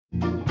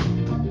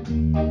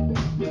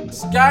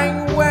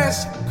Skying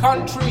West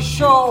Country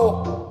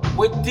Show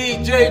with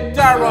DJ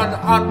Darren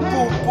on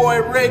Boot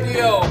Boy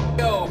Radio.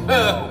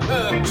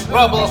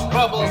 Troubles.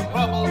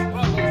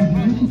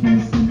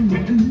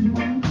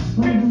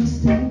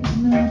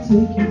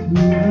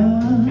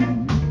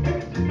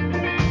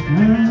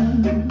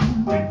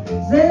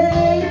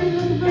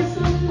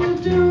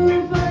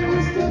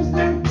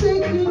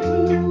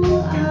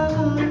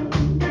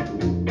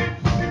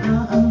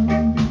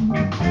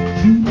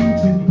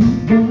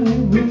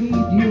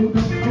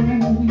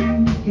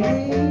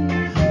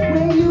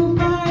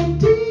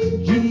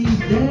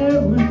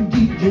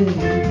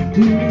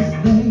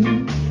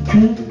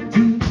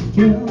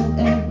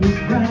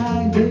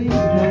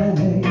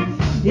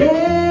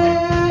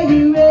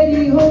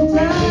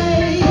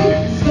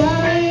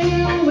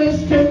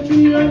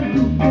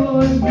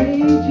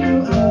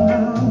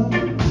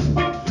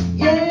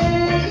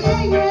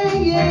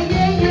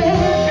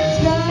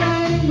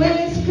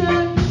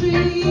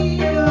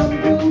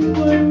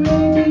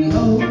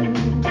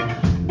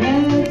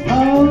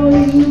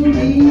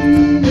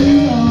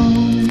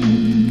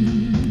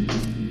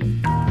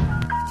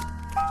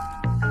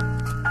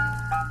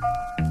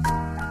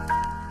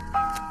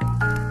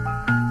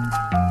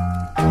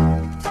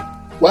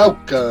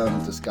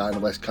 Welcome to Sky in the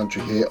West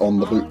Country here on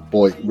the Boot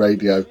Boy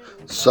Radio.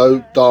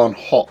 So darn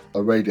hot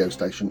a radio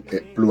station,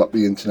 it blew up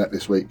the internet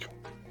this week.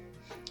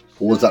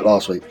 Or was that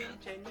last week?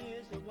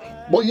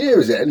 What year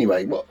is it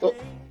anyway?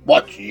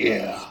 What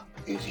year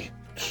is it?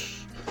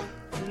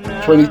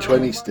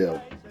 2020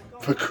 still.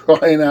 For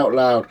crying out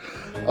loud,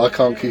 I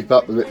can't keep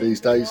up with it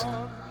these days.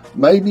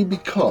 Maybe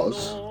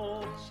because...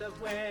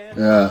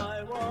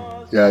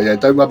 Yeah,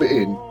 don't rub it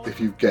in if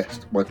you've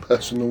guessed my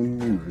personal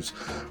news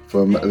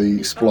from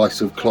the splice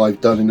of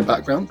Clive Dunn in the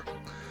background.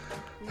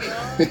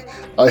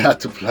 I had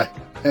to play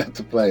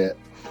it.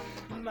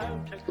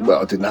 Well,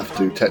 I didn't have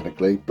to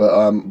technically, but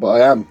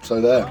I am,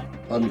 so there.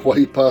 I'm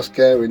way past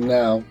caring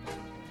now.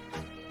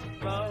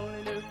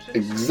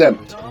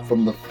 Exempt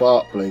from the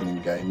fart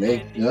blaming game,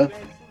 me, yeah?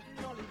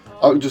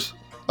 I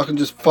can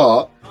just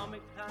fart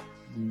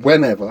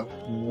whenever,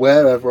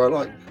 wherever I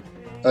like.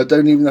 I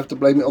don't even have to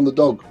blame it on the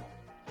dog.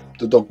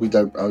 The dog we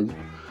don't own.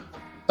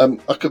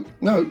 I can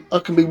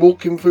be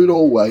walking through the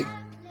hallway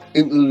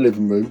into the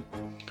living room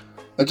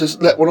and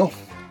just let one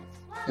off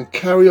and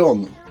carry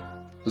on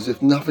as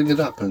if nothing had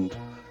happened,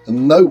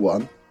 and no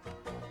one,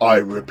 I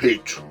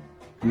repeat,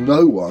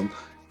 no one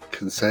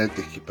can say a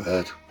dicky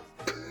bird.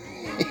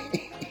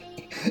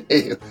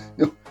 Yeah,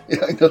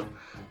 I know.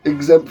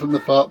 Exempt from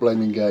the fart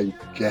blaming game.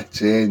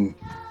 Get in.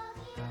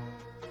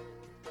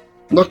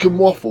 And I can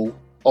waffle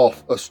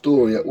off a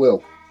story at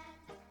will.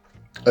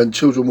 And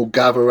children will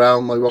gather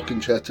around my rocking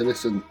chair to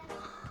listen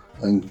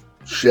and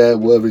share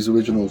Worthy's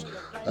originals.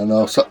 And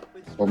I'll sup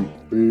on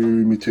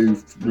my two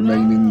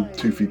remaining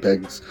toothy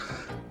pegs.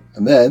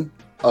 And then,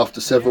 after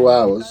several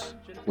hours,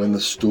 when the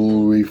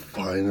story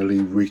finally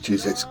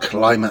reaches its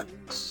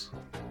climax,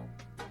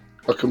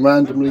 I can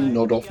randomly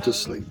nod off to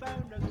sleep.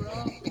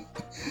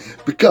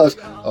 Because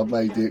I've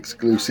made the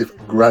exclusive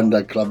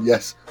Grandad Club.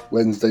 Yes,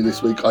 Wednesday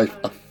this week I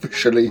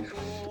officially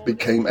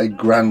became a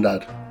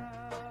grandad.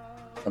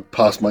 And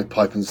pass my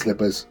pipe and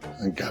slippers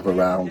and gather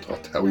round. I'll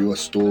tell you a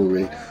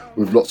story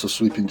with lots of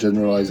sweeping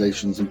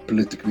generalisations and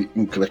politically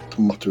incorrect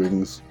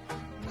mutterings.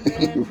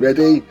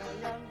 Ready?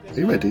 Are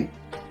you ready?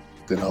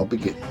 Then I'll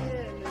begin.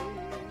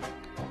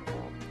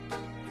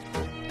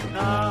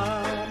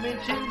 Come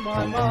into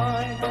my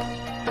mind.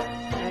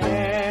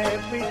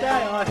 Every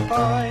day I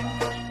find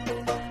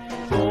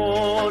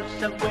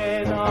thoughts of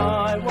when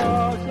I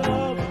was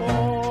a boy.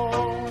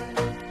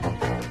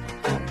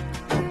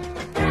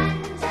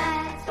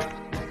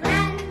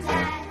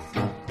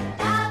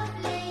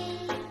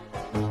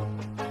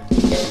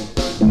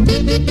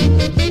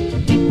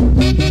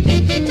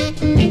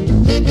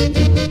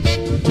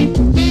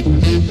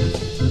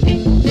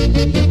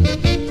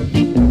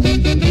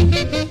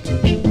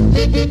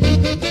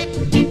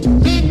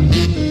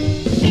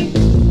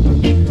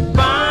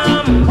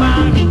 Bam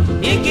bam,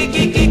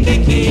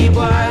 icky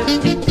boy.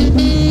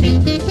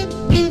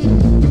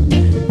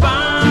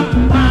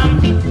 Bam bam,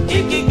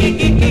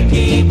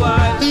 icky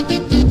boy.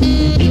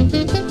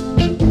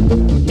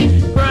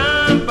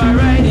 Grandpa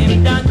ride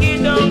him donkey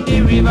down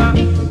the river.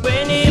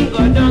 When him go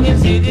down, him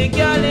see the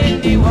girl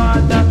in the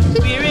water.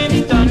 Fear him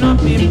stand up,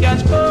 him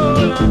catch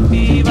cold and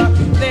fever.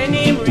 Then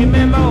him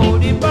remember how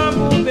the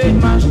bamboo bed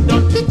mashed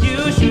down.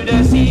 You should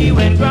have seen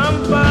when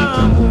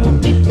Grandpa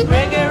moved.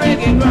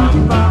 Reggae,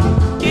 Grandpa,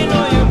 you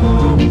know you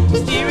move.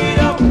 Steer it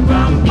up,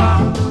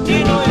 Grandpa,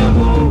 you know you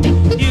move.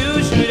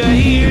 You should have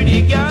heard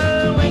the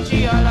girl when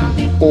she holla.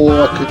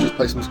 Or I could just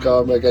play some ska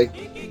and reggae.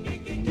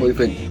 What do you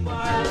think?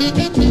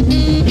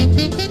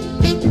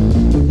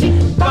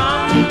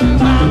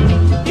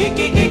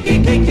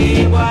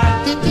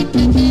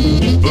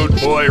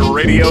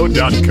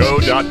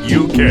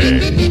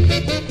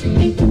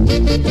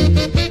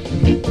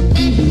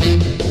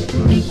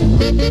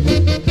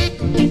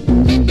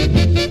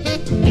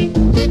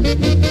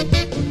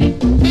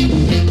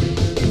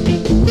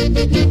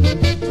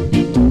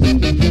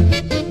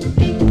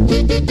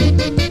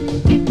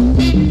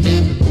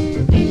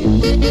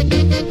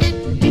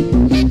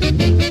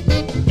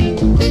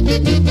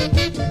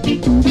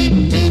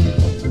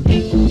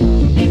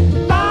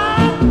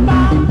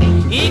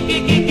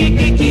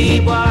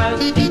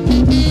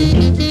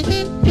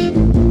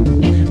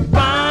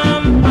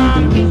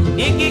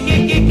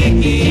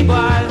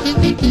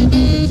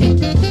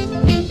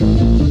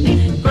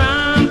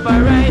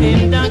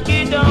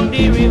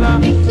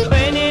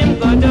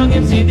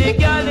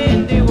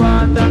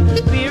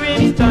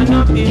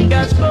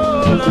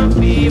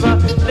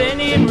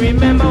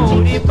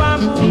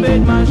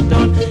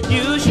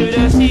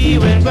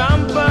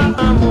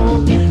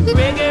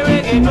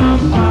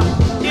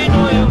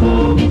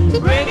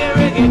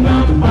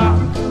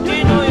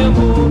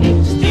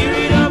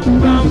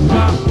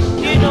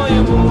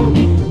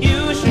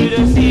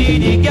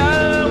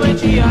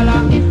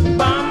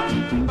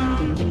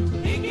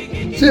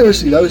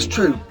 Seriously though, it's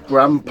true.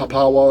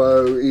 Grandpapa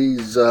Warrow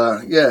is,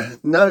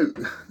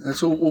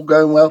 that's all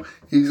going well.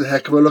 He's a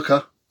heck of a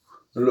looker,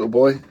 a little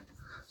boy,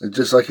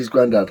 just like his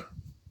granddad.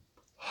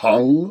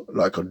 Hung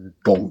like a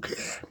donkey.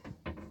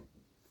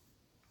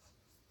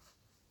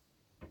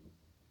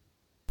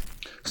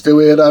 Still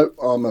here though,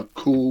 I'm a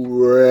cool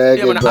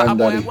reggae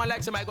granddaddy.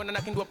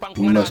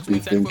 You must be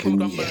thinking,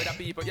 yeah,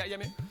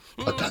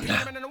 I've done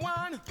that.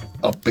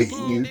 I've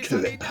beaten you to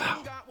it,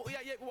 pal.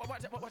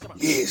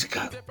 Years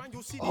ago,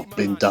 I've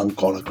been done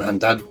collar,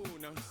 granddad.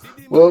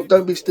 Well,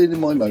 don't be stealing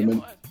my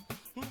moment,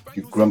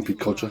 you grumpy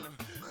codger.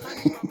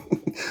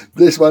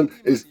 This one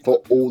is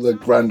for all the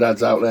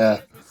granddads out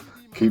there.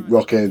 Keep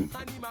rocking.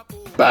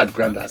 Bad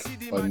Grandad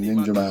by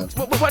Ninja Man.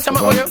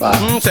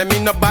 Say me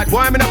no bad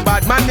boy, me no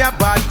bad man, me a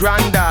bad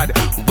granddad.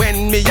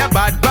 When me a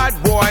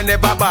bad boy,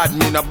 never bad.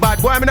 Me no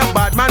bad boy, me no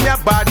bad man, me a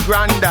bad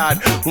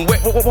granddad.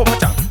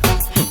 Watch out.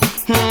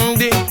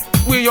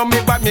 We on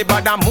me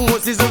bad and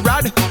Moses a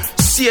rod.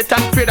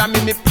 Satan afraid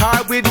of me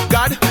par with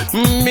God.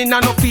 Me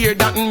no fear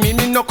that me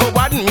no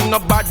coward. Me no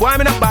bad boy,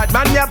 me no bad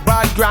man, me a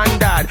bad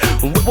granddad.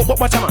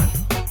 Watch out, man.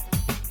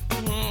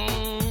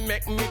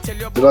 Make me tell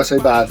you. Did I say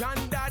bad?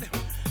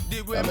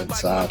 I meant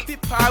sad.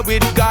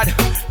 With God,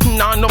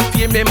 no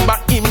fear, remember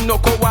him no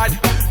coward.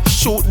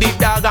 Shoot the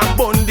dog and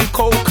burn the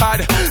cow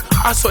card.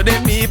 I saw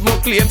them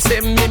even claim say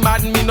me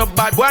mad, me no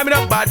bad boy, me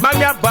no bad man,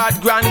 me a bad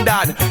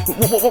granddad.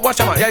 Watch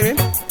out, man, you hear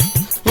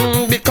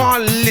me?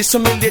 Because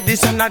listen me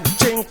ladies and a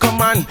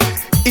gentleman.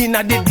 In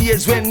the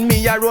days when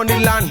me a run the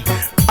land,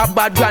 a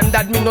bad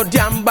granddad, me no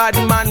damn bad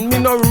man. Me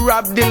no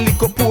rob the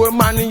liquor poor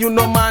man, you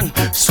know man.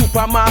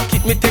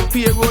 Supermarket, me take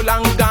payroll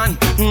and gun.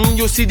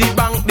 You see the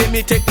bank, they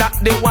me take that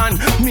the one.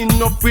 Me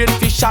no afraid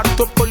fi shot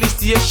to police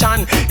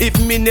station. If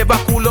me never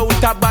cool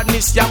out a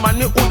badness, yeah man,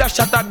 me woulda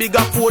shot a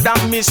bigger food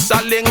than me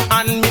selling.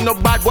 And me no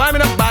bad boy, me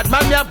no bad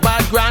man, me a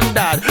bad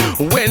granddad.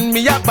 When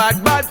me a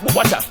bad,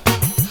 watch out.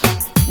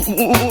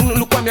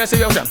 Look what me I say,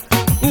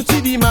 you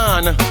see the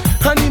man,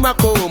 and him a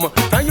come,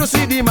 and you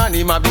see the man,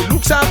 him a be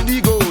looks of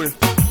the gold.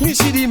 Me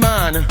see the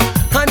man,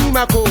 and him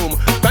a come,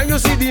 and you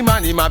see the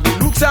man, him a be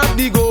looks of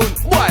the gold.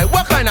 Boy,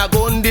 what kind of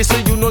gun this?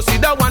 You know see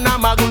that one a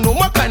magnum,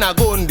 what kind of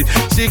gun this?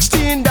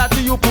 16 that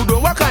you put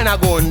on, what kind of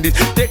gun this?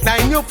 Take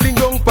 9 you fling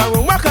down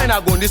pound, what kind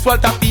of gun this?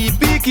 Walter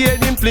PPK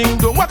him fling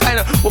down, what kind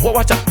of,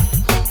 watch out.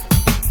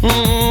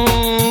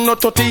 No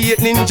 38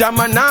 ninja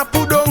man a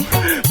put down.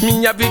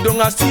 Me a be down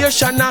a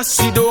station a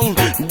sit down.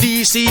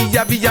 DC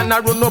a be and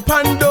a run up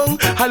and down.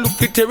 I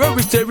look at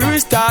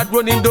terrorist start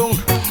running down.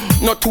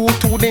 No 2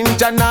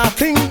 ninja na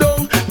fling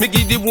down. Me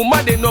give the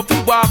woman they no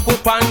fi walk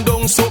up and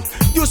down. So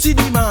you see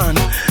the man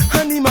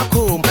and him a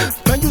come,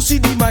 and you see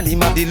the man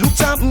him a the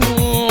looks up.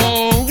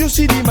 You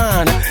see the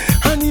man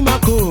and him a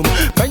come,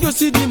 and you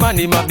see the man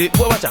him a the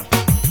watch out.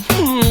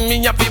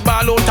 Me a fi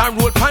ball out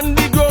and roll pan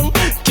the ground.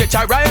 Catch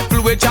a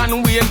rifle with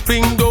John Wayne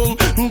fling down.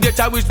 Get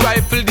a which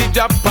rifle the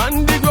drop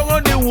on the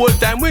ground. The whole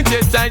time we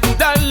chase like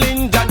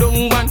darling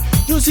Jadong one.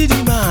 You see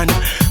the man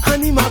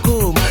and him a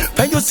come,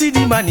 and you see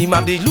the man him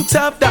a the looks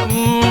after.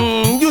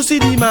 You see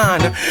the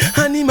man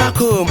and him a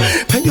come,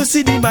 and you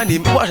see the man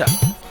him watch out.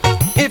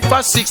 If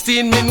a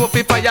 16 me no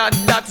fi fire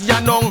that ya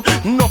nong.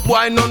 No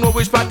boy no know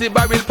which party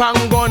barrel pan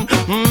gun.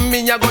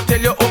 Me a go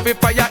tell you how fi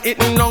fire it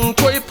nong.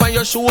 Throw it on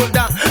your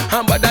shoulder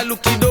and bada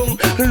look it down.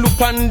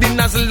 Look on the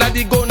nozzle of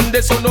the gun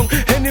they so long.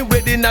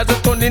 Anyway the nozzle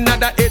turn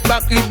another 8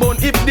 back the bone.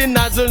 If the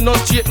nozzle no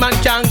straight man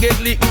can't get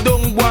licked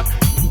down. Boy,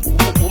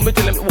 me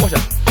tell him watch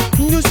out.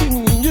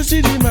 You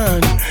see the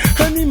man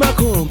and him a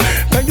come,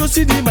 and you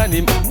see the man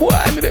him boy.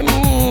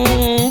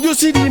 You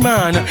see the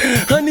man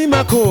and him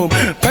a come,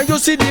 and you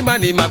see the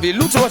man him a be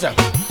look water.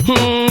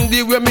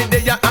 The way me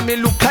there and me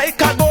look like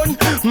a gun.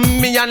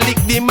 Me and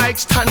lick the mic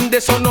stand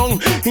there so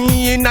long.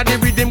 Inna the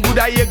rhythm good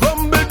I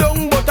grumble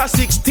down, but a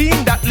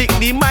 16 that lick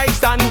the mic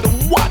stand.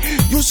 What?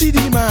 You see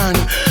the man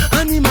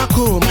and him a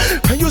come,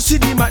 and you see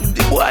the man.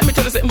 The boy me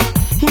tell you say,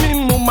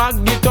 me mama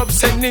get up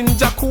say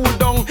ninja cool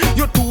down.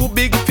 You 2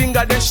 big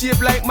finger they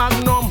shape like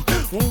Magnum.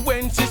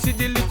 When she see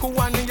the little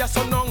one in your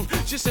son on,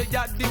 she say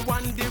you're the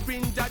one, the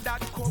ranger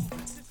that come.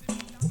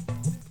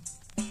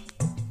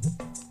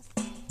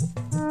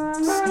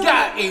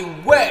 Scotty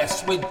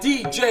West with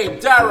DJ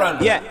Darren.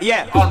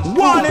 Yeah. On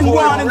Warning.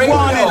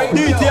 Radio.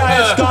 DTI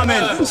is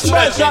coming.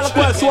 Special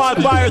request Wall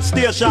Pirate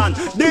Station.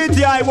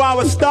 DTI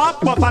want to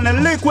stop, but on the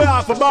lick we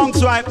have to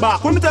bounce right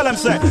back. Let me tell them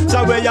say,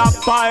 so we have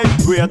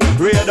Pirate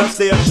Radio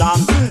Station.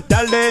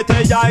 Tell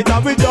DTI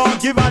that we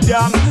don't give a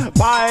damn.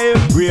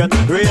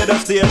 Pirate Radio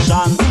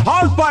Station.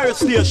 All Pirate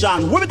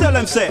Station. Let me tell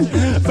them say,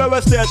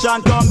 Ferry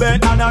Station come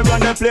back and I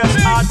run the place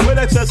hard with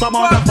excess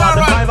amount of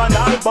 45 and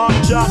all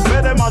bomb shot.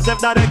 Where they must have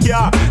that they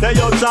care. The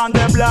youths on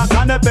the block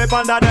and the paper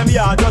under them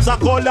yard. Just a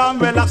cool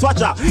and relax,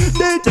 watch out.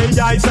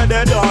 DTI said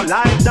they don't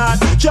like that.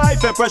 Try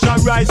for pressure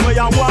rise where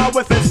you want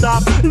with it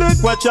stop.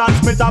 Liquid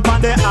transmit up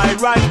on the high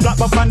rise. Black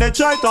up on the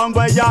try tongue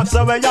where you have.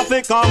 So where you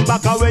fi come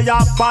back away you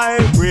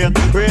pirate.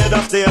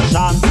 Radio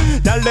station.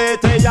 The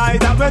late AI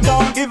that we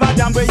don't give a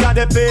damn. We are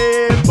the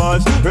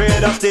papers.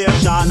 Radio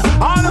station.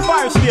 On the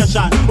fire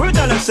station. We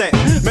tell them say.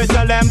 Me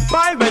tell them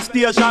pirate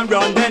station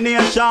run the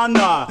nation.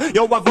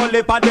 You have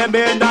only for them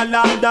in the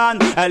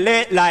London. A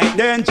late light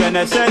then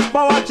Genesis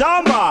power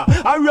chamber.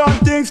 I run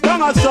things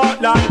down a South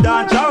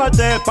London.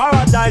 Charity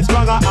paradise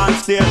stronger on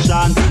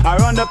station. I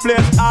run the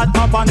place hard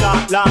up on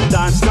that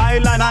London.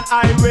 Skyline and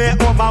highway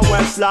over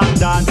West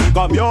London.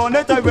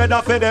 Community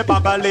ready for the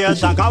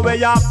population. Cause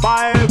we are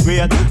pirate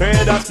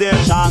radio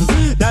station.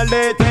 The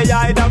late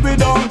AI that we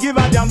don't give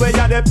a damn. We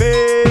are the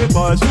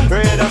papers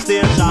radio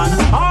station.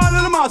 All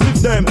of the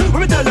massive them.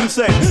 We tell them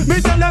say.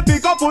 Me tell them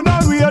pick up on the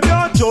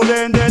radio. Tune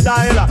in the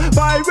dial.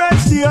 Pirate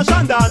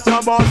station that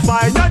about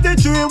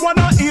 593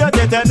 108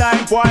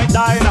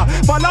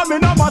 Follow me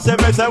no massive.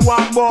 Me say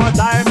one more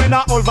time. In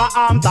a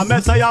Wolverhampton.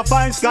 Me say a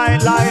fine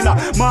skyline.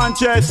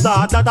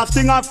 Manchester that a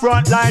sting a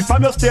front line.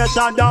 From your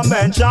station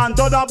dimension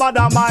to the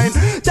bottom mind.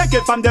 Take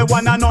it from the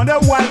one and on the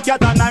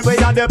Wildcat and nine. We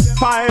are the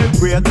pirate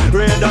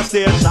radio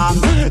station.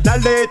 The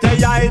late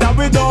AI that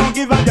we don't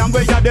give a damn.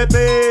 We are the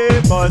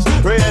papers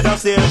radio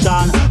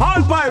station.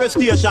 All pirate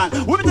station.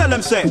 We tell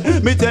them say.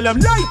 Me tell them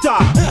later.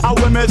 And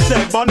when me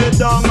say burn it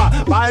down.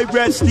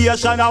 Pirate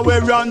station and we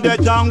run the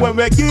town. When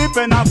we keep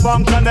in a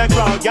function the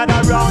crowd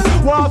gather round.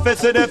 One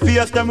face to the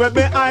face them we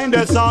behind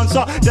the sound.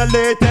 So the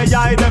late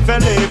AI them feel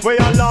leave we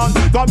alone.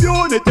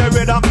 Community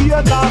radio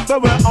theater for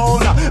we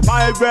own.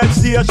 Pirate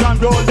station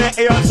roll the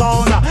air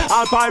sound.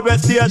 All pirate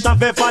station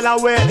fi follow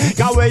away.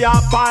 Cause we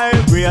are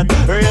pirate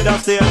radio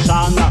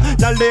station.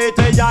 The late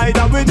AI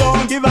that we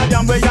don't give a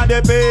damn. We are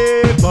the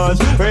papers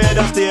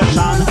radio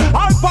station.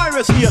 All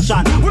pirate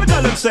station. We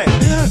tell them say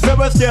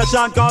Pirate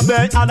station come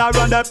back and I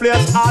run the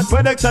place hard.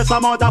 With excess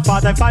amount of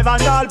 45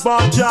 and all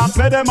but jack.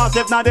 With the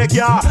massive na the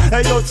car.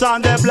 The youths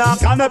on the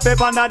block and the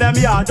paper na them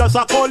yard. Just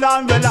a cool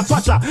and relax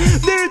watch out.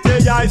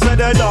 DTI say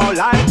they don't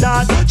like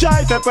that.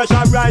 Try to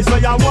pressure rise where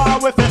you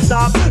want with it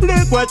stop.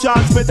 Liquid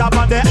transmit up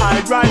on the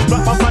high rise.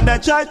 Block up on the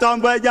try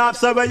tongue where you have.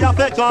 So where you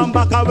fi come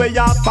back away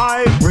you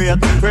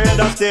pirate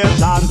radio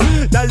station.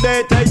 The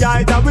late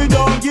AI that we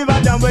don't give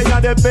a damn. We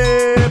are the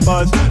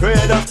papers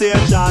radio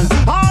station.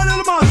 All of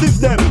the massive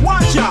them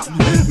watch out.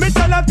 Me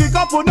tell them pick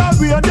up on the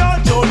radio.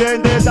 Tune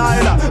in the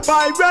dial.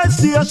 Pirate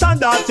station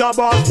that your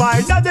boss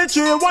find. That the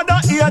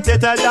 318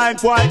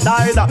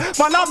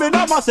 Follow me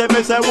no massive.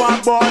 Me say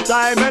one more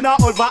time. In a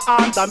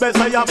Wolverhampton. Me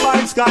say a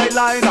fine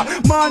skyline.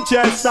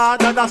 Manchester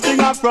that a sting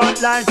a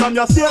front line. From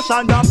your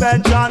station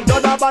dimension to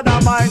the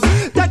bottom mind.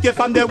 Take it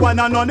from the one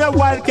and on the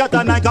Wildcat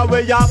and I can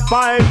we are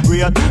pirate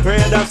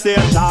radio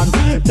station.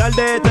 The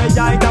late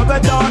AI that we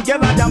don't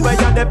give a damn. We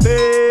are the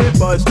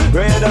papers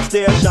radio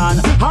station.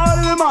 All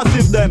the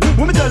massive them.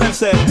 When me tell them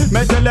say.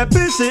 Me tell them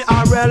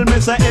PCRL. Me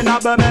say in a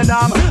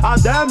Birmingham.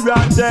 And them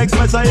run text.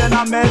 Me say in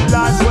a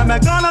Midlands. When me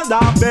gonna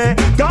Derby.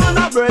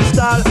 Gonna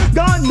Bristol.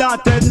 Gonna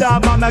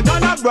Tendam. And me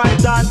gonna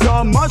Brighton.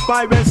 So much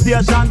pirate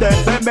station. Then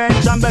we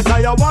mention.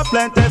 Because you want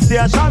plenty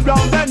station.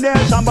 Round the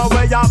nation. But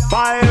we are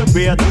pirate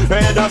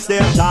radio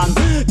station.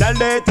 The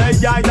late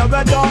AI that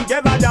we don't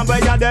give a damn. We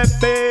are the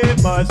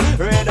papers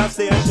radio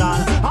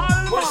station.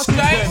 We're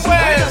Skype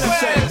West.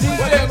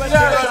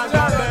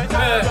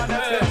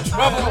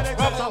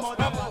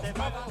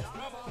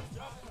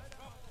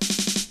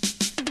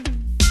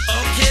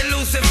 Okay,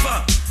 Lucifer,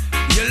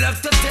 you love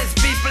to test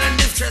people and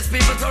distress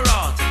people to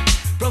wrath.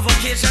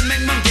 Provocation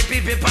make monkey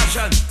people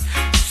passion.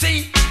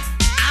 See,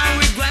 and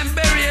we go and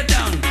bury it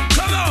down.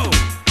 Come on,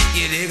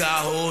 you dig a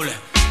hole,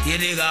 you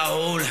dig a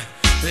hole,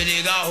 you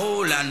dig a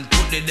hole and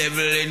put the devil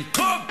in.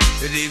 Come,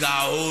 you dig a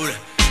hole,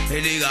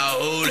 you dig a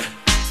hole.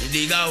 You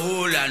dig a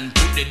hole and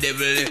put the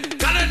devil in.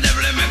 Cause the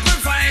devil make we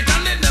fight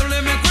and the devil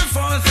make we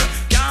fuss.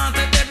 Can't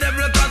take the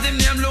devil cause him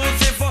name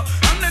Lucifer.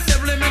 And the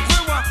devil make we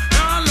war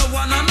and love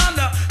one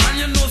another. And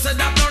you know say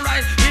that no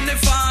right in the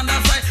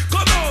father's side.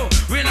 Come on,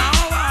 we not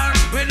war,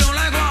 we don't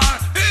like war.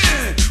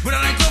 We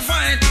don't like to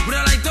fight, we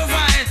don't like to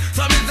fight.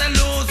 So me say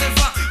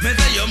Lucifer, me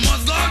say you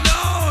must go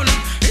down.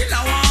 In a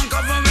one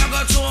cover we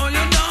go throw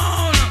you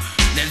down.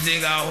 Let's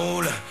dig a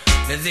hole,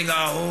 let's dig a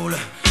hole.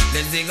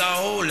 Let's dig a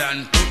hole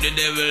and put the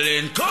devil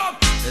in. Come!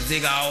 Let's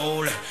dig a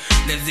hole.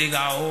 Let's dig a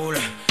hole.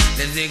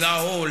 Let's dig a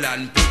hole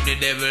and put the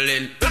devil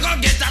in. We go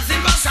get a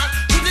silver shot,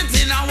 put it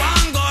in a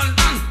one gun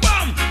and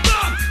boom,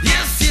 boom.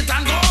 Yes, sit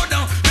and go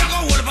down. We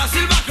go hold up a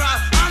silver cross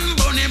and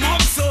burn him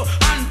up so.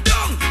 And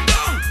down,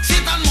 down.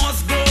 Sit and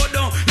must go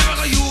down. Never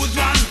go use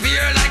one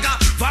spear like a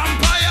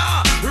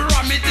vampire.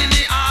 Ram it in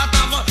the heart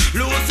of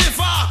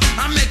Lucifer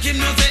and make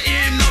him know say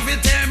him no fit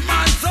him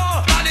man so.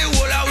 But the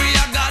whole of we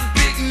a God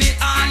pick me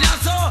on ya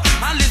so.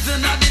 And listen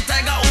to the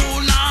tiger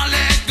who now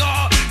let go.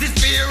 The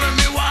spirit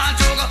me want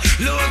to go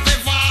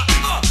Lucifer.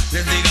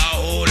 Let's dig a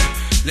hole.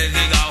 Let's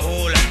dig a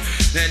hole.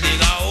 Let's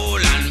dig a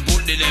hole and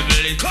put the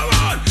devil in. Come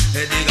on.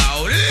 Let's dig a hole.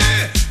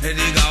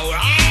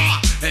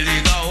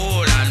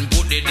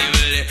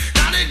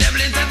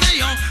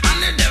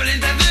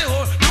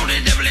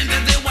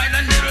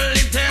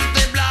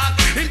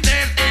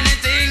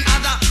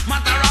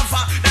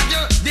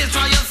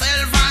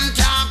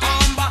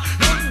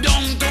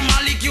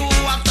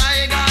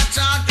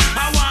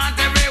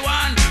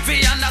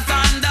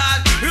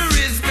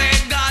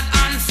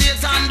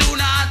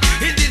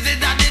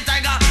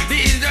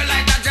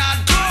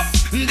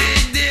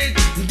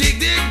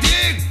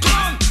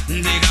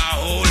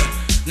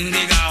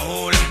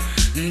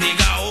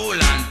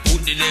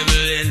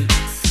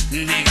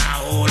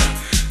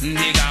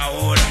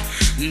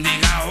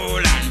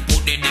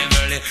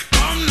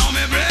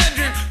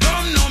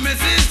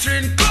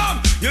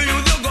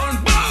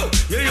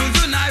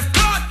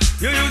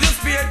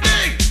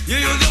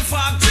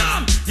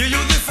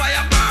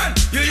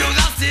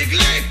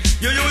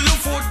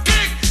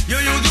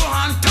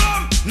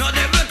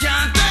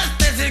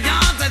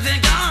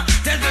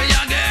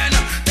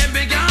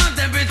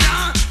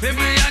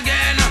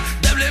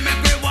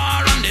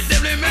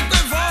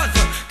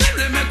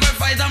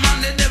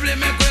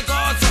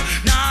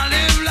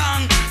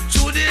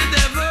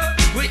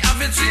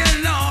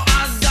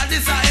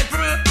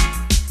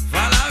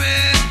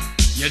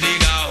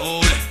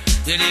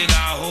 you dig a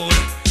hole,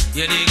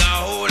 you dig a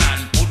hole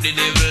and put the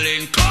devil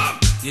in. Come,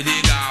 you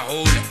dig a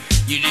hole,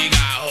 you dig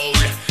a hole,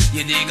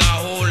 you dig a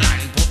hole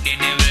and put the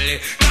devil in.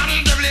 Cause the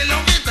devil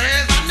love to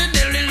taste and the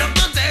devil love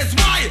to taste.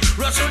 Why?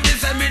 Rush to the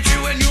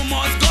cemetery when you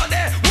must go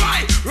there.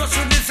 Why? Rush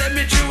to the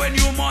cemetery when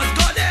you must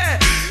go there.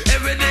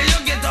 Every day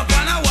you get up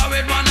and a war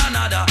with one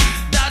another.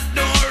 That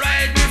don't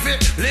right if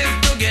it live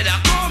together.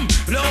 Come,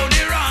 do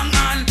the wrong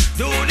and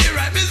do the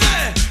right. Me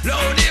say, do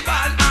the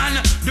bad and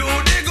do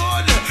the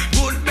good.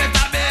 Put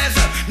better base,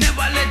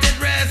 never let it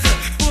rest.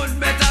 Put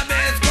better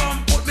base,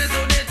 come put me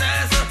to the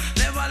test.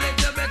 Never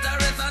let your better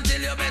rest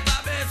until your better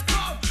base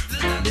come.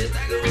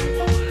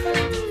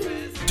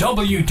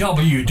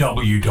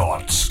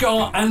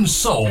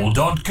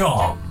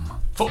 www.scarandsoul.com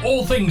for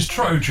all things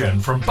Trojan,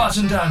 from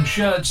button-down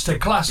shirts to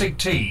classic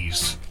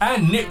tees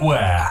and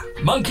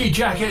knitwear, monkey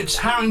jackets,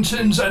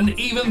 Harringtons and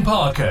even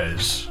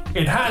Parkers.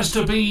 It has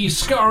to be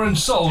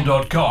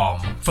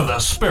scarandsoul.com for the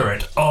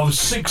spirit of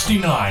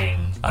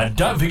 69. And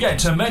don't forget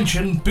to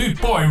mention Boot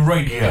Boy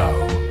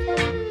Radio.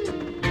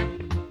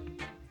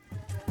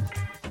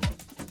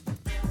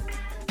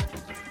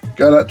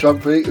 Go that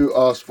Trumpy who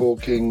asked for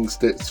King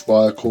Stitz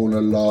Fire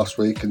Corner last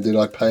week, and did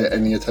I pay it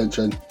any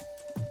attention?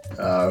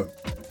 No,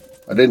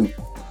 I didn't.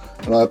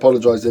 And I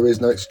apologise, there is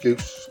no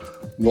excuse.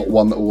 Not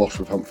one that will wash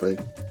with Humphrey,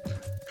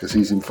 because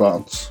he's in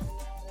France.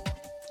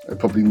 They're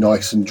probably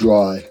nice and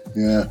dry,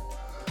 yeah.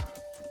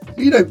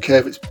 You don't care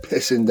if it's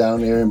pissing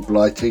down here in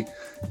Blighty.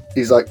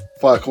 He's like,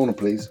 Fire Corner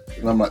please.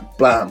 And I'm like,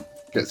 blam,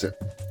 gets it.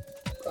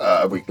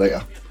 A week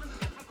later.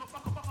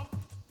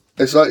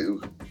 It's like,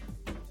 you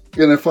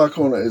know, Fire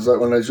Corner is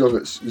like one of those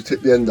yogurts. You tip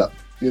the end up,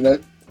 you know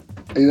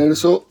the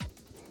sort.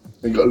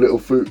 You got a little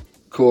fruit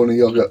corner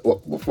yogurt.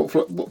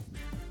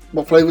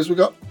 What flavours we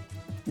got?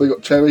 We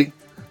got cherry,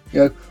 you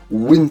know,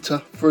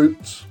 winter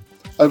fruits.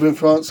 Over in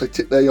France, they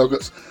tip their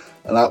yogurts,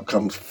 and out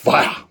comes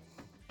fire.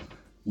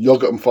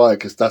 Yogurt and fire,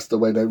 because that's the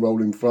way they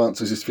roll in France.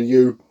 This is for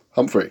you,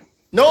 Humphrey.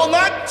 No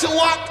matter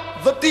what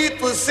the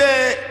people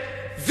say,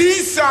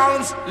 these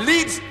sounds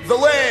leads the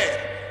way.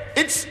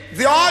 It's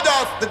the order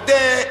of the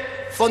day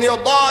from your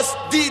boss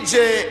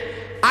DJ,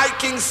 I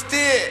King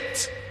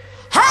State.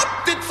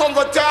 Hopped it from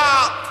the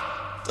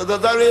top to the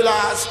very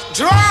last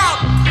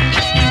drop.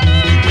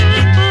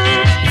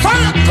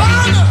 Fire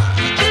Corner.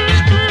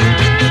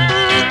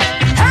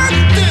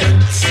 Hopped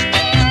it.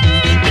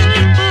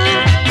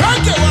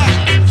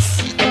 Regulars.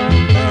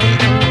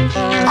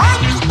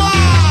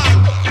 Akbar.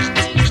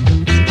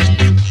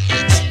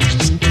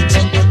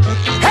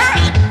 Hey.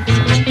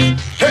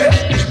 Hey.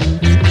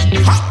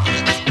 Hop.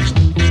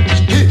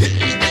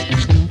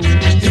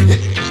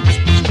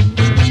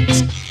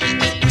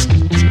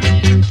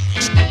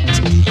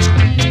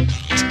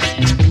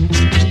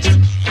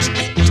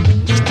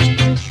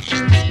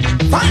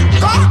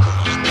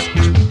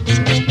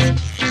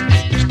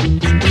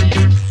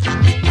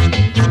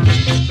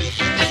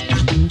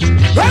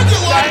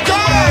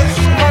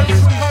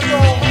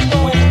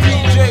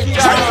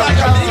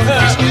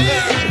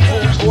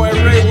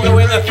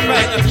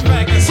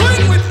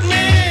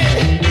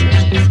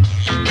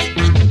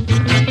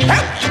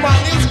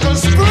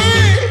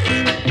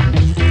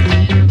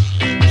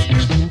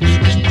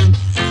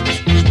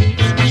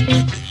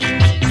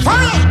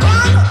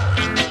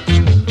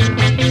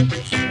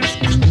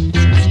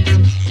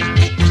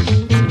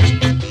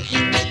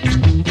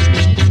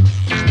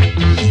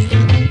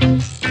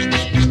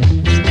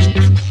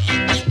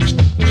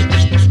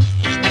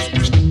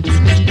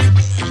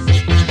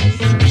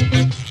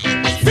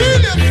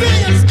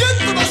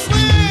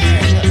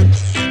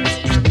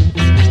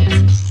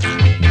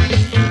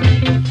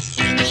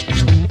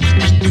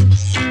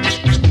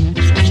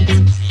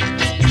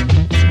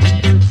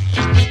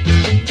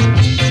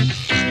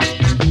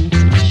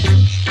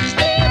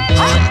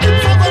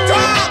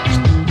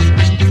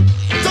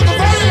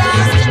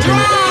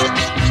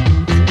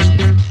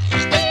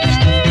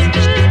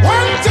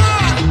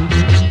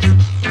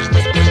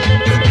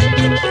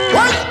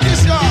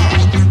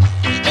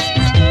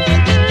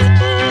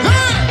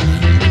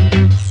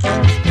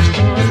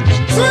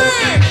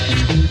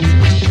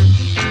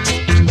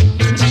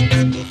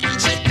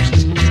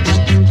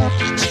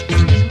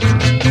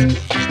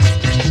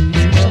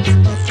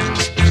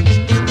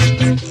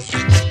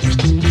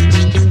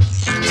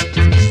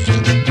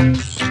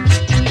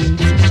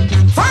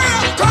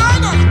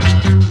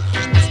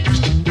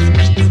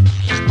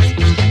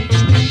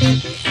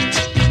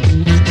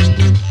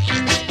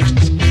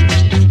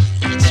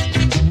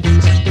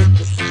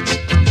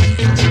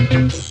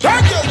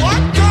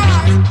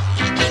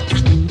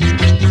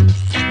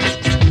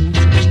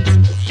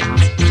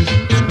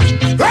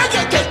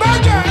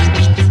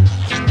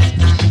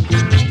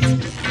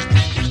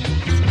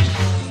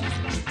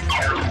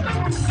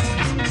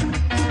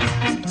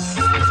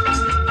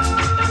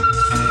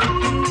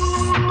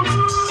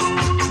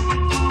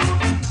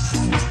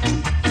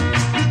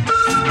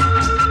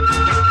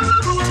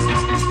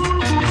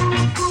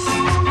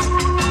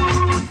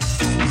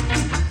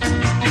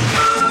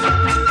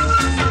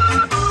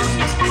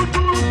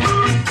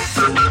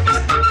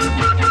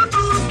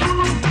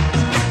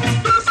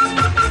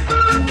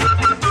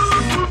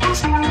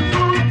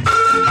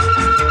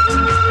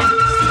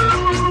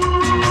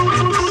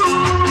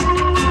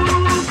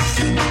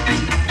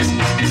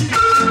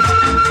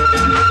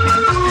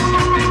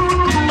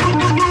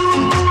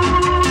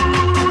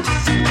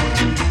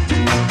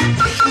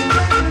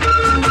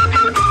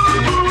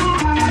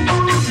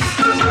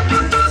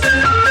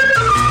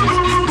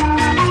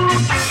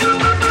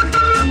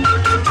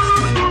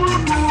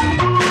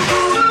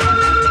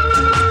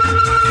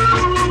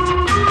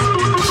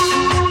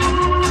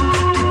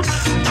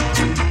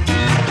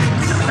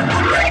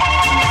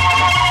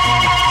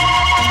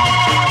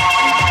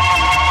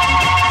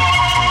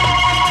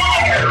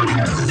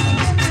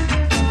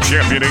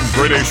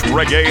 Irish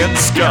reggae and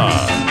ska.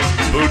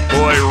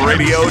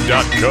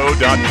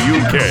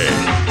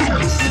 bootboyradio.co.uk.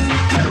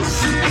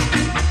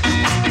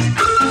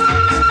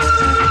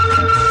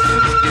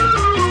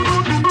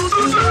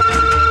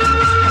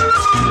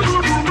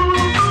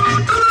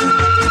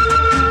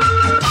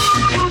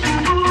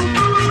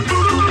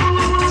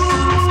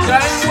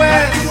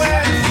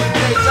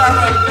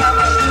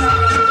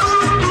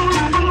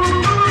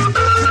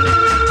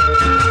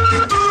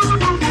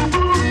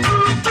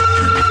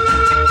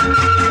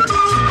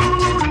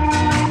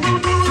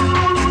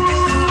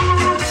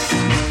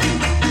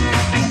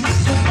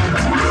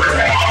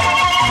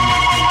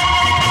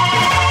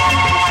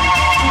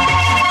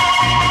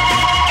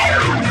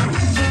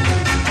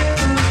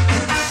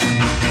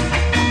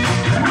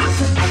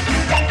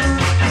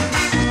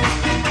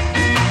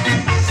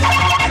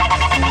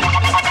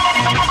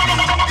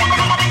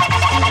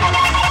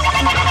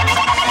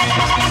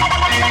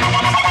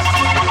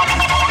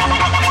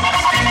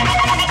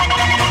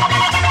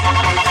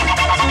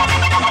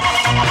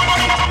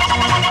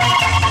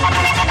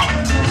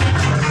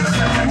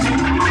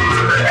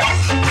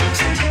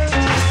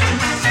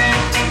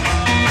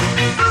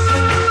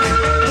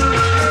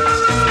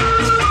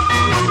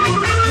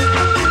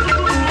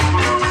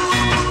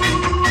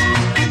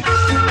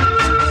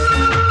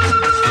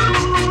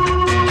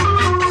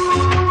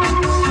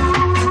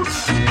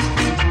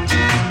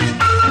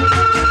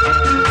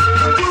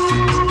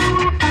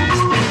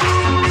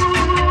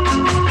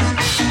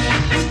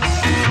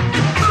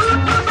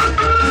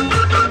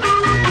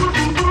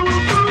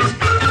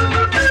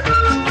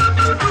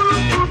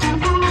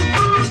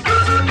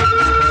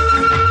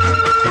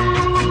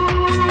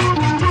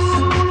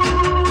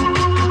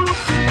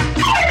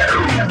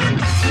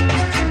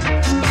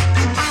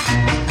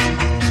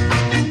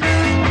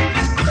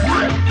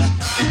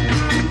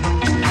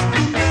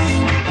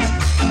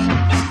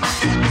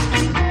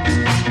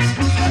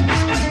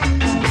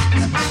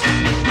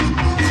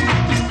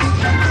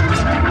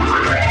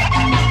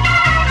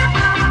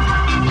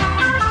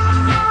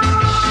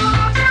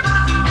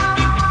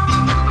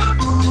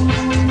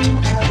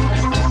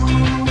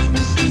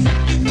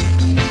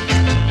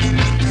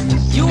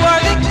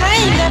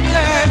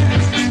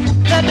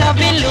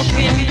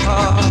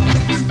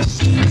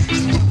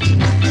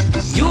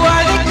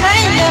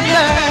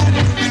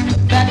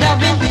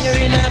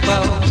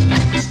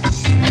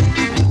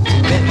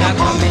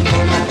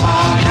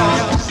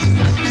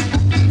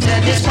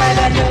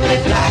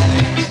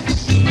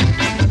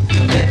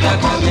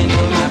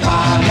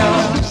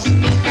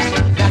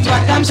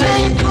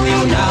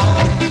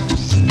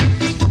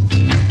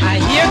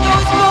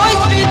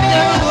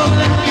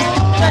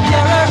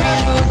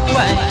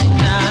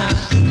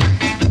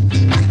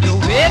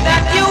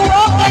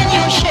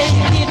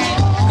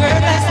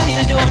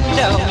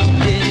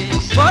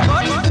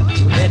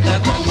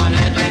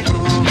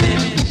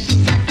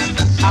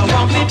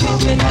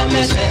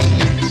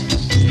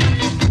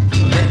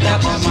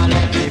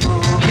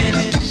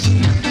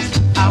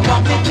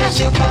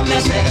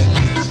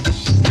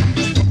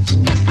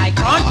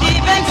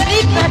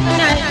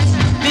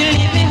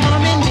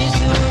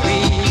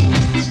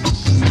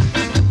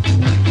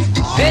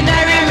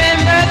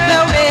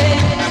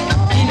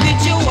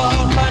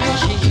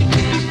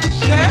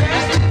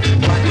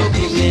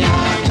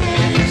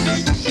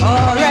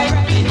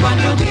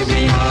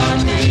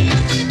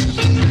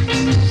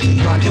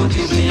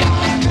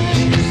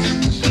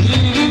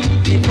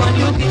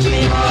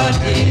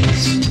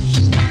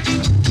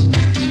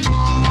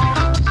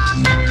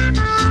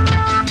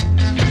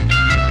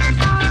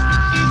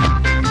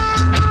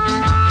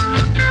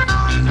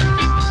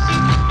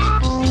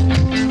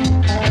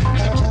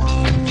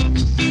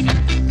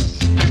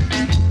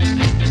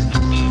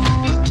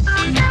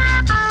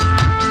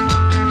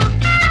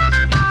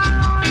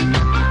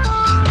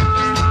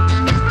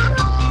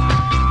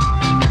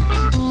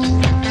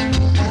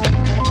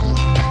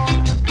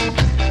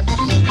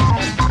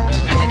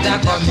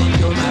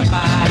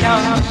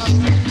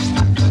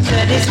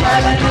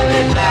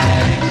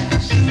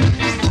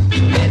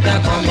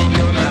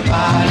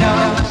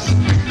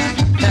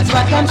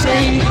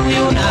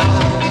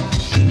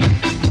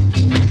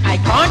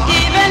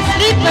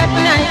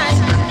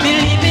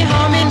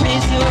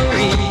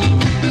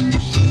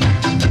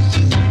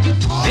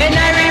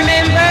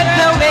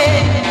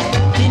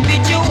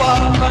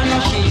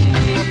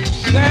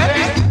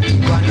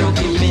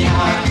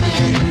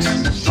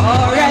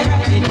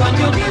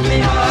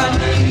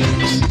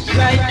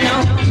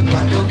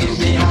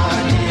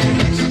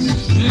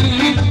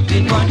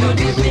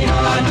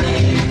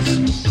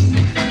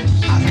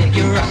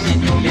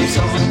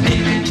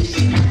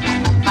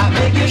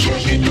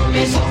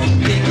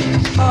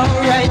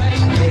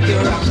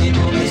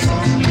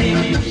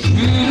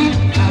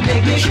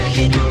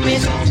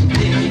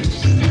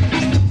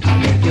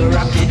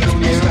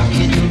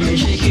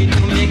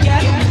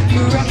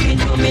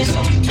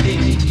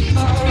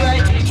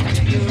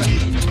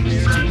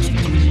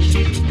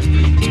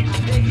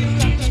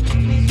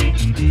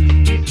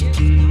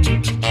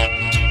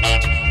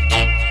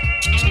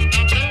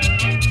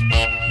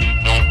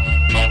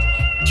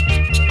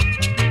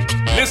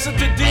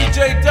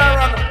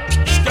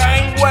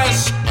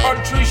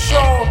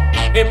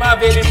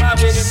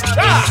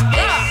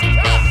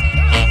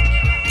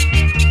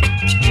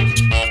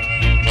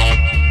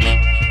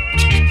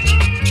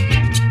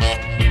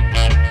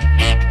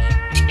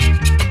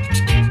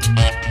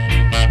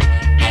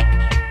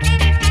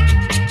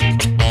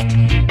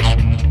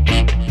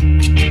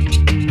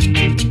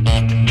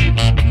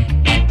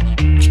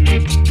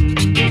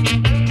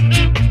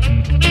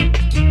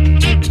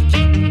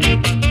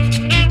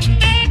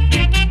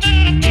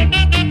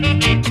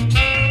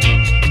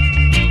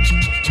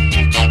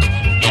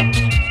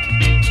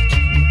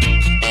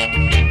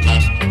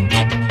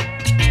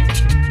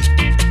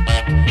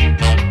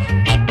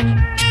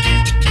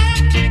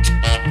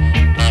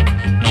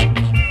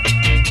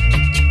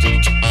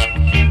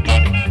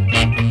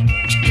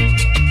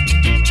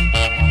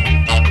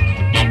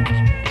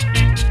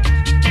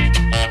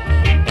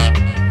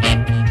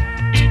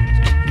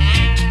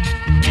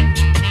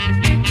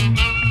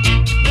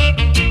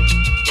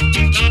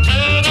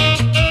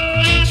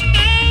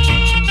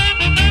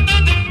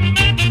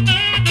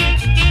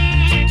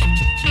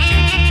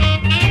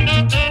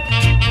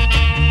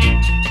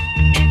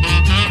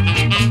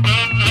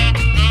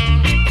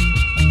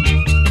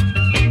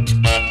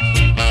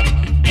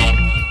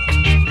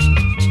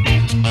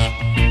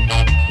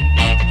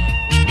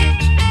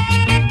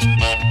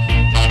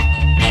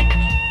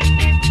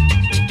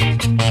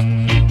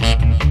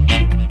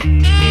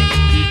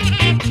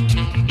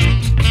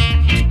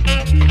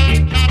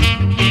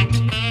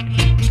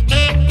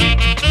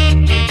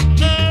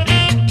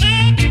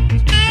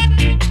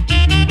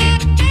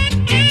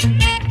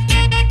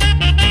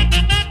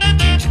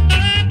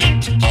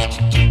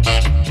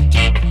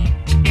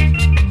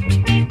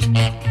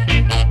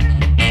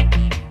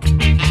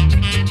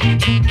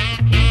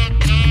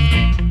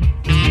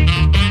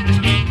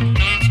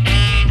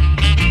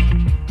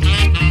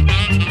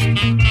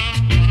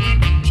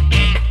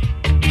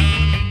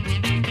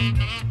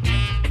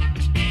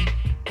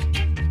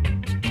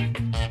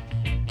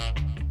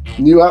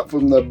 New out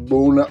from the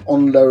Borna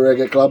Onda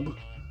Reggae Club.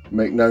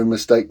 Make no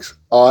mistakes,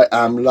 I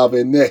am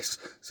loving this.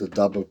 It's a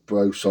dub of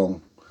Bro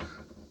song.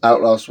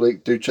 Out last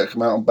week. Do check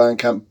them out on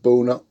Bandcamp.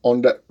 Borna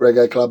Onda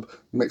Reggae Club.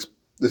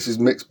 This is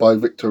mixed by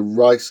Victor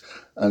Rice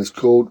and it's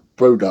called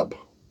Bro Dub.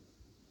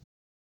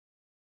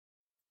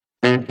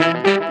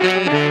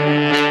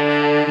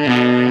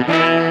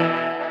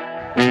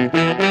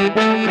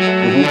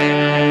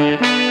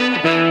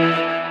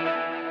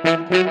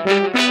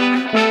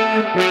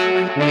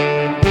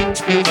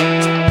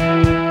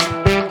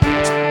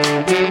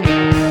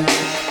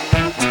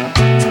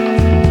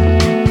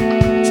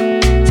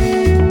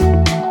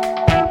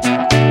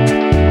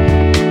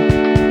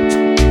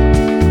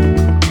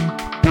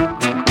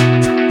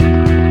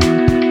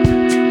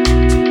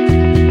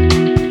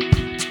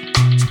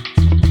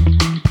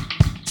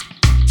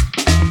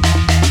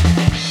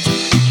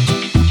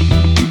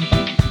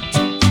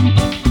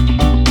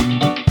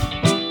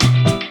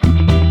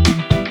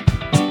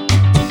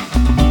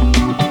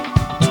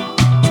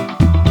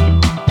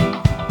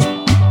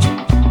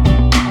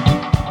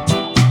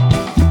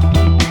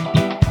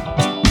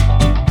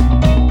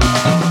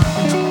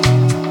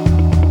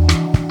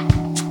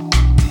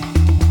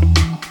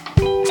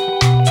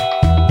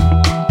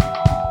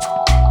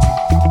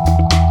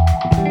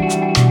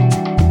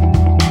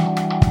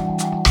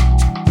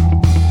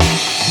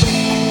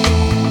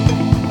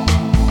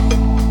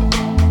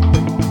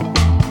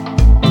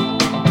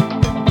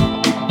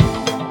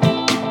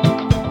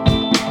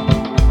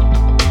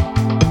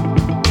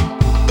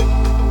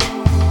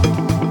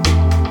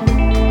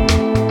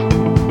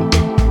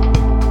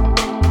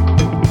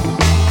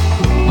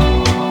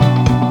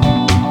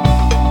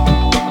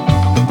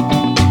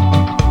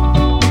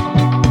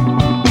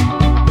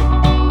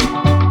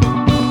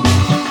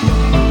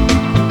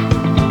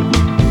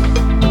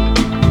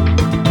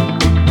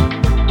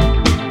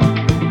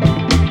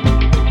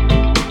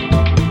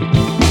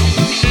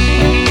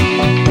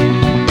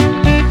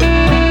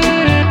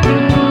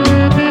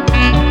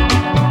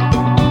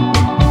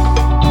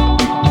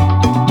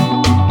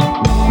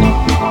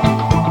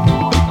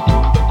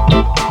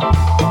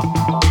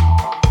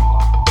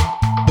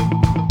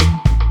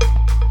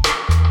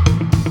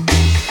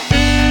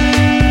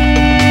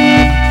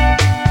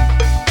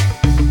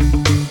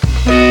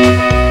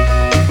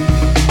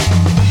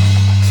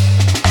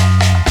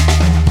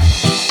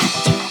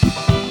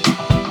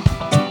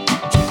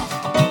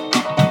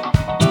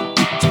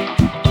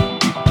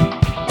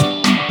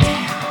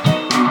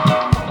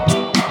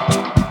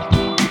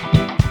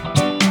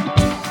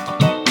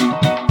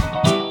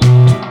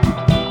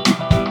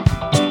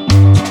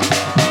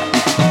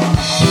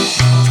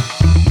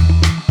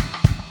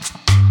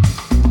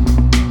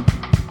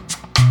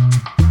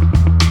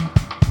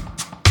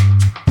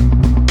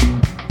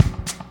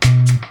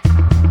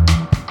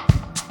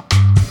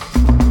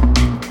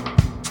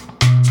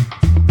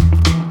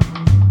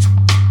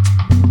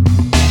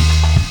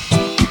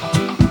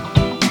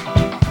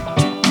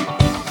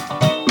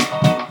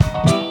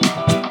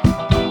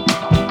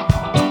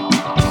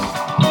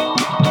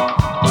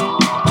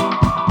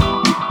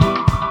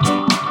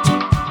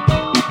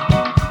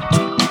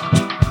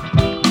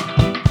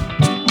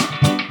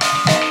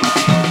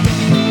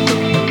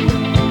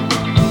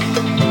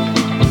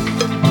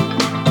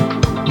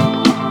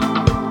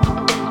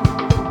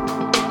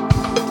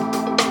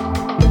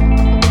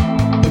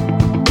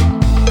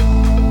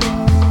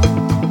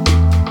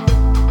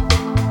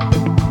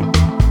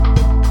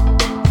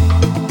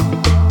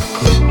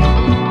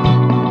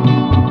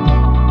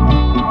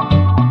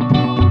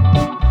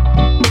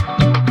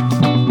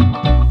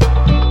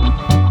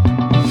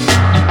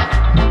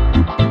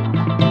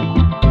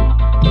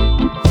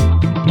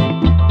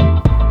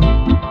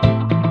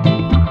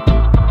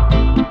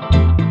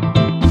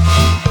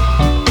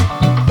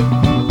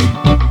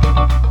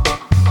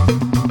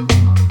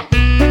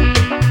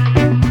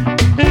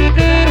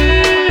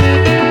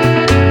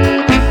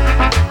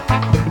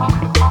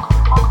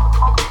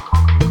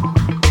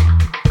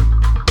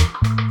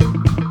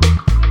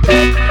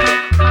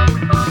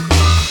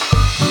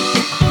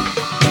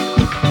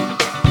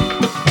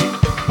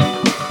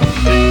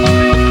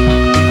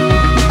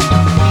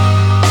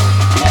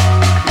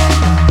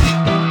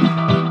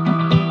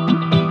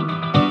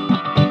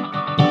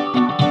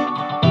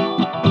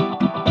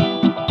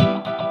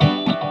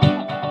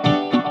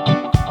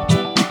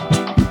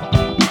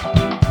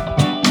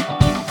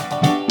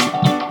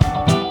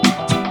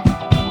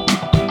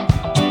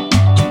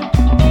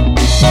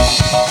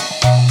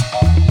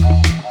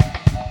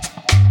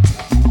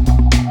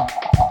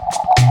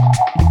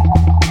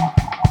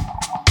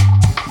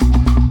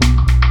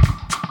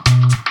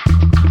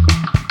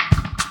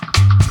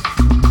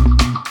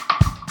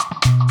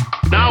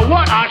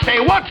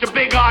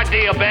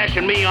 idea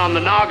bashing me on the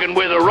noggin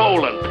with a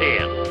rolling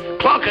pin.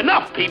 Clunk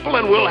enough people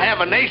and we'll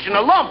have a nation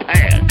of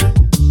lumpheads.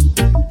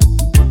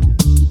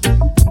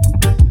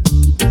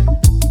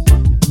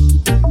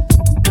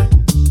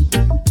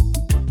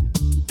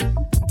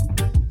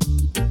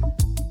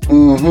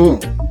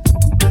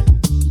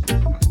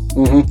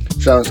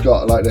 Sharon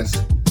Scott, I like this.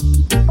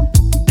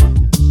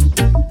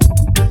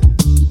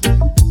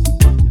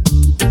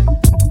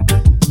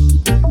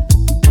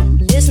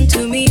 Listen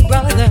to me,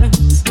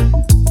 brothers.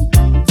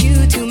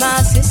 You to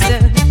my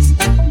sisters.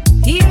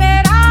 He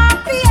made our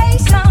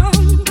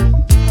creation.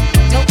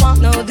 Don't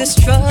want no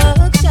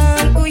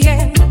destruction. Oh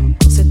yeah.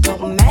 So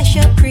don't mash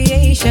up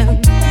creation.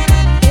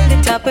 Build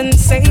it up and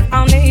save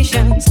our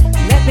nations.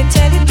 Let me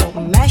tell you,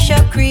 don't mash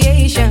up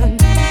creation.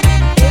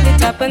 Build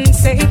it up and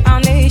save our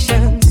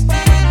nations.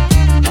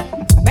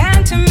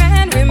 Man to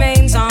man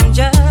remains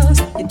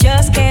unjust. You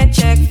just can't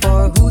check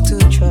for who to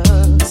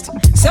trust.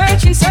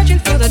 Searching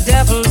through the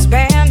devil's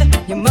band.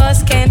 You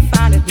must can't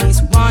find at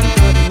least one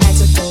good man.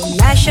 So don't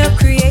mash up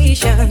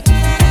creation.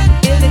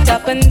 Build it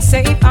up and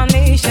save our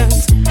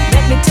nations.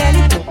 Let me tell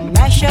you, don't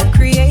mash up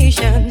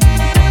creation.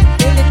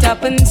 Build it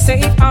up and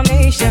save our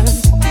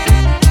nations.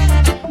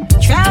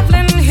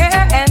 Traveling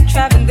here and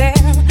traveling there,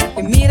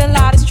 you meet a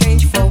lot of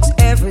strange folks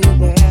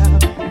everywhere.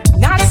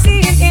 Not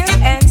seeing in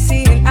and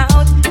seeing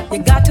out, you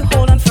got to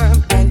hold on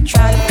firm and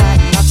try to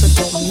find out. So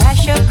don't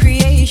mash up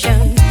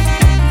creation.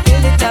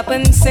 Build it up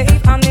and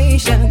save our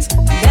nations.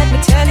 Let me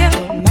tell you,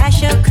 don't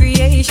mash up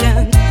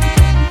creation.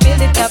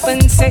 Build it up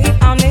and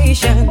save our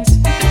nations.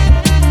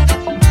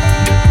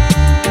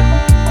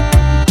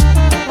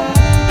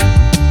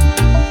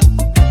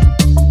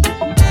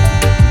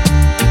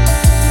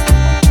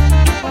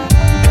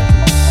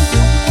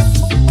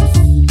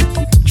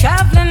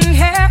 Traveling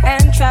here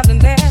and traveling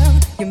there,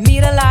 you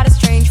meet a lot of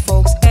strange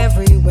folks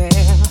everywhere.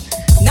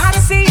 Not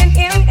seeing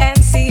in and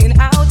seeing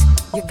out,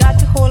 you got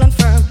to hold on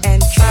firm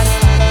and try to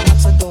find out.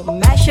 So don't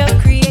mash up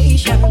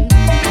creation.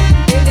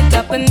 Build it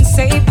up and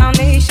save our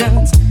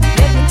nations.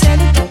 Let me tell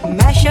you, don't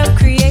mash up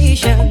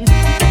creation.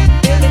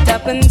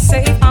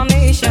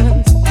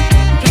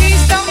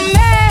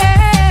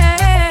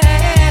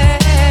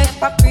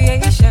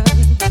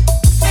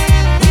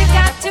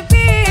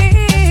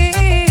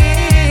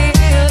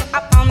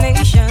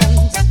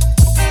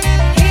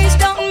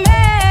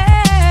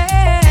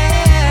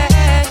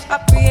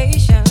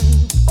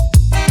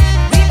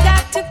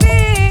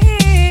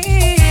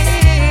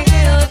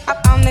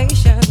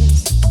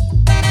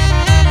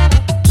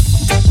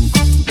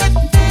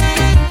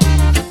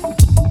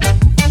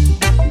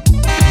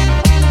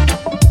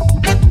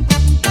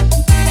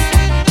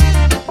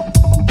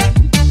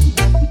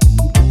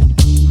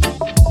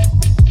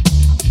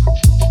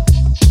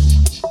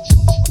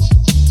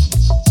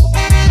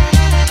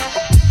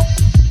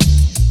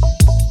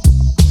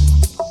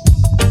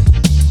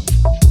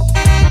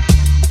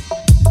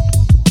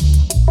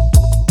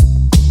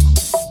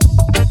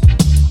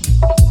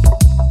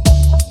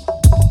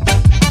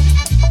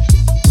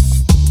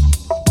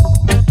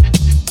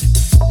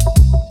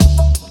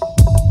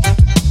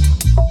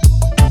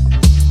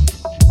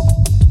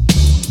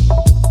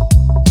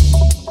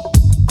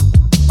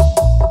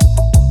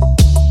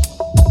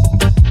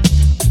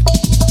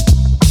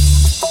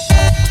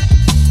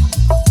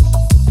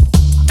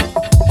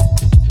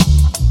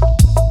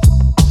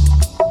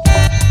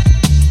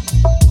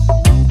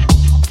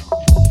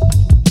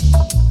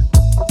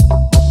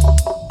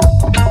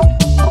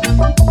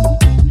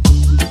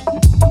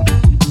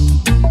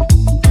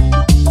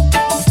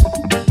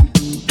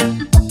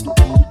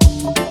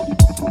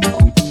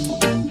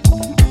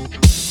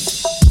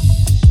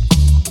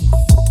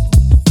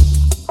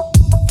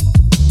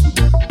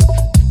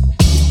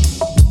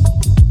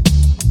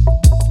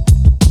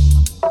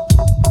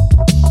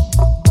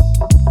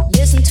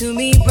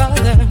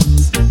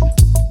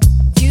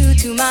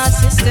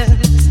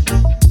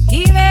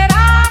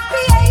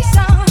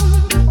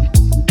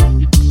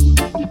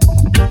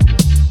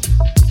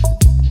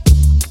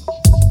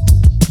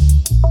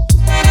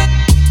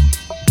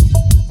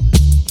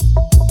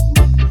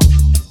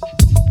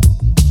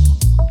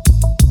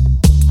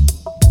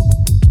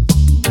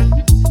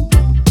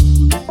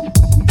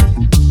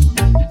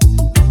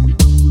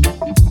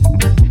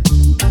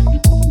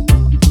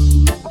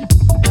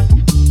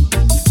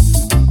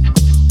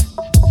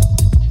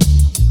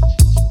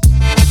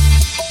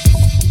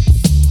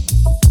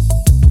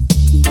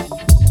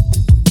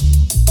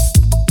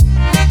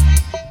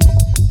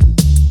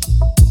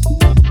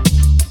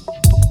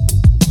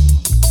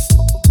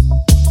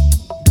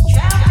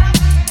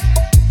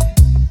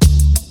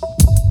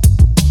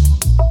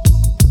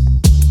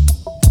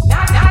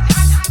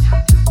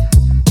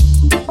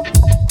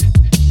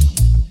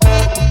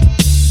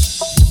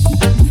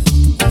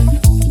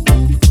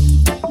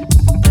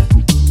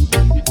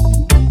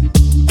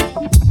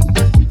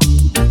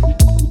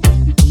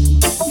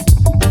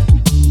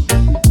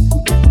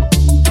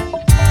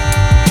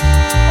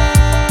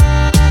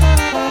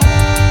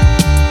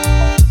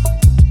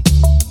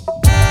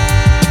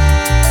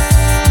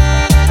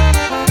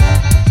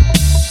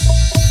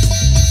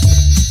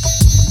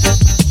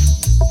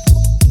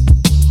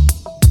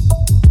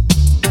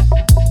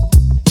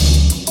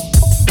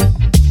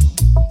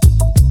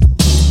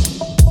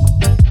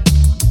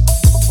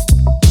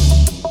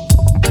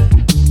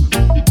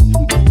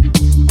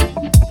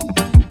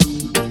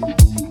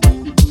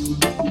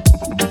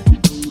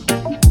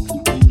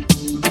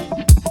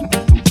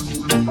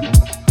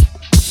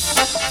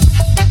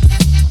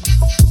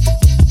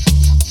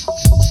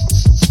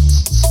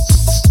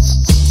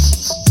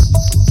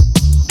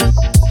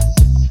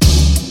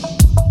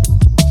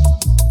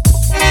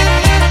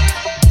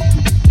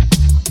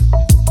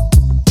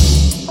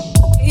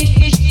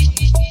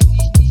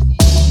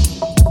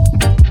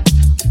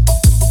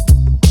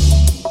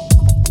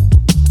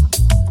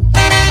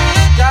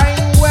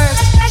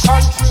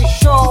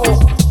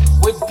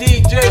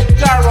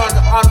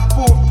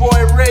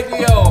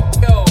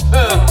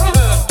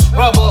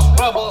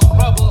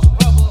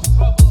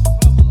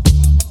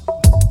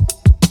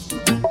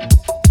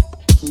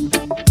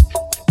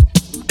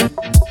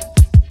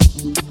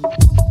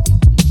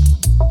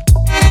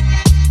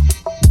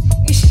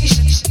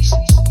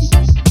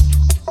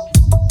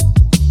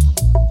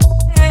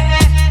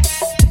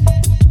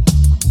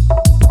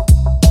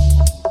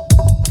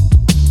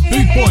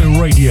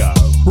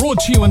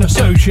 Brought to you in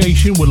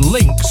association with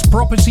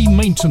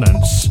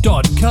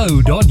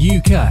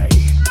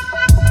linkspropertymaintenance.co.uk.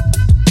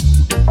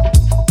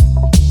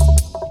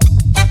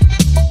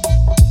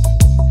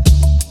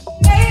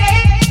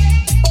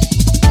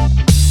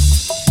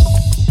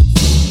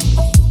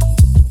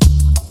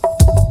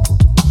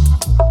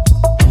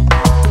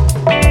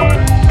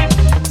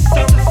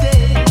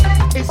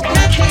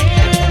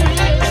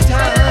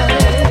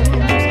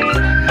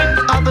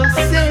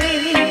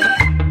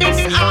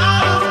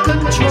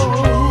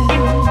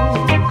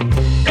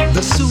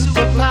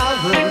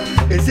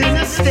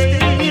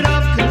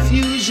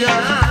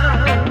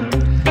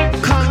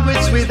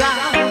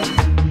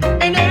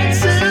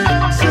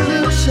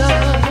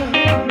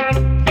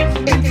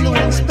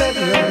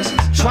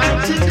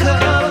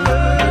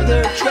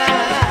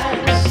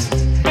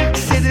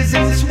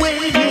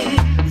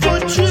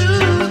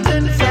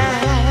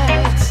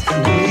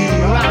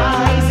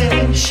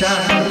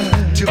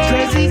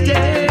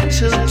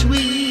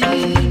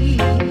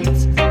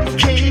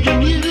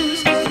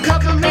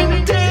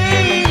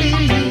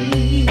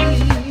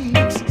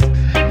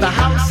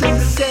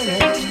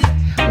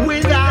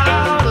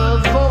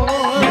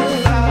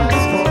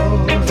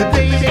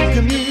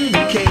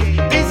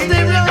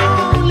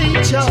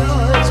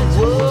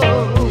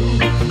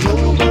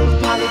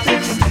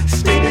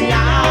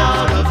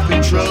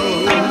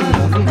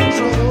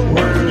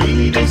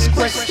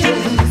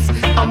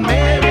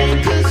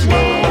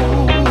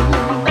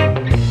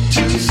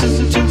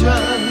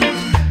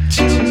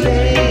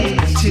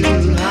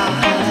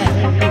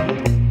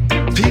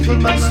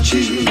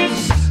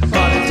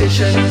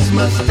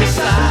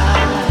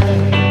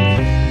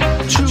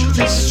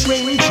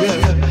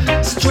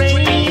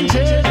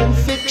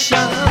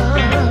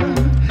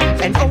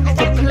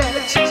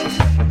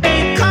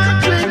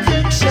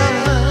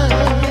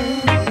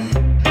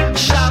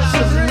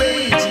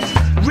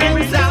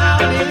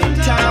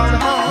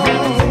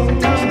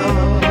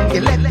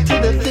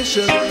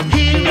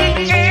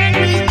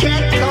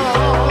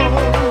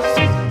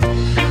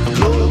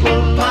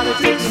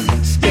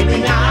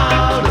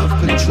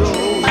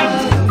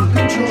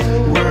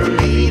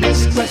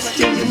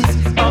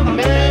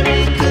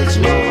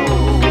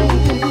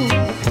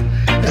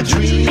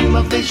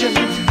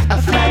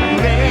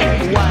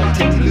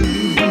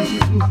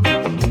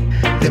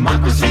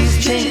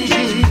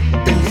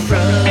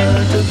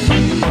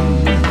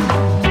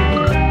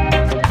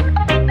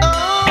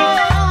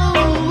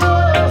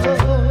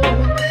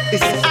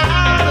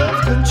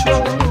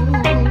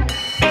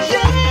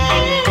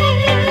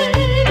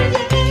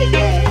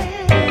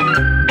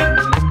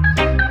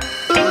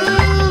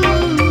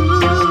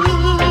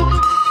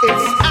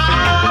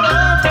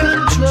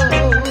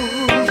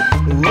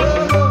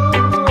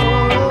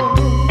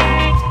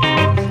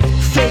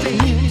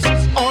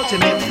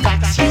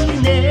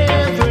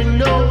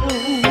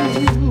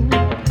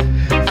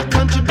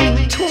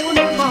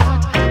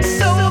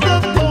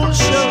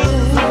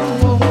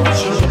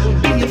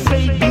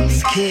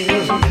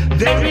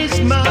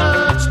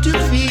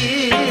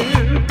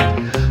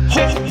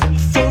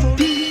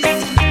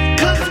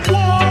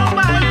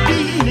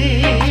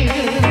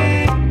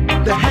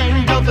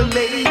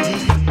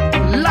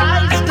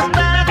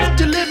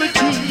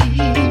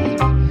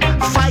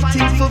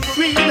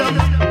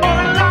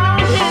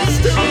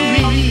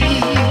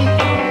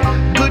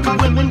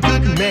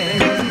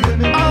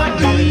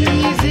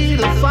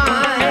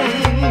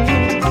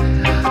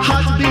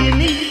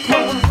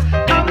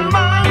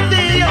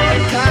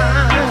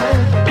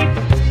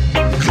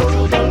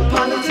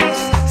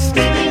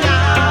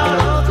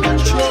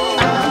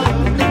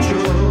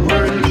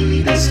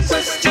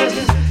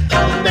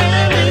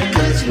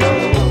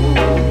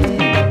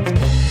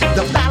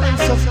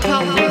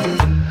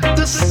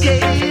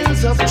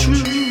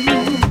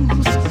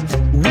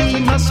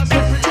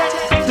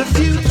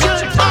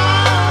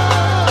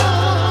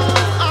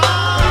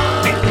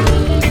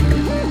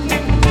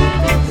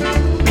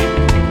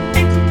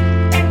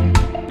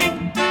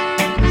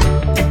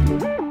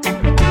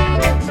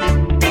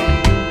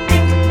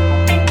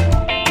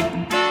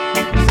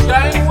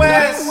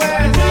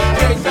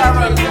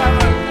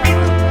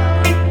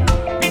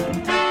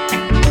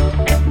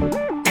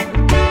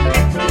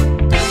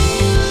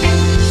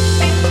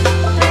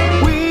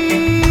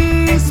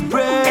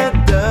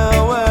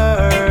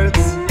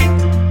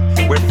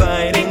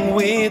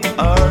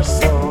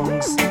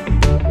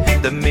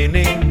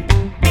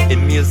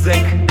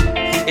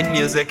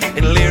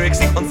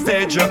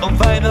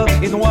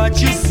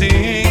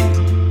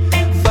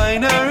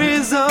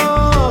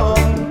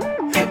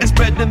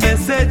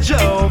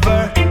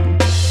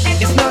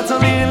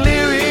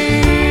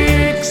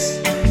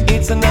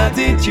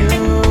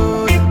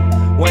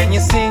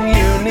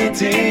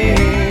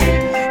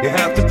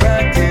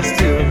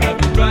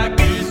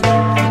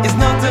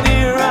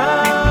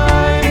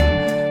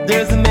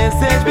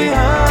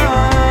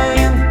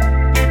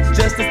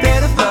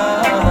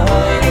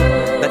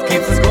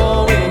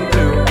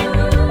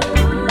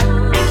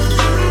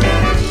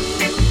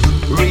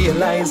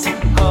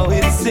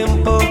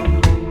 Simple.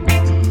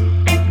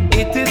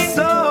 It is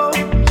so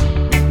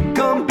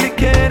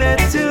complicated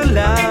to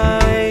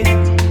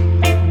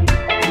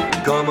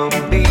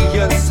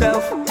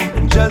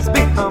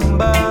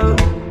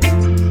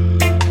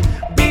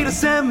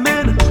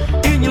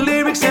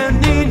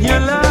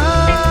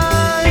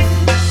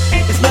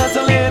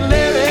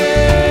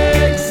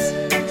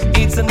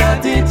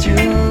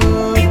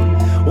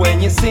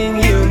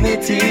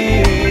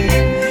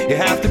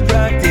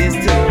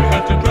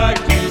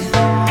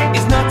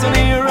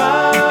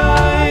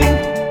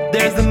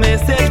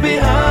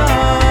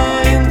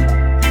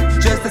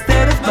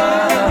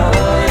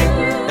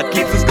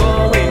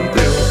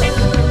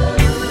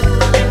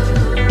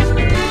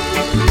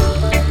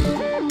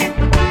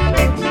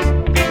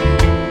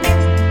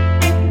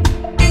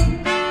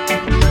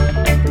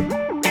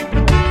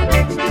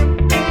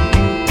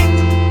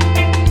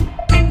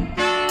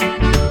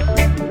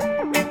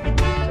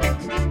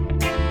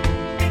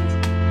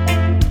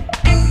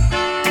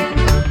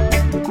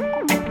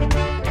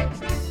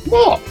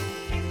what?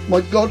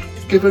 My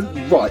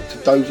God-given right to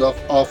doze off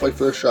halfway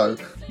through a show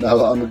now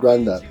that I'm a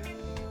granddad.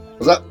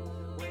 Was that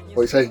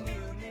what you say?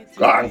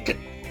 Go on,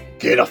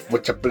 get off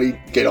with your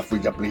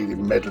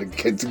bleeding meddling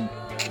kids and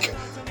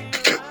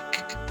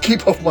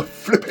keep off my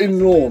flipping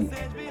lawn.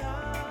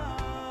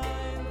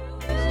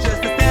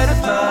 Just a state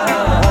of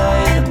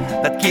mind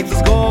that keeps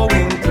us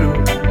going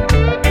through.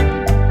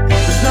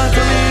 It's not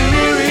only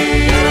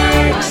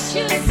lyrics,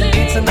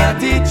 it's an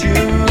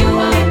attitude.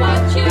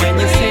 When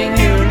you sing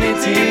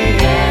unity, you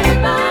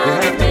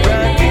have to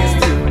practice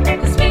too.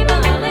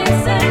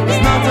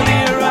 It's not only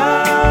a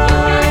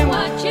rhyme,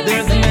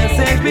 there's a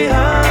message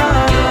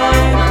behind.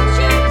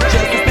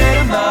 Just a state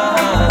of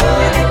mind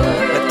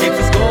that keeps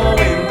us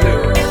going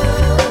through.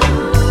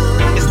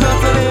 It's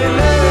not only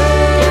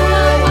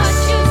lyrics,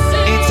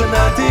 it's an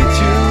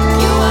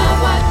attitude.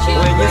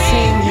 When you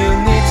sing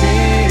unity,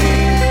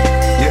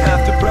 you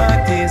have to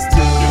practice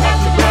too.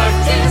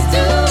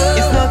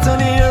 It's not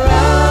only a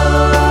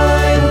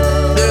rhyme,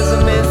 there's a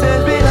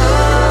message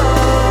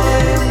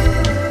behind.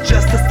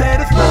 Just a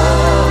state of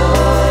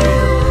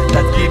mind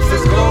that keeps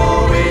us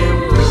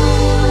going through.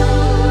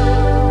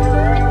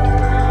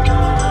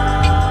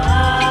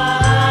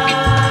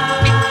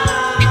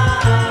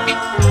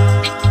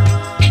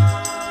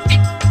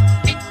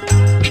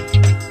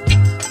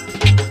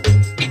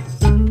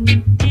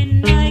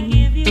 Didn't I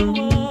give you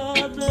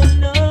all the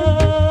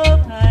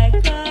love I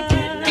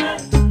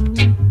got?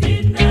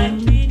 Didn't I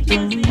treat you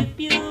as if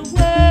you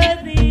were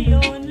the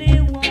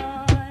only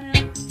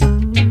one?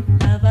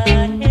 Have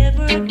I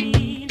ever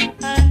been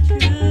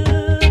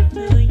untrue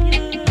to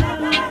you?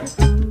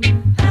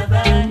 Have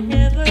I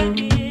ever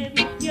given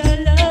your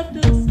love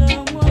to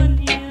someone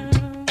new?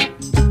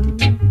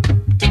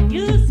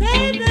 You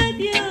say that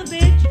you'll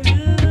be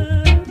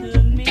true to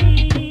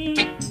me,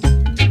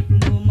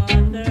 no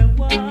matter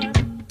what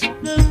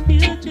the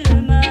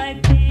future might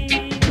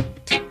be.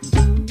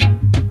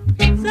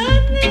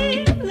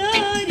 Suddenly,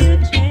 Lord, you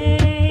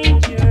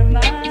change your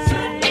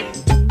mind.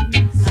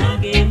 So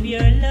give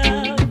your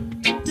love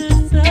to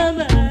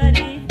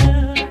somebody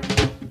else.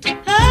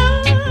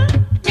 How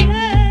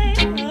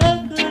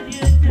could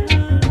you do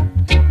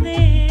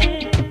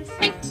this?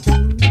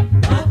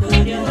 How could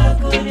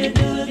you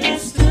do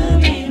this to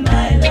me,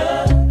 my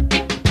love?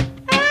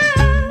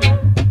 How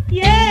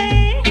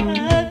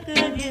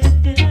could you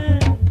do this?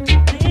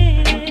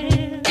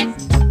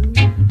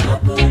 How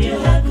could you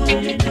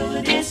do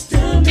this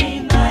to me,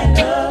 my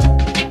love?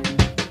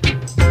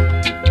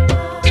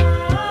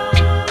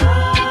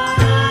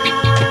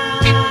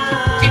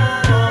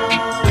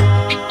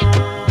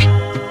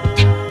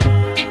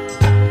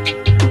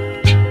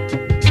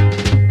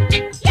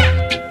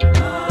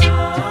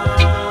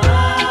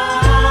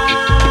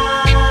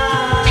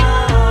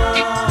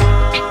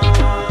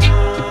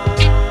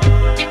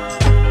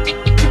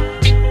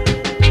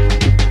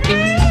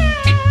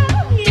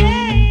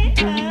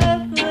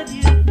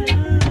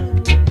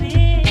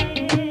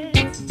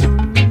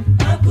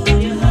 How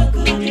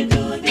could you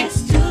do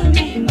this to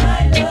me,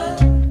 my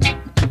love?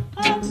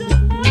 After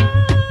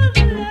all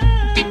the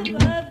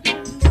love I've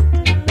given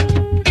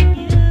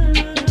you,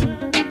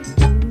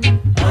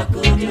 how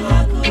could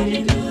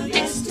you do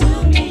this to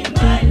me,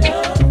 my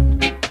love?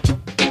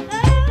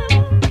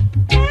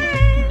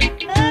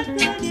 How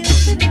could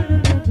you do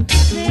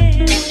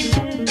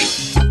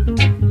this?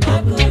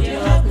 How could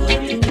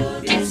you do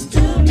this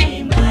to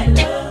me, my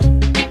love?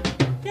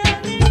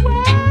 Tell me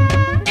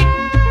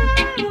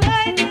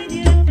why did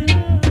you do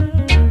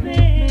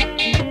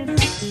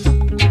this?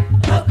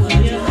 How could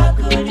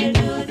you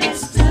do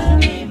this to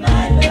me,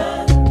 my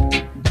love?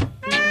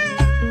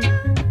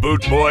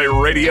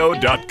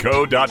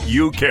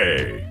 Bootboyradio.co.uk.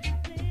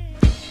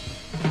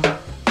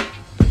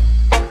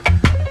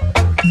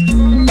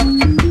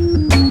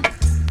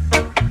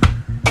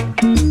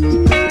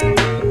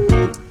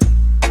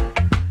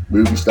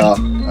 Movie star,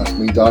 that's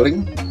me,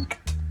 darling.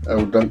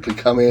 Errol Dunkley,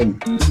 come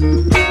in.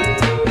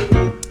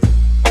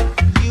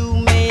 You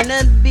may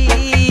not be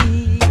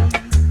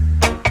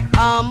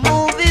a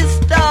movie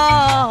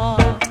star.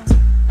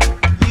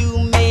 You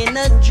may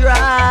not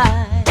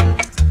drive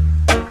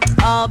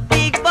a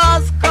big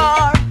boss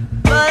car,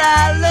 but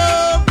I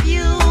love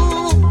you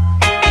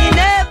in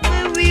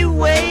every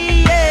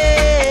way.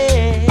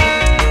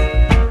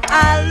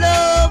 I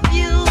love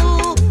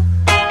you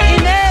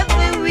in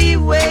every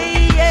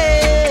way.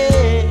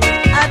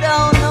 I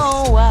don't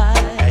know why.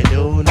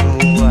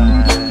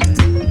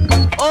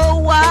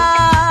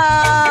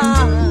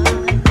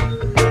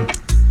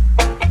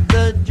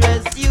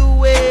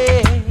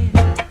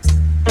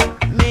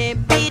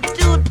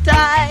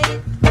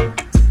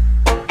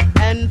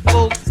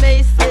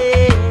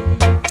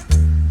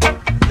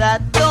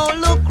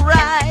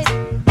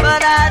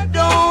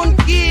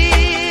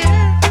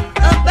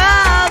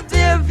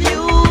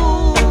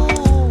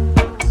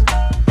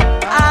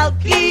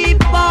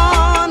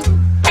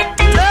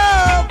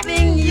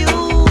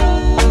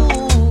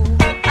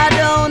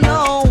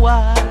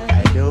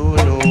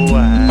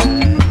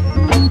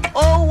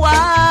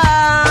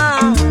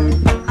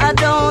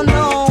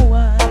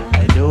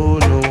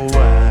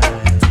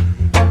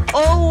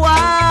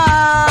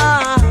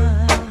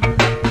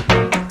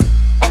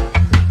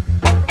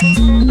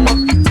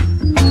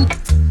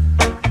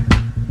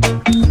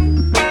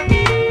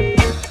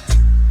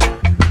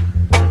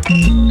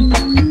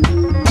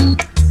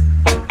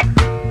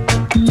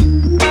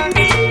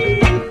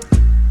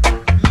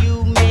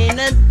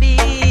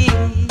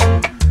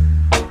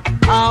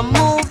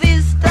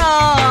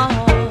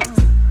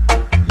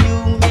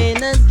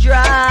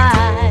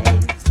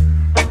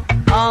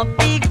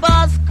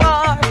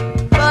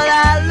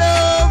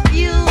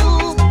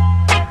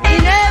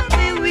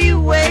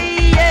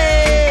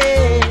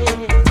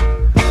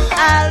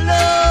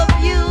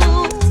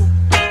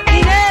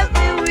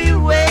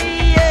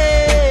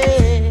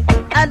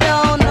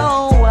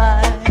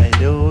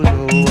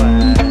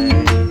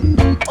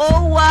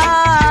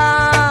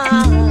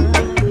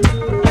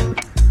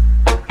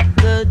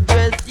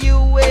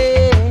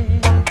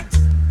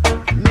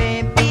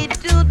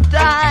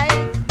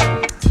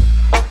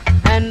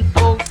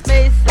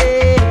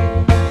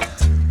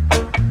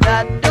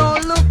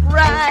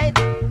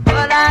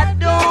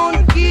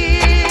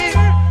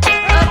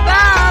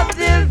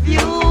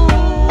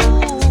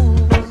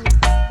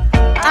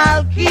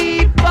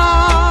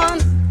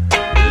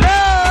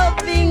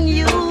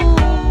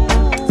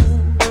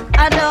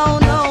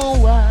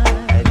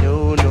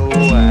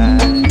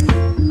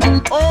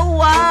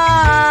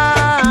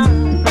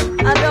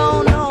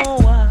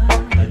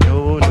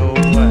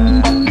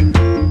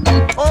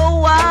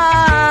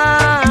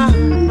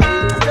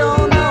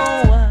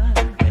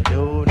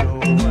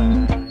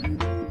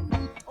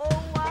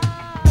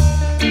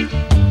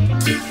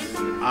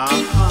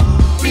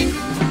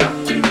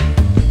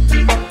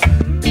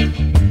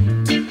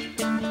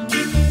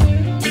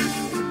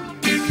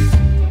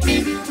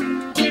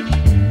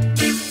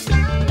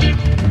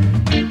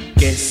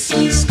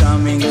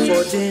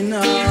 for dinner,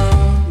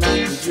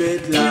 natty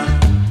dreadlock.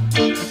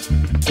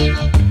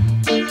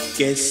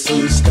 Guess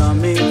who's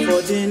coming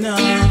for dinner,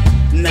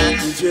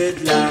 natty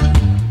dreadlock.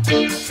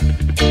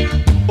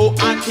 Oh,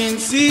 I can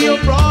see you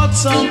brought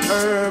some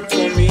herb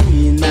for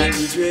me,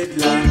 natty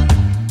dreadlock.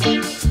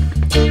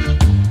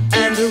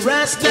 And the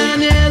rest,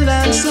 Daniel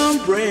and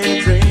some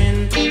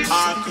brethren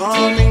are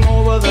coming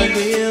over the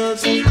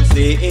hills.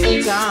 Stay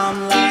in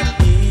time like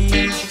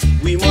these,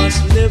 we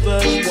must live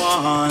as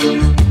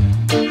one.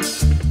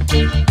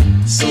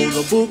 So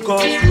the book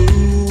of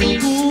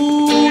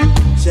rule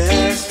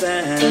shall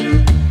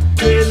stand.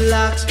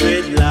 Dreadlocks,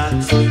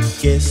 dreadlocks,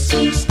 guess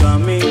who's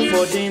coming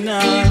for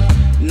dinner?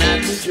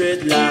 Natty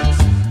dreadlocks.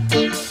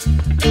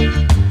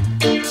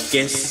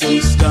 Guess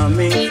who's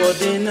coming for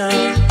dinner?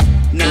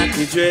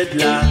 Natty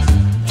dreadlocks,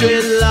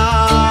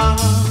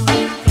 dreadlocks.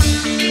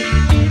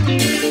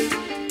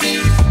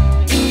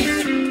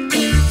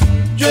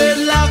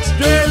 Dreadlocks,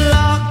 dreadlocks.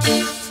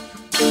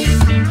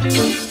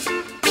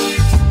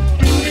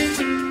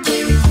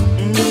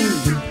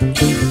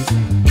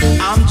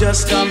 I'm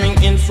just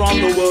coming in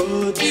from the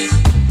woods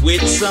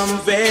with some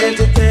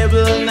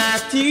vegetable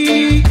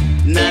natty,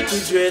 natty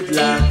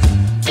dreadlocks.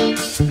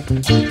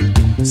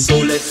 So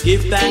let's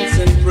give thanks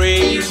and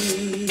praise.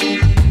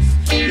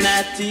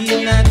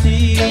 Natty,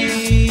 natty,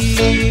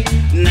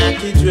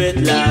 natty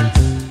dreadlocks.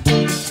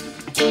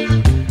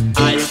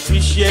 I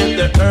appreciate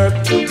the herb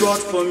you brought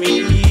for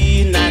me,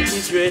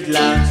 natty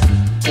dreadlocks.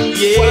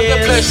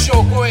 Yes,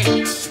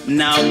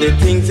 now the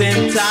things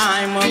in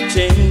time of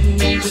change.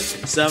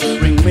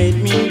 Suffering made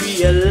me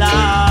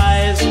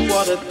realize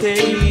what it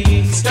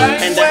takes,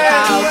 and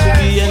how to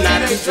be a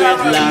natty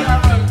dreadlock.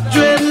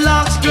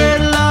 Dreadlocks,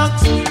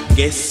 dreadlocks.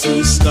 Guess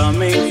who's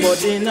coming for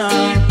dinner?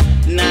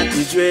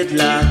 Natty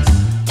dreadlocks.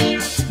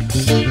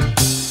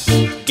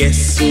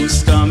 Guess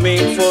who's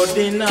coming for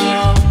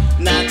dinner?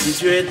 Natty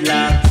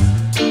dreadlocks.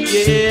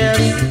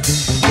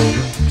 Yes.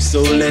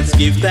 So let's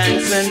give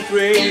thanks and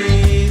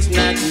praise,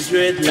 natty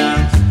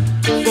dreadlocks,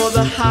 for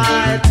the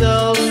heart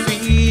of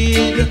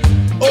feed.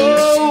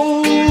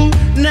 Oh,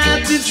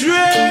 natty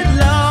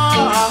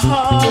dreadlocks.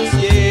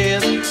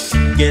 Yes.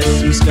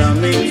 Guess who's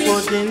coming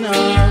for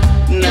dinner?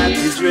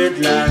 Natty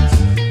dreadlocks.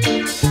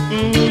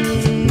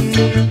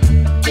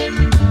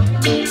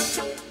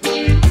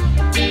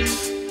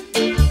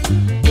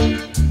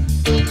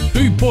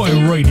 Boot Boy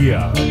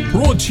Radio,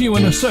 brought to you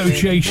in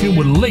association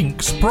with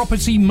Links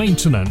Property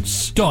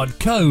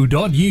Maintenance.co.uk.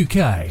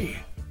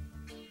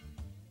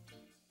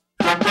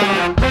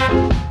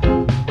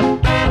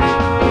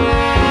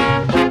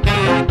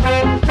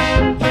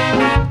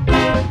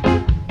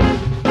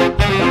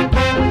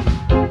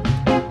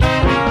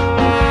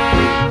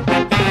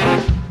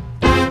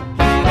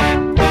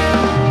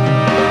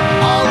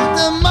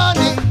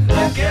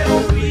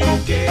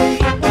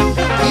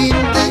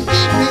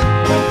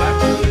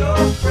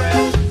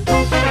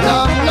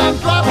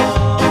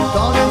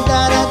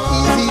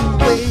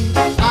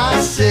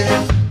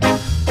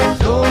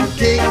 Don't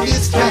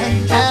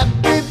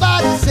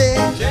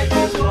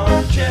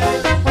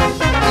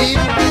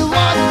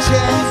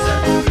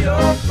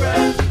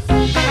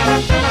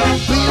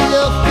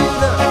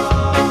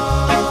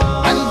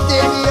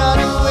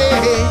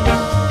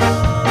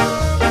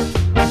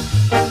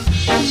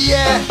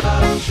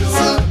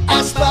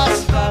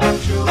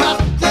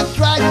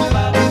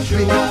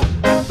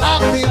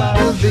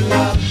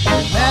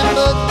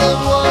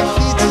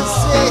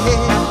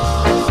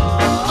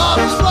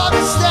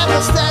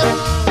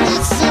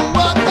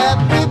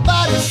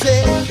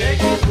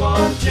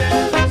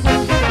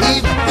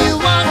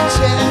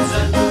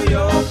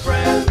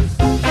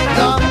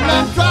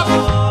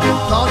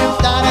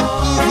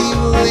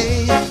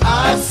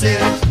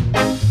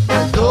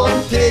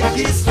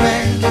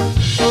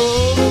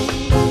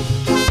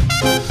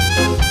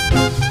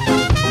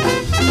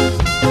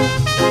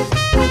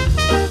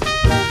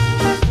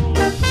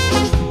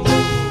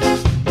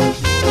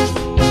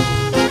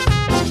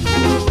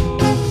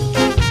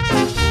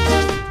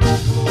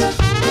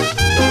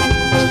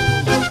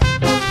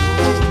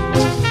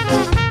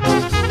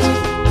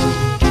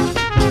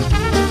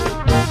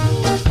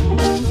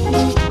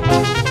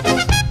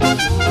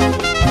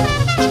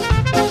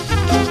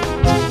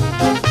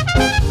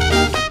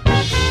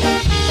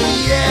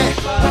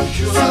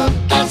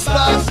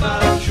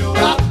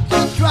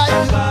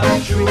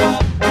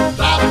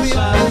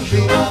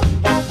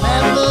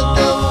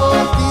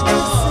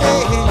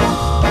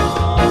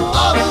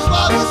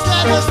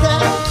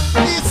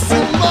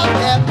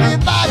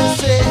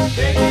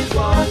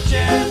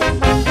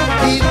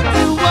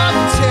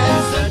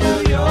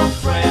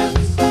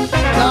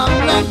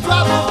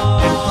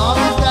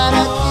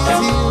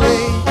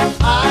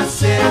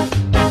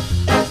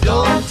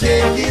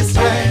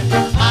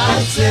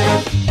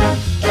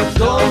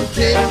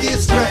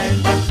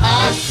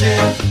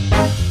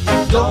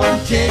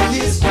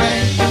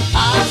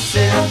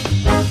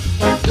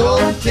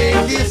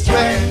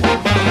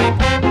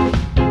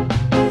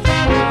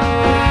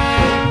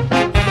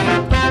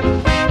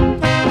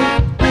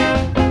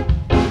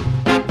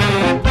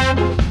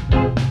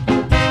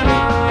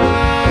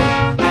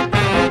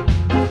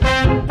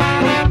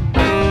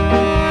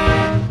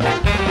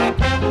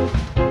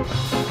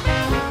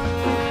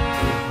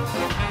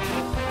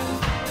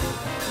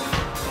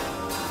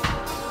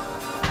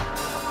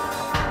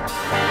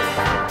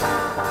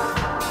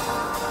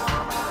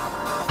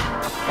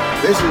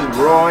This is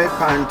Roy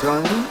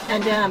Panton,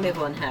 And I'm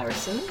Yvonne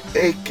Harrison.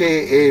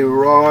 aka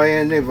Roy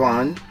and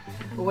Yvonne.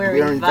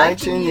 We're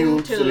inviting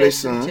you to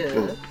listen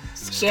to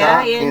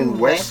Ska in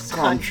West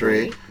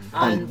Country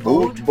on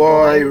Boot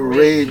Boy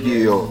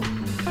Radio.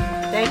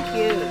 Thank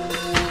you.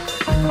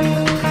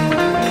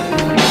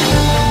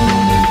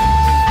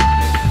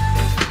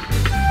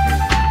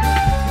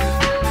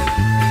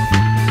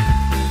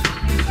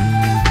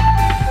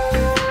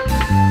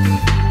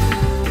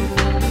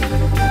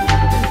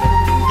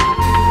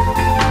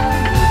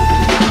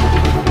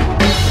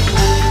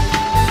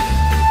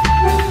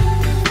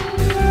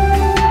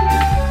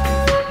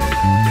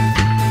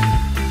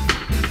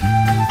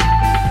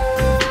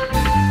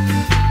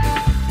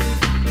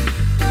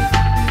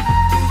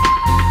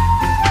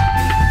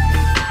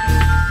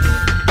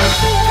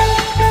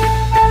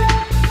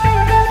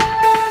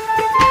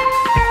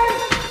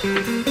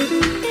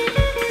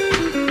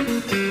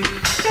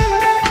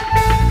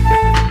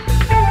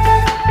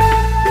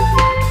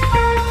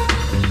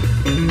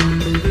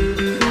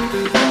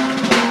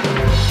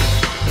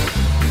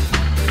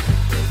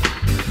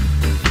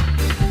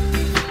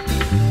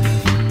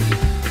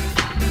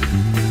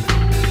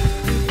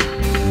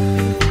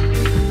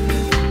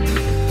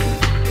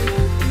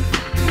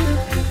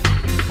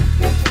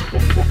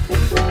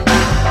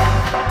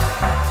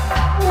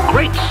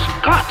 Great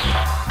Scots!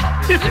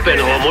 It's been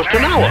almost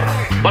an hour.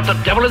 What the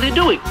devil are they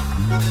doing?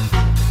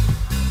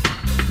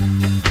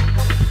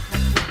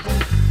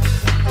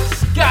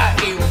 Sky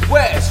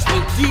West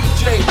with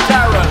DJ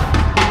Darren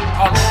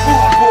on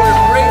Boot Boy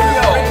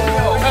Radio.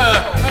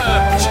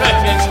 Check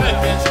it.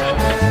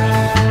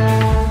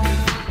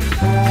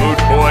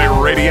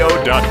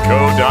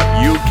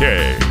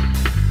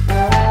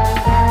 Bootboyradio.co.uk.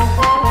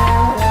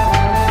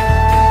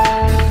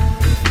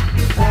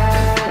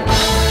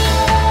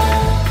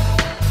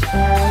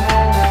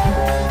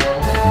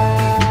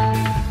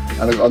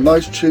 And I got a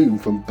nice tune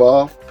from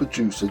Bath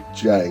producer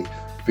Jay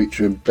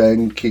featuring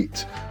Ben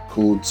Keat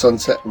called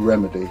Sunset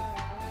Remedy.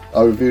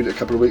 I reviewed it a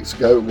couple of weeks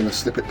ago. I'm going to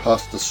slip it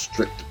past the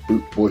strict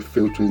Boot Boy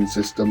filtering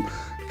system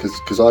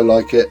because I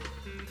like it.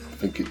 I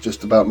think it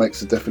just about makes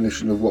the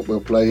definition of what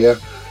we'll play here.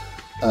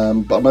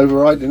 But I'm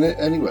overriding it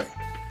anyway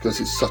because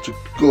it's such a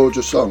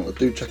gorgeous song.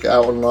 Do check it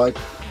out online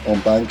on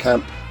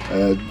Bandcamp.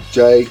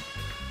 Jay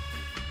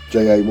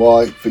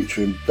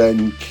featuring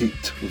Ben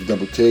Keat with a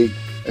double T.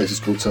 This is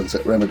called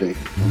Sunset Remedy.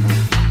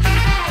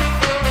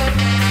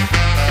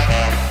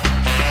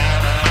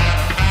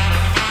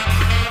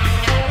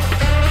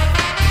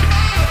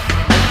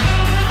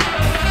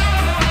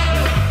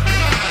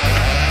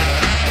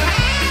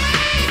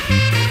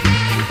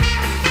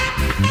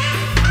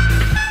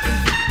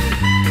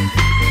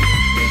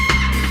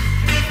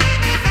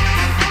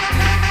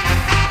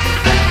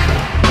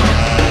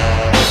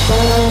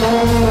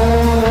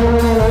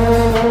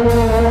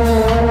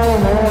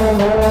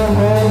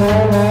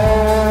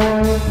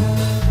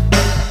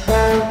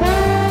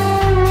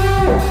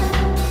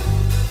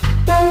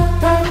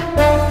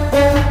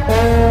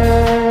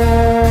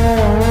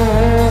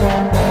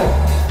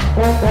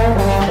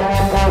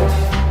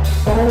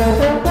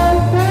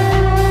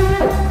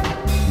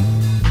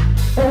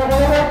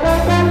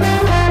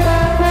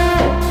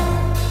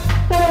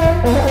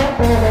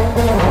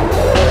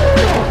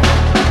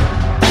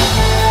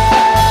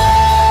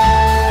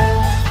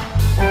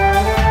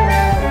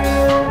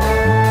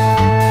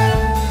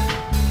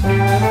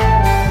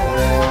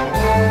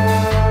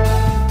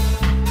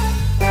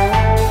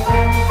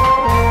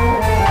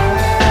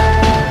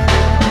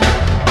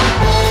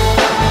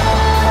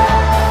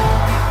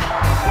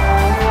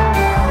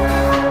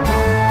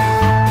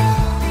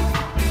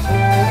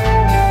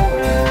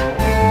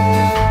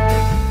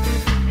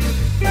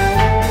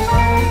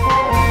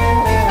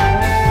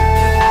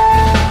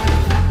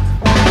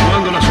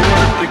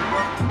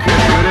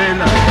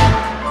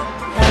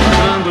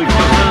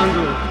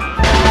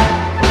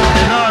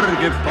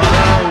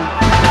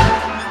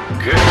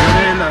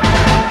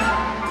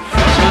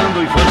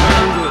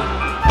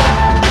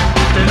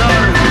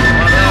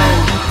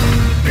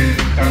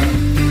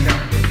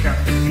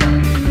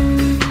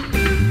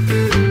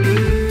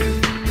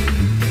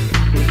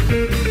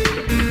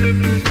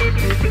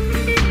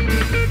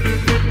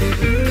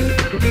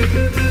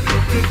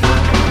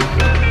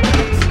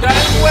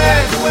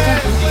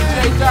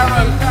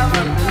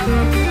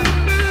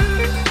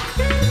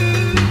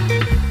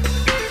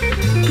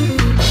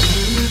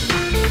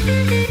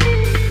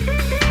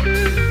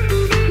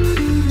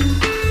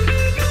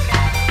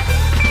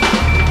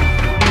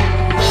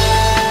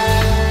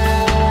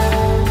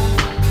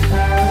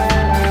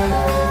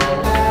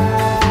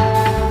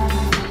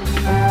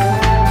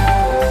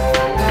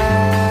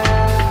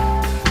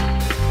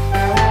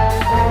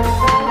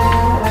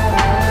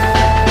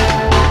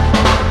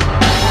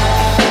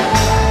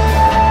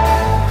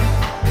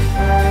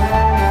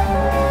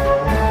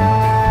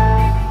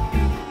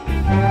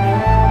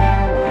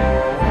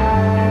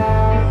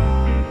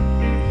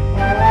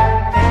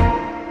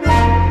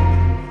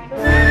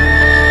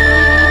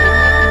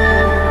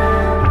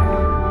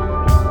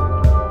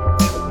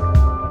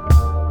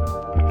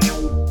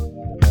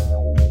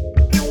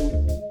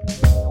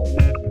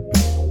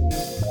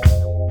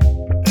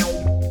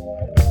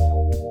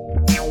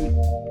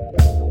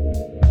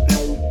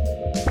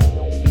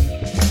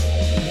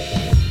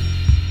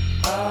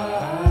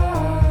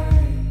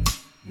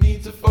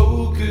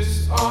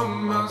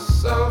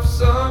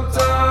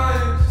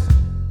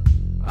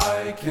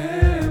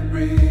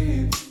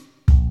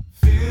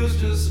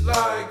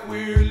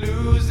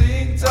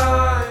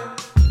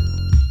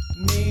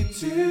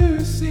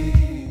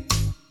 see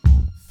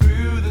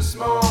through the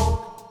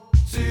smoke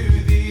to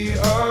the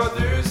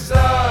other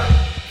side.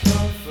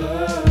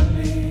 Comfort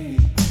me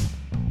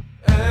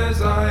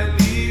as I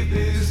leave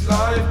this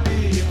life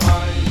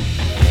behind.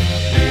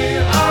 Be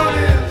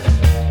honest,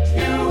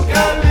 you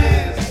got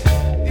this.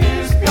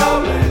 It's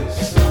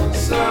promise,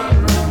 sunset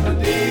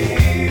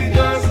remedy.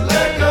 Just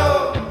let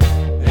go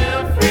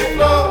and free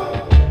flow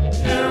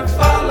and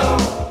follow.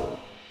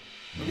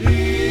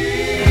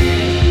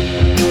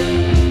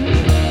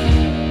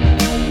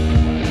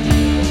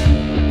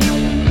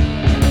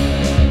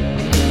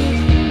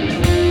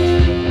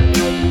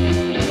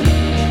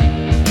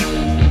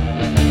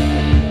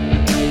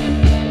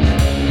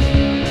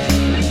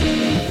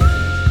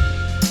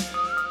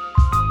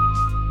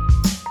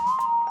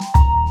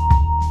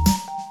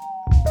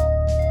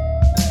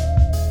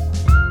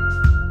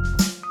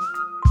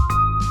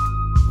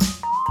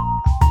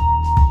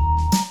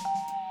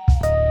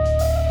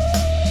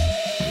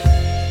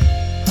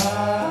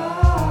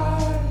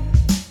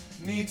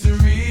 Need to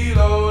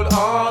reload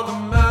all the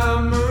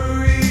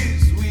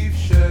memories we've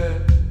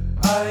shared.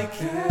 I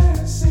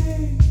can't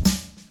see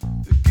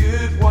the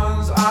good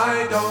ones,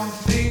 I don't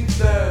think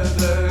they're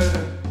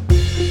there.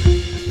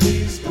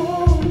 Please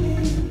don't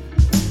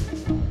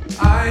leave.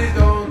 I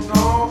don't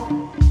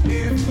know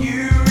if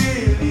you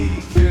really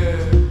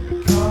care.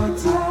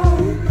 Can't I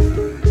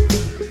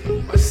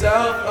be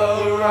myself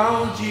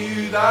around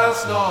you?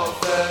 That's not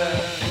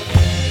fair.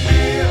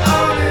 Be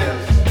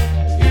honest,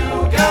 you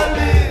got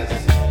this.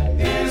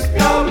 It's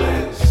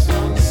promise,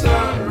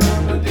 sunset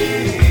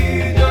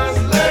remedy.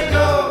 Just let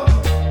go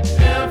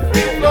and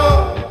free flow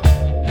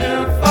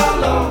and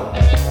follow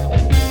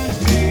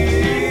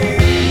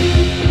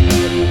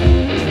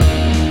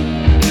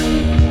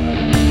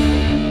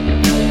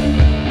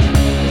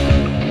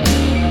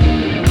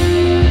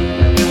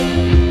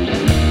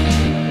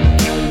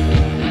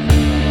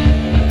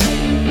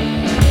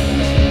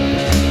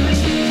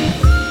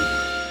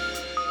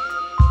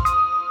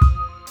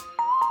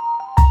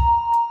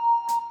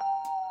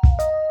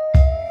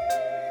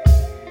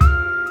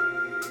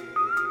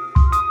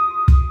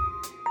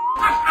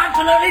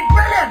Absolutely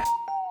brilliant!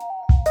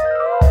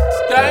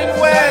 Sky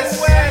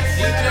West,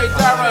 DJ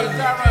Darren.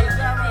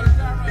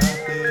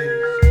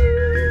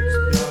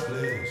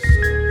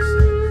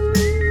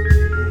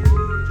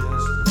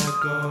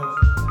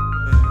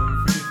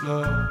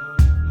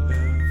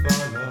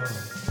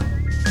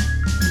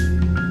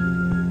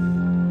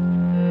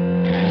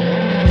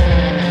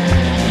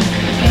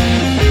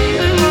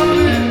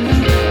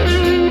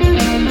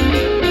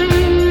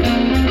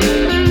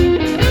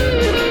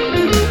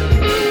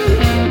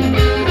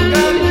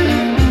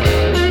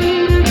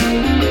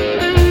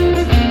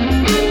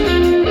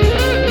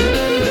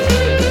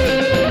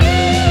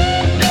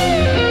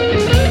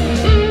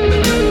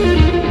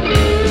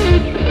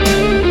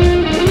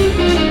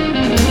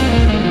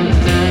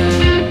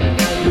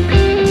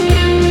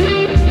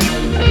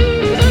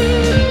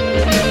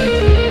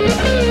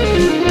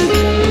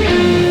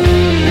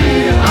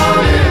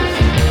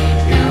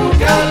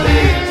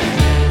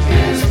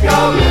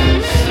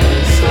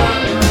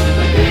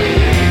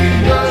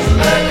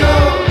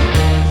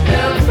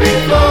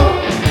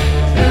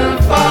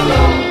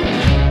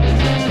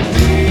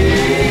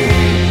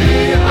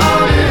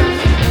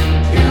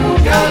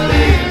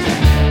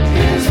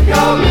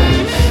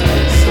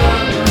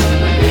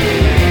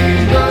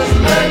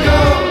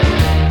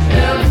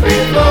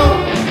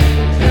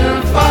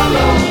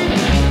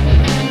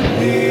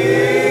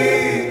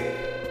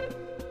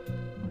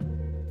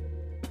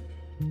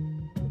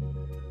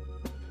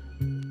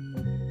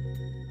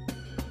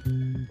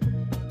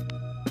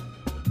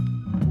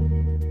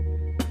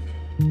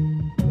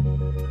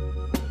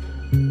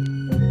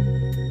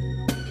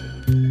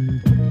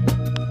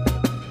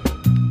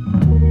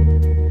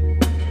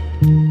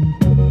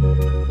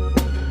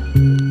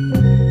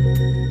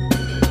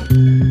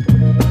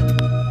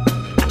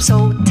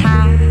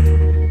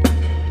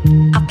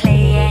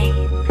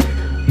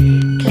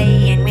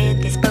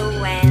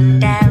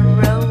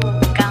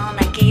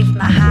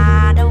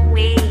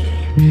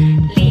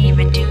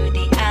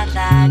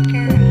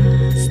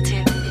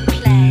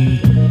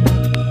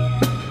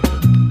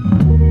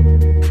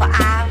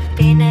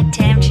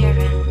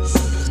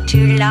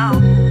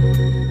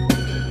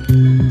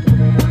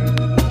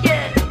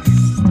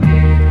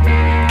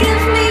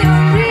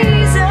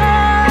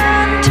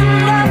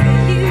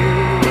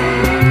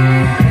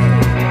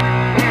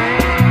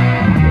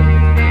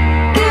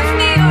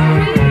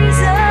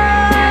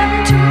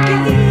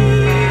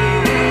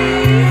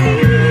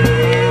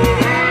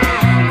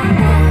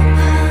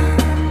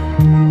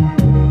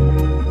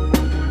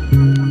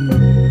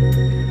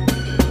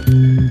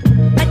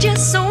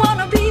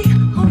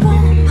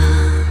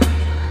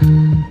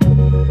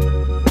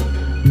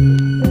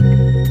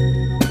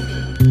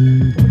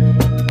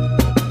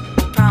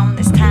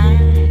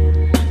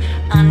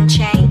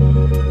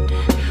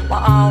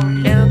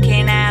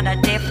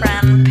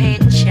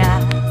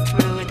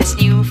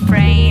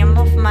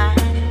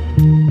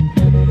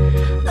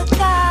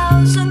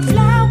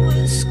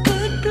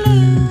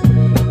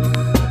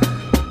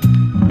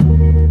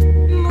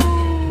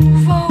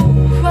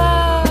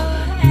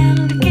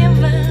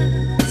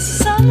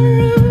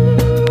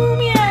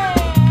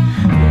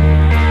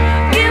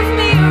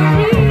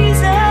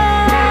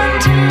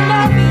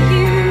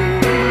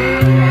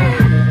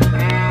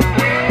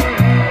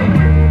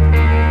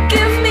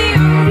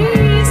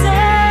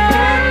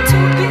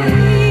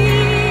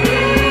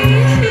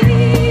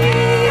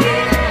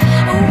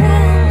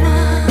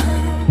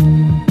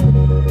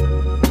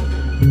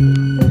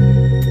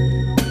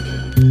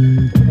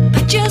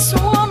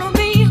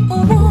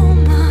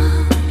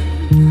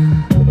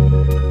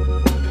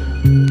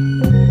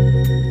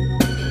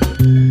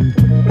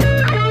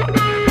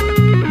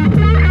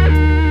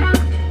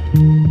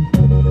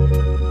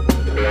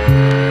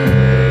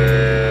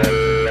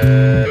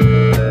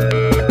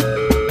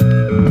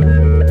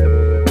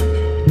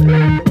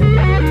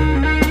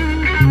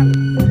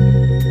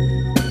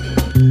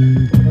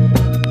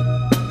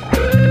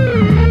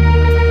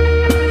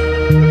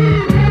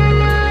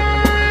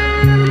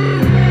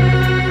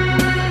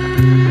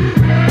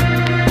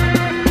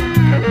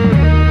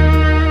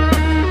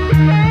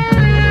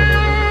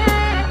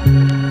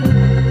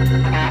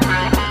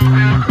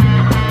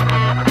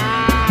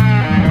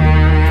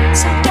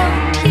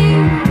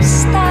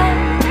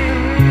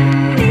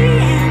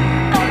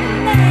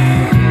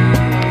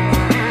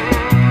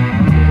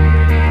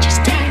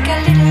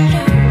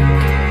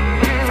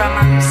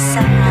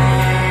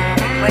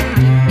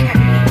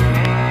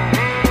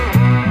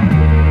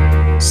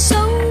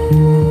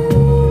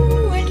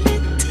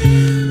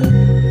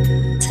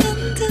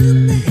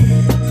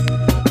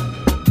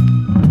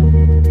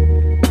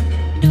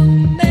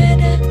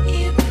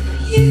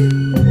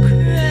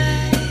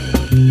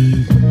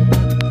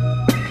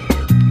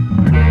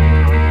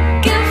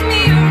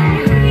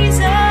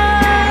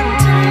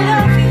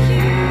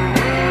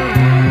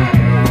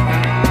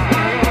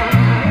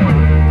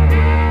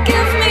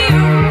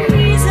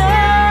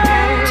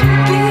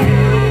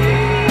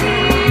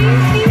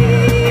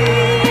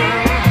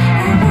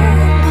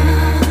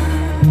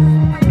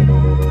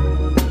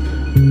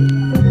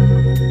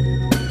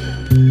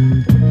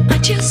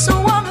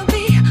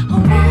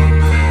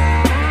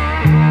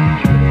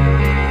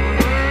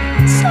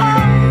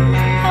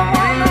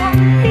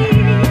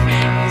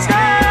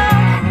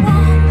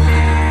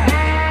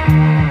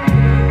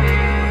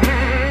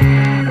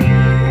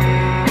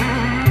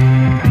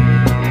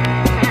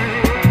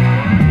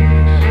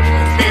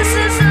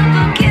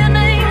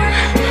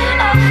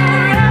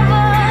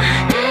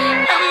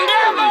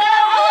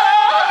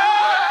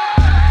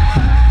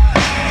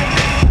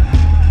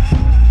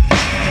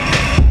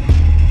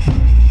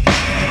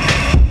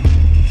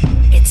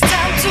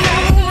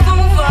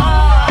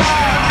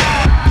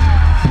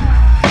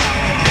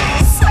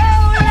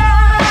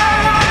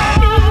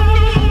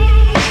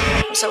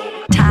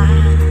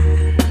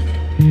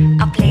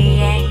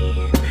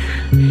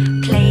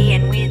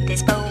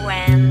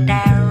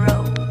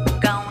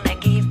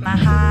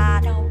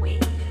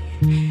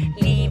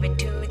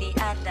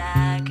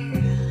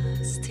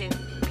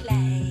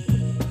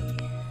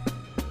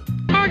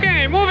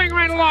 moving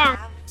right along.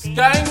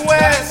 Skying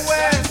West,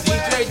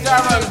 DJ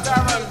Darren.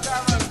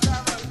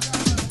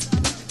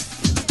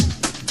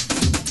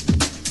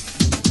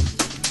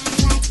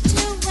 I'd like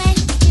to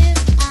wake you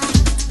up.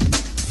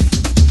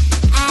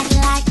 I'd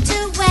like to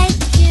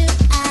wake you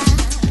up.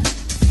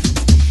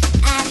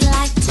 I'd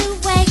like to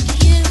wake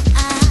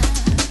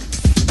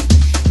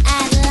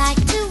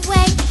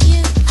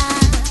you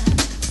up.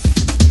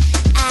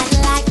 I'd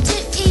like to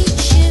eat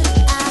you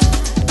up.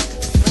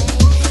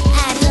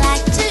 I'd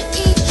like to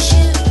eat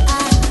you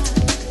up.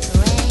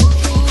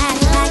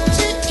 I'd like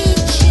to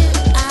eat you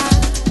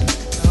up.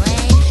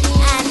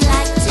 I'd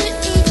like to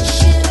eat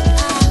you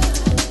up.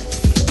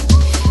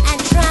 I'm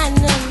trying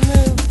to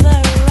move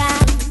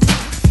around.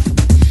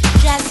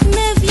 Just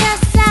move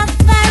yourself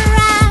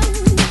around.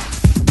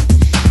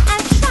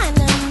 I'm trying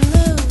to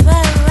move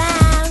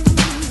around.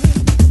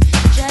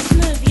 Just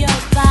move your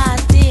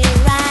body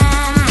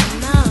round.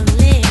 I'm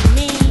only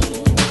me.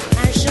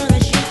 I'm sure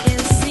that you can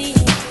see.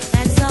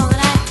 That's all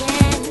that I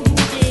can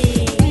be.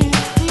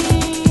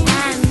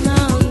 I'm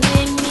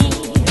only me.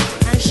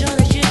 I'm sure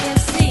that you can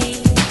see.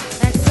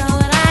 That's all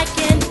that I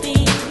can be.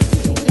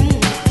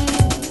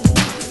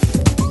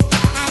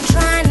 I'm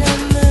trying to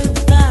move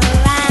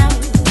around.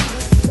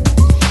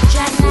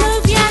 Just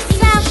move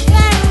yourself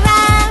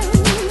around.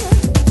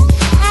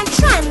 I'm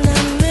trying to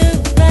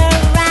move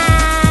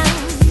around.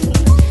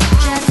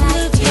 Just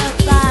move your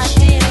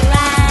body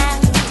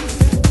around.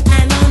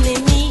 I'm only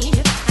me.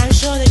 I'm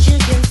sure that you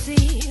can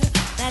see.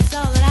 That's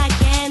all that I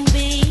can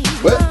be.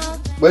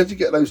 Where'd you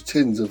get those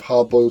tins of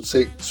hard-boiled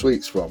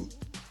sweets from?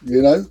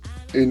 You know,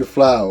 in the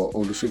flour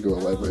or the sugar or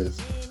whatever it is,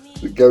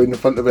 that go in the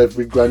front of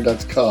every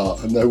granddad's car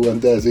and no one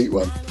dares eat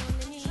one.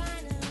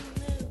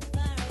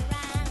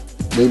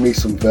 Leave me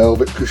some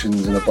velvet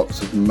cushions and a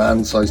box of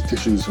man-sized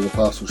tissues for the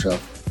parcel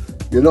shelf.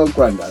 You're not a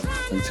granddad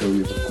until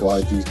you've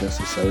acquired these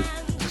necessary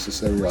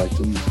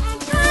items.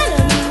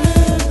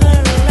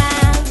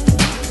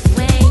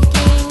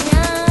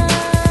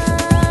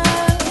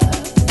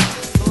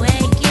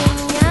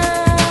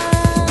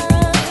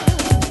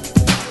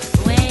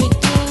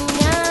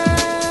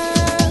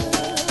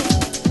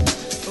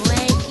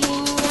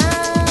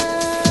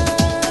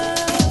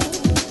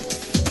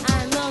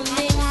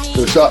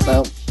 Go sharp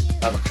now,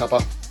 have a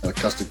cuppa and a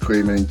custard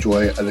cream and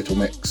enjoy a little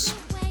mix.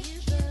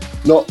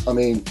 I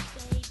mean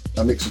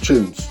a mix of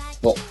tunes,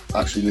 not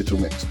actually Little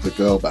Mix, the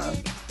girl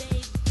band.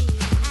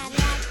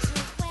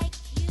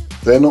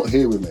 They're not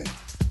here with me,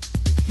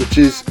 which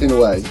is in a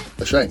way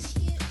a shame.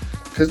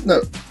 Because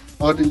no,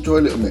 I'd enjoy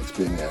Little Mix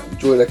being there,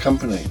 enjoy their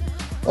company.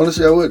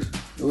 Honestly, I would.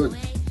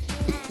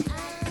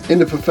 In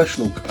the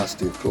professional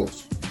capacity, of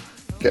course.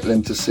 Get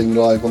them to sing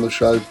live on the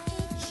show.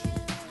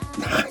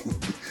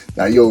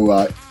 Now you're all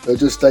right. They'll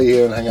just stay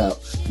here and hang out.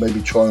 Maybe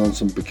try on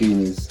some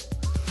bikinis.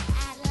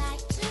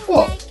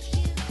 What?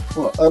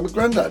 I'm a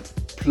granddad.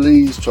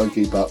 Please try and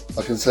keep up.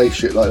 I can say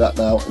shit like that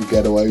now and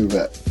get away with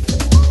it.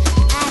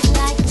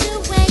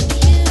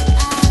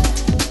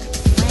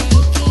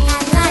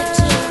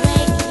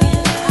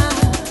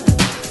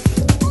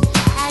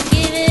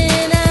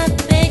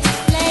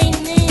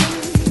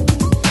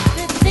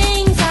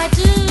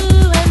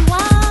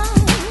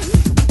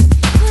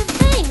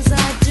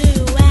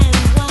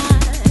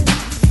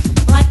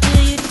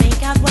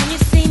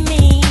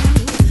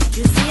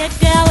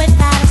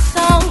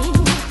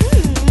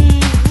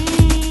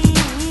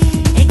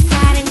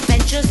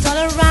 All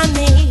around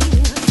me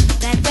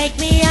that wake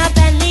me up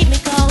and leave me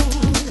cold.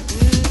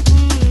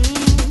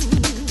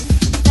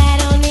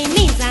 That only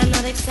means I'm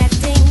not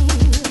accepting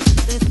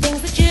the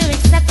things that you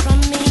accept from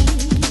me.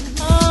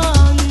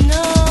 Oh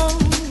no,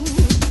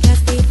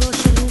 'cause people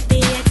shouldn't be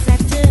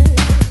accepted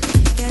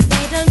 'cause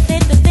they don't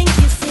fit the things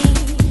you see.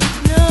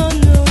 No,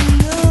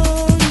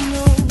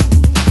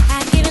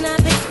 I've given up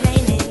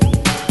explaining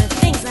the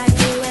things I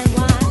do and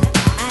why.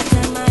 I've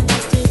done my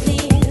best to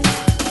please.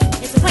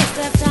 It's a waste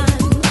of time.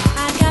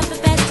 I've got the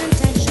best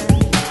intention.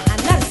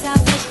 I'm not a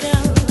selfish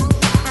girl.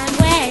 I'm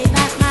way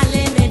past my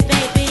limit,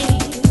 baby.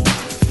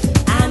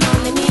 I'm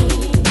only me.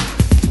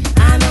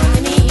 I'm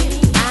only me.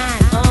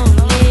 I'm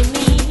only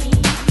me.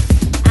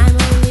 I'm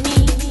only me.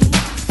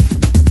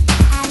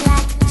 I'd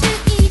like to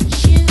eat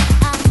you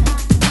up.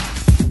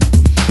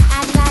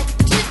 I'd like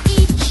to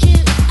eat you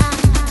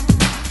up.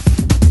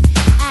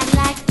 I'd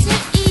like to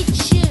eat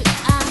you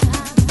up.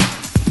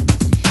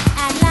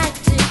 I'd like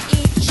to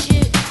eat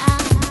you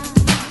up.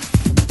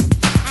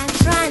 I'm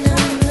trying to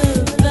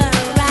move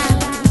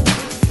around.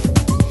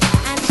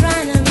 I'm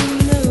trying to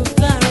move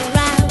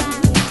around.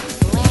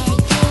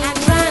 I'm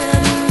trying to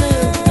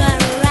move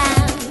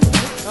around.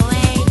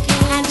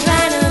 I'm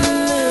trying to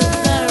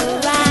move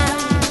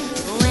around.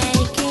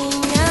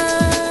 Waking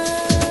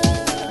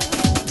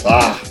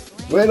up.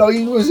 When I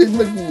was in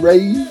the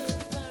rave,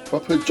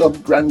 proper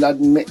job granddad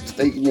mix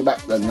taking you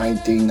back to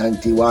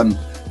 1991.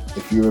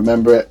 If you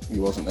remember it,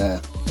 you wasn't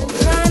there. Not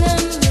really.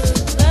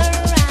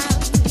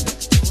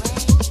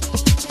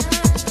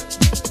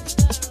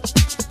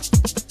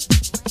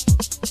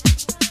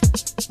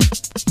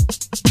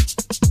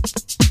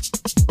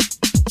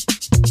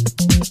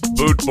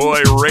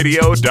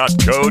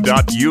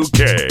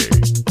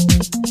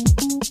 bootboyradio.co.uk.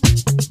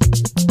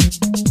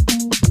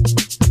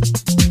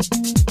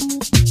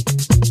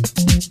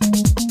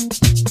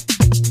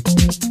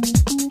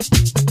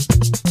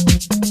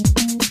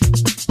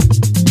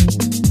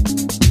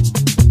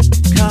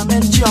 Come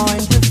and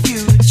join the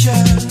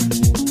future.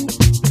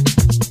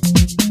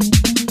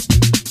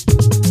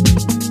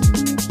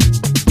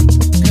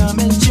 Come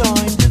and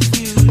join the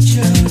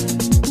future.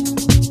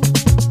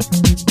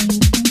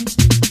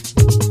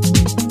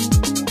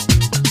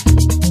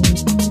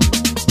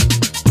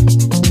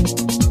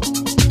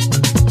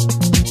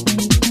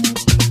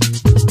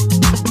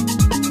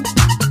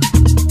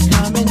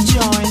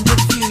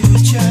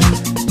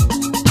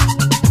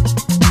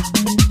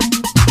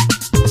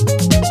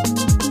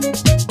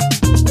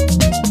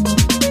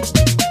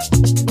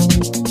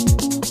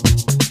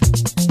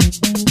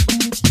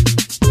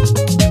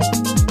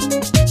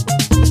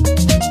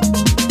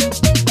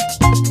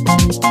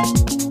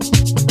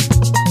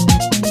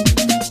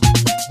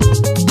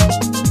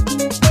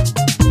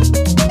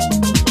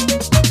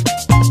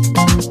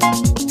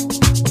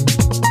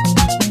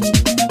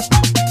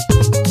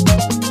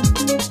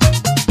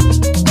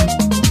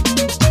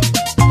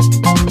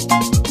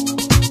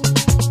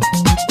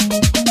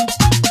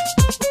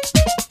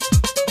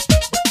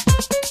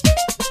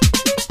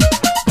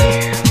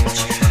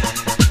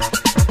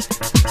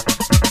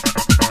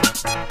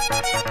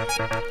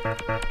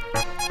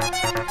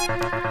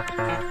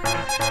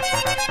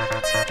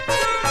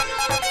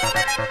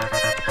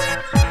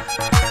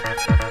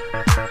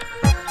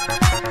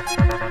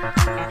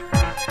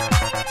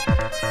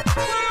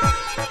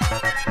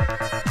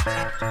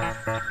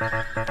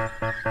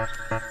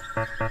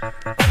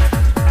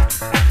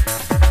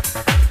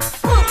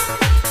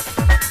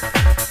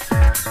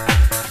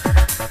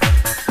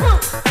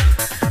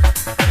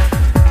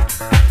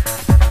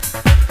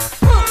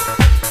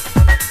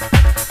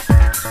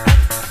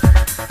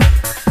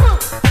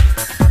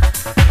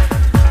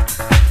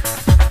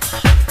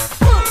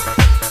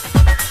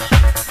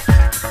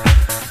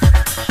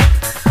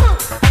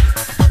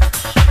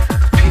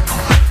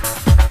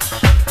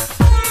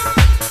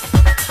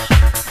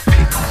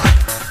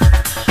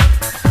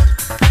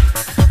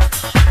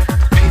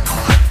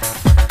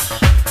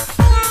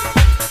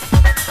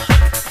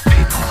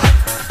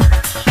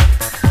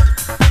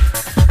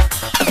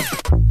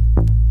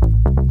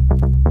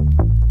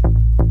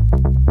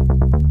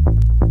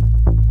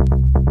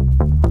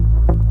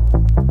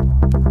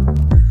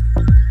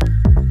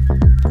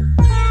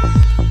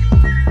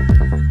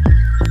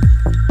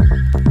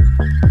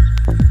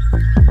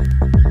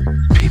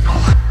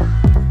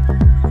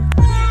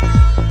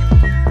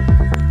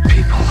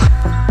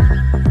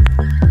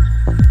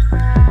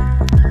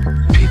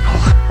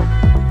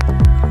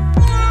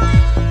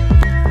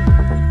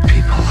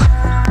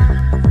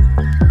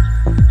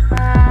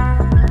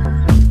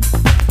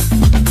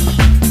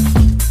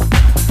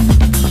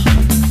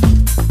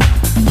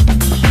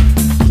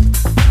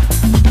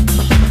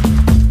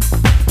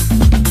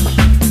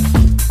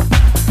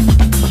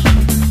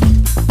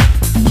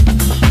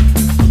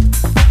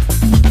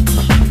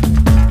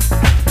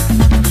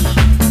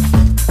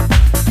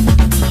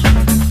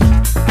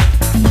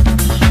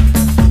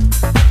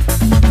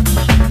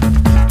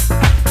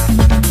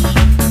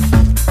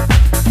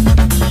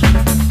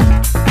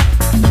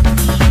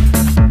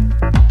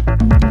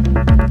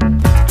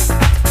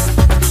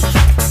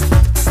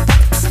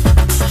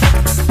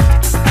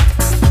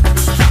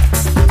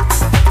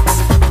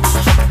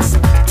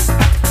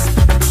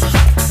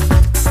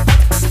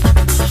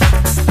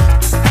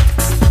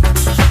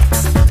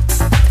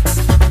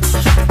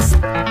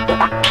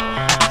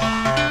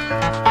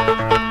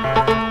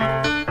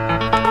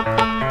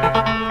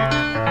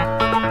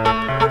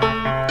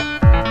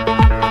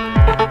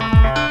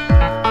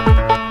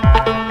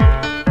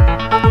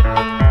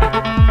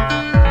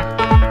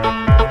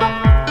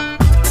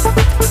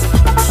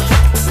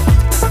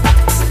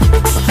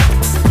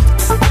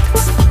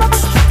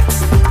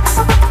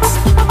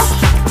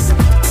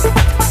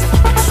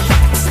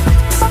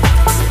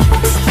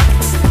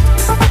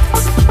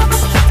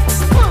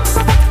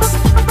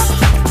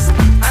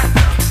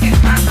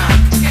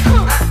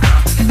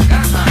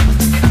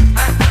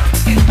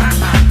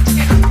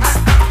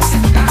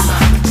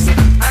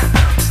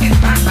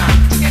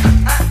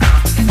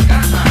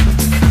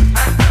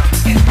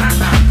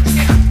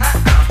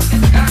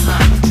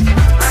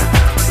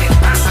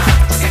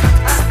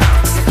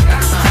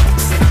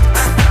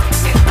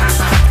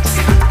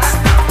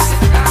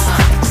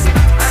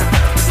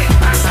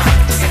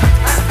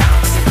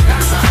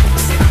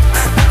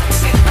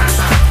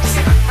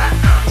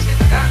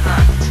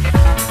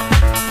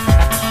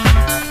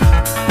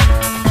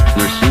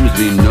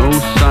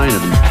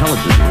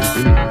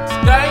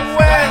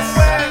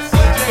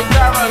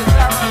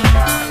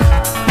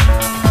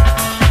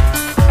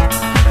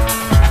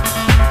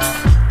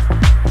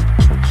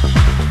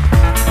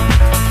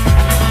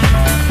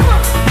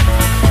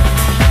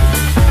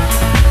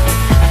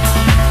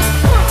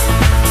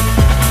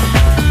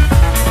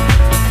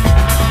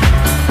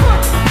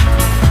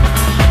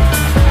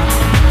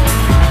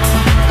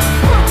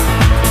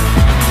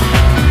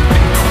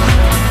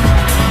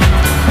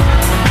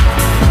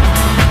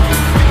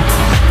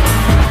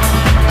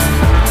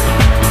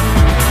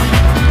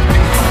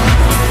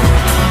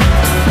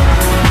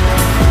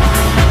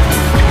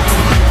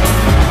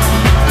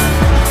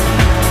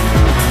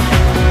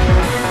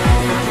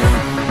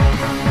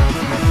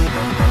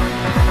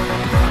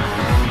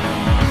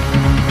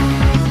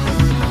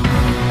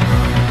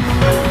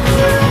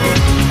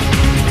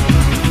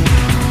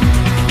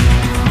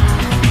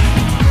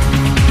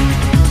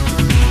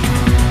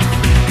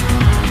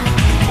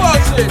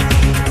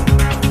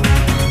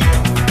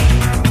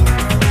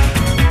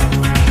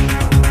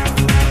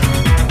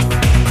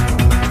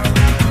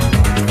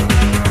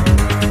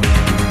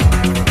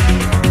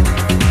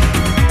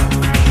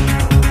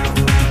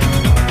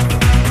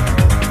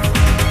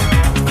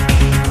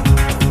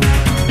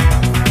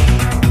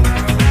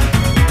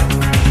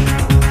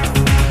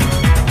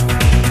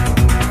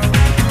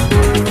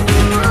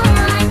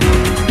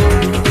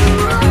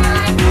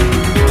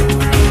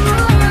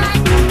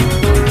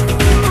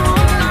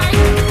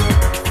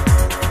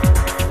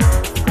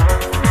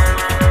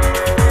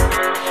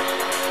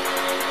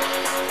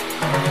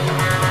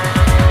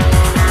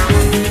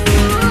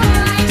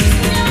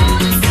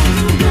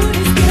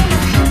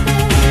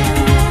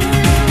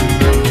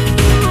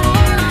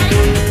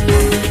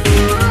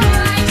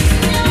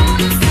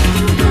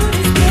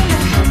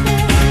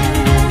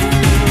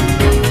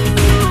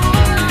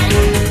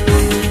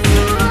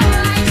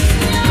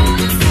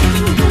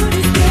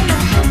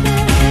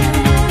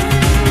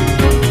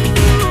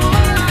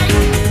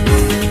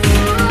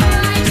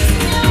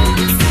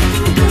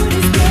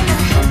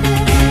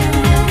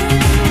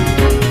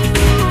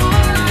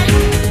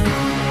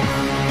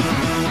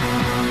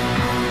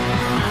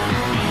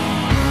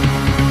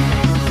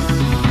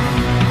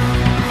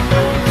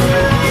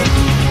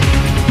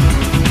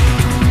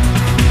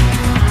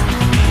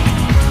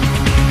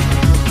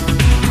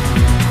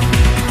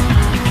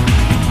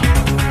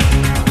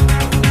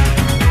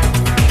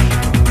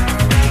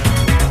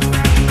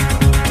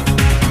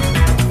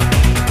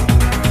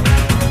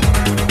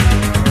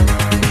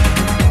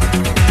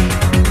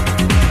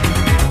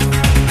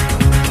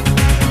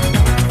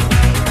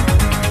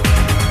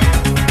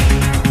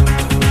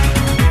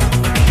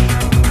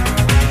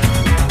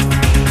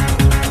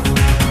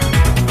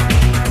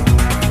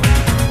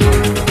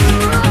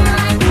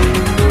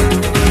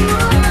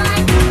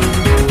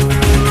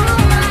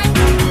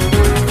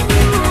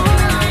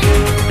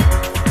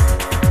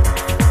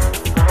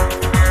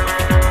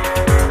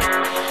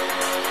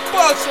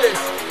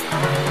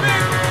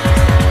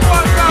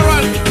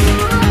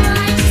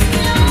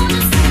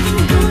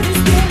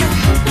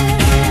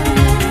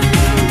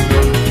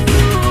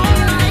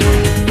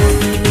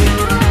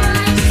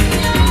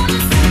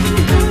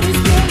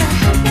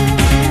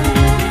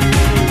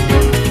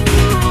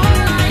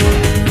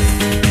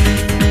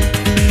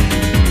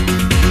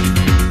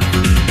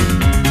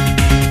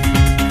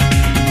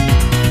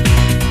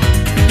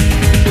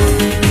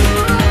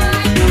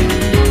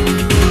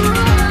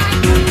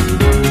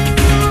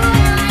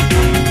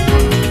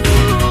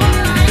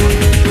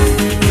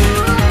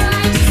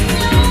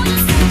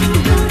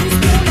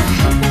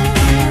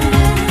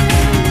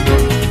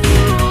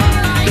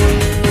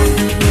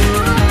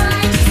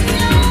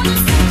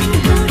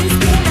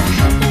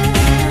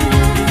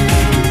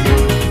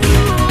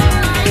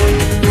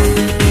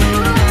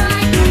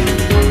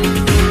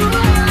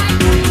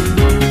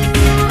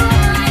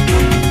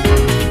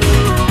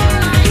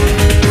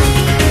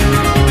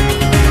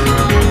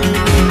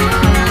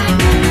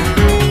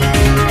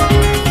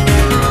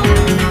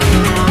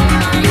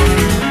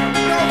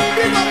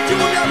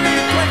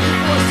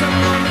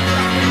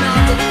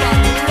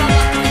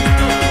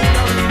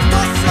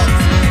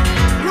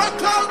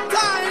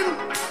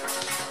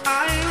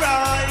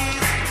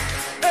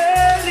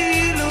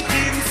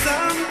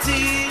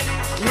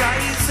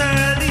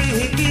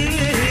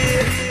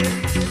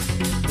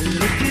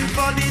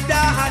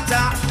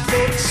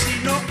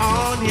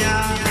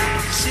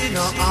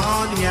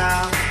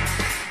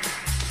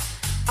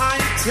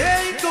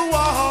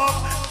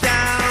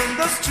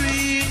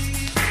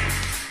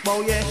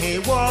 bow your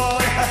head wall.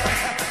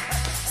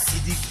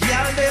 See the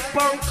girl they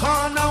punk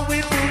corner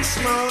with bush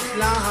mouth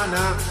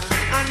lana,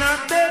 and I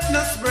bed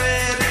no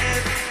spread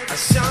it. A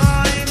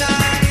shine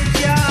eye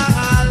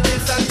girl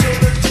is a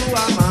trouble to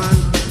a man.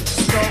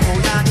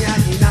 Stone and ya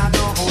in a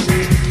no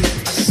honey.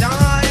 A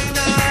shine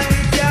eye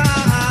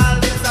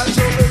girl is a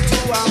trouble to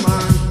a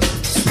man.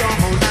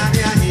 Stone and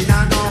ya in a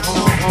no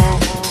honey.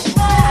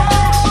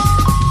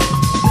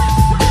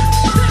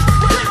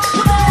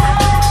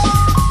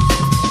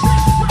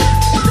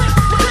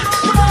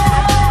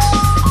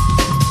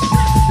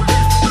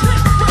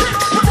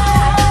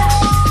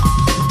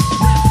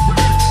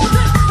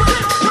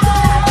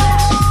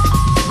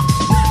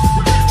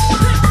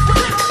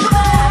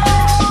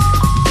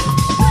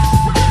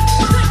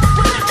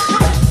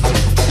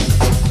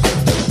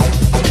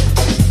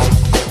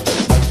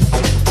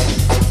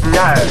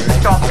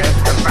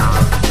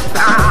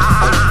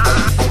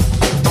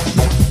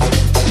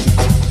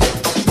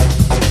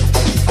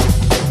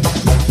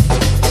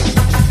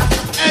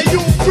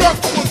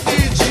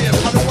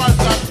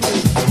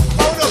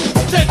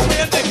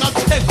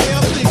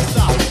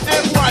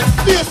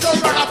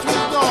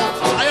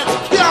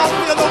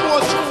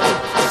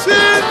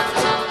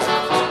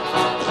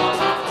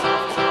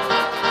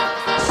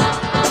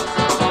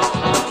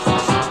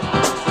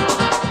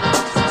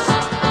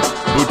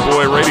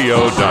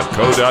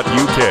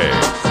 bootboyradio.co.uk.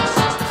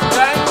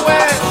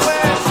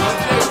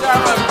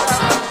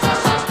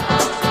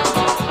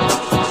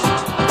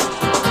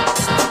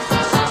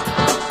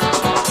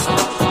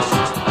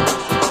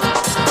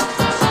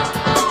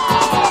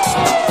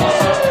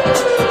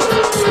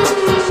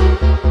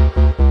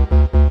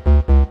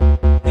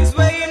 It's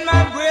way in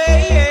my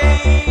brain.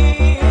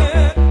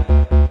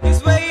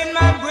 It's way in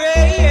my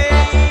brain.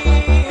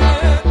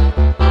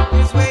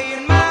 It's way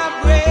in my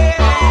brain.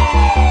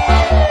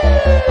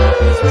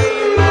 It's way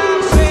in my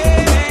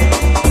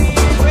brain.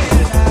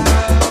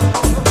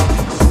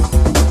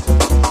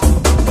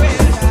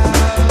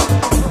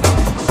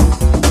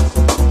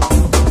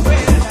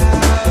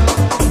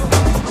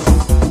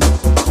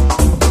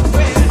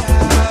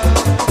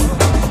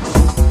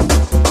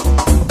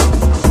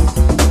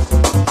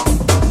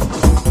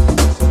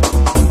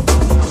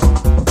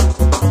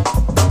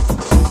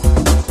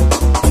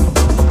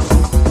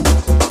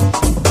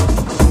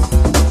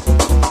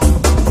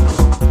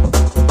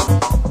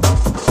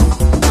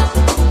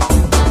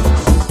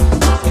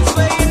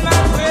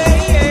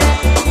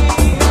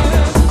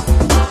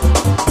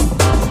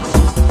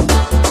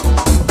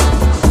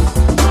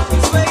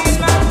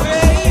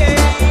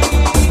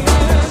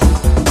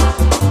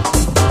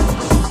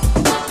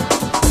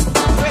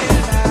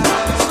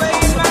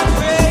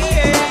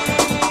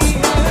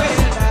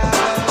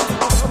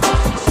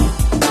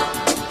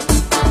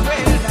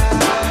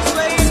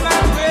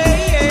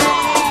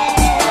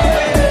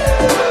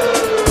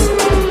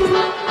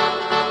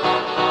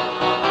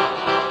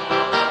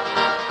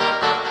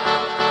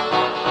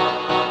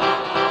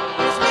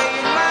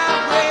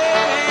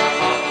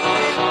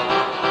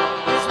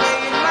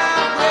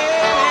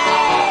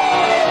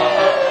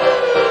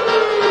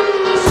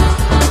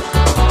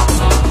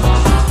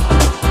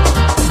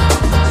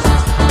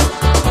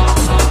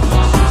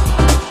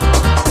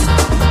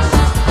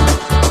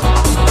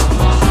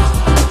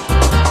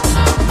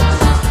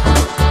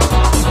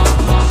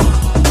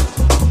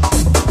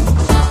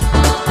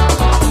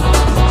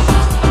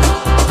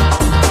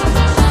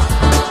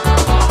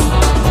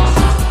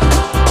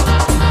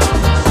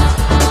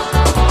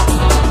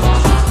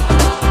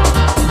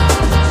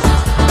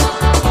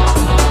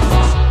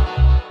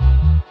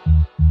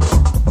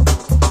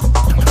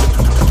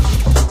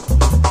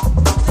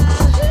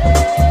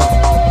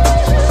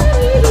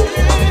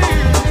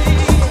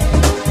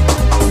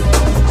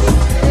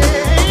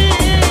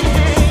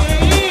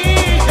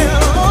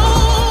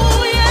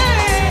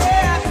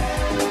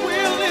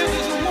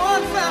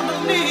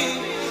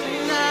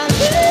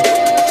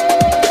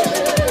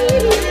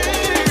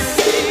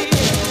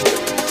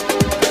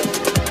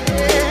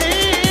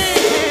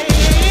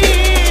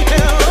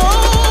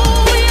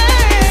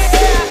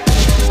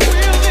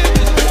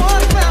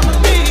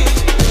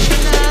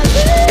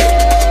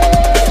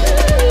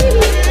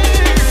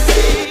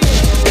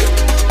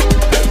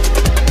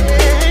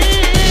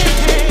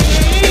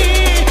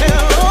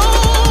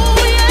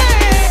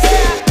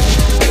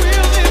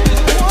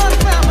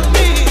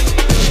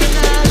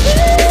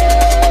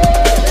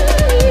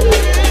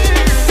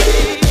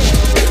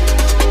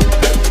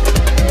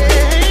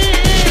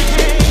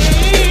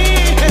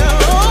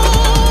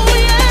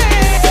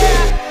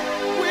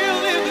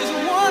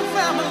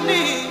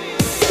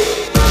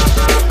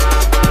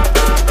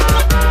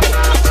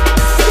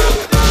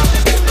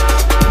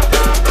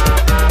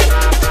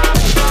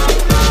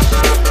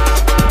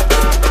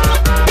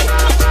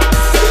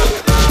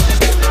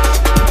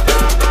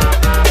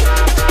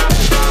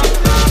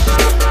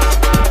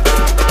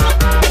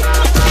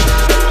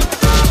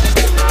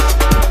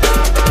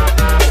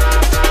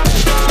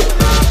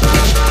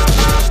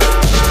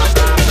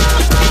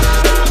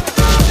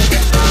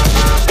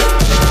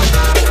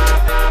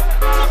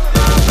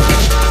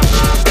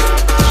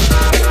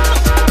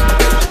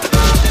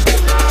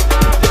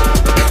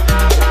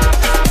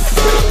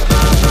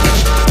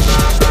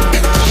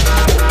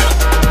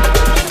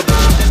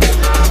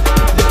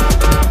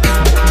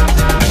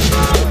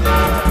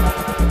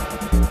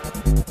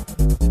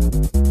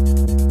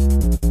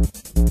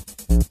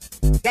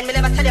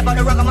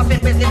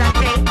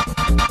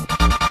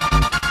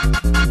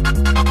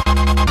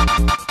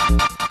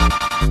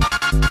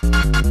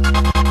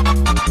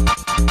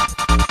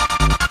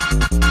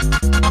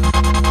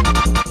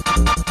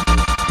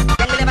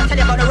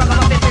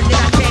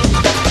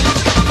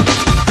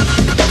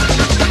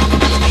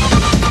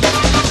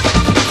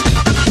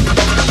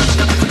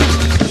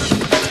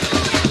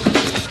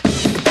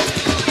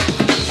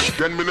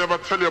 Can me never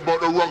tell you about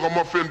the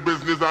ragamuffin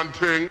business and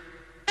thing?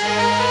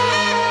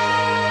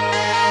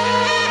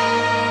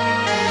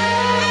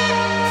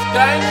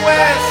 Stein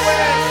West,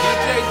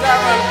 DJ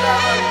Darren.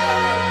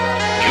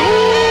 You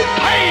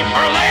pay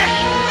for this!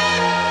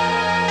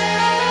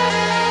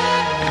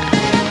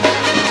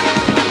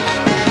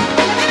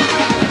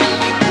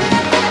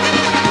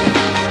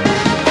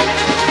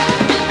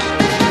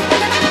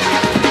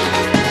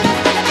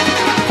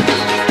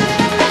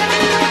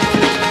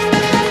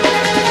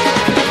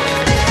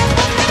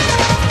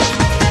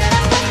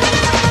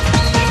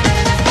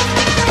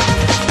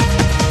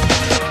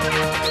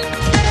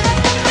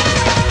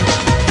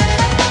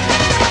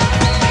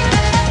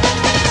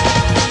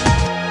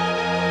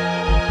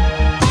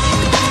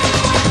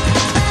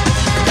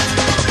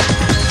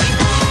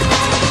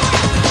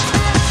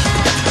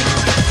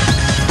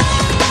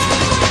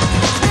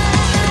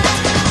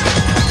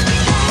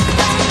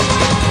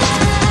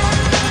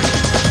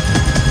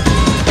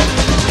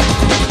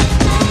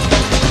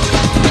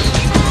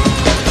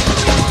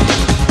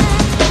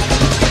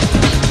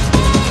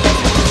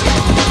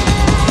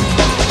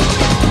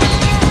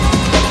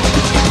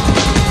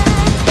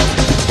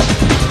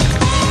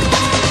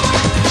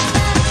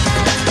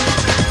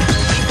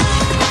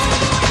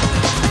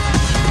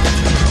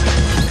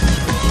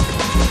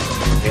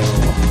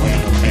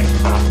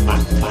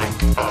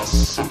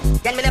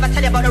 Can me never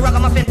tell you about the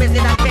ragamuffin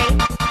business and thing?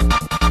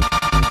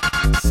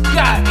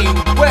 Scotty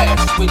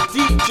West with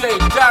DJ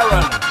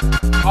Darren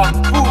on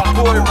Boot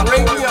Boy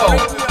Radio.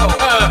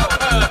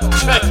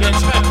 Check it.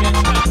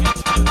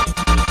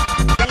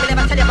 Can me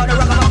never tell you about the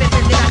ragamuffin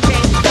business and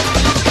thing?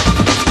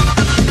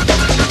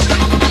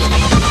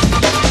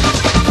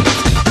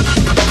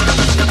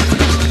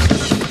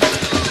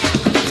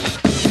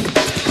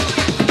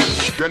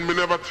 Can me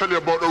never tell you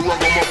about the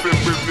ragamuffin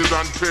business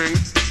and thing?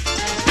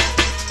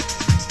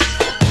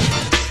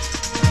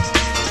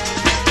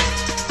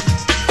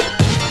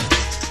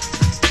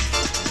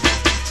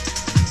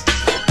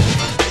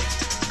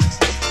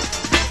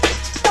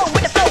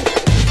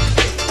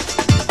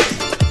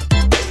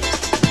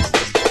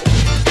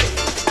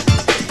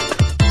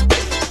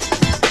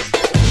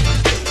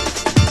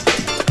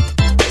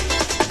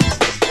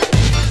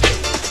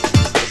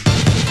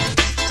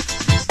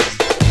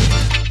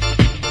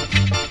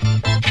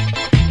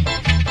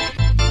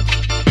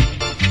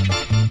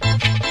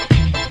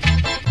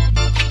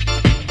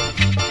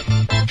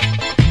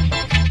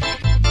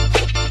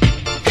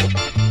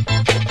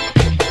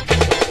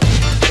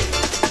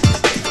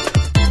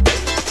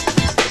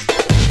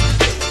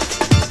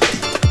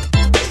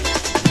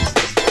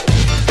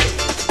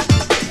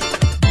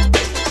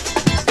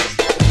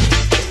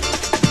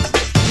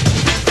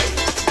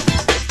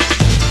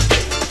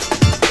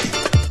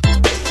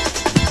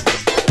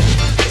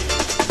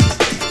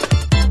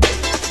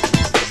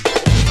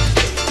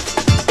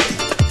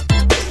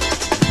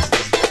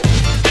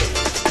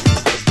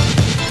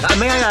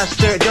 May I ask,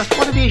 sir, just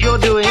what it is you're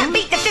doing? Can't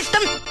beat the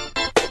system.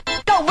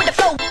 Go with the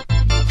flow.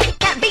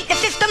 Can't beat the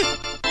system.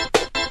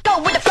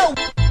 Go with the flow.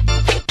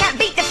 Can't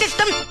beat the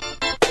system.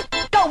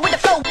 Go with the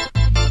flow.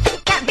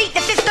 Can't beat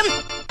the system.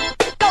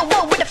 Go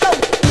with the flow.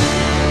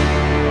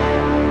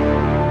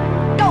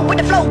 Go with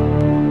the flow.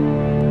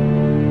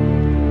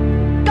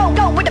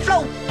 Go with the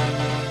flow.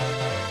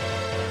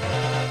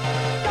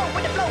 Go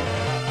with the flow.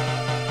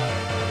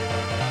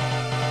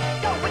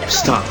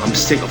 Stop, I'm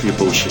sick of your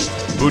bullshit.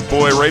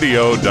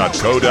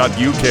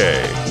 Bootboyradio.co.uk.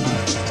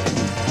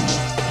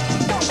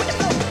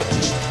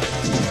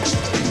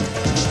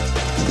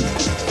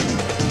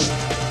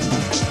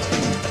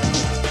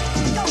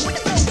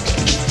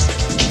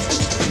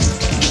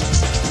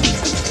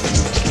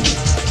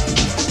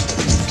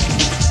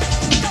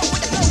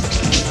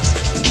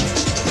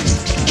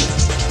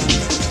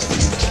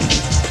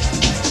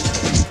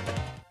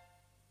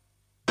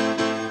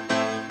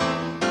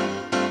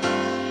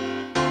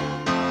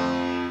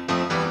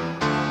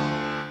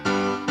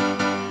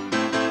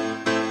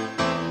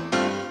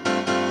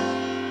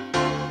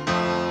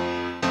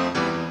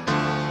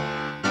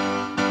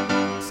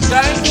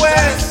 Stein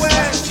West,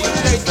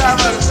 DJ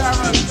Darren.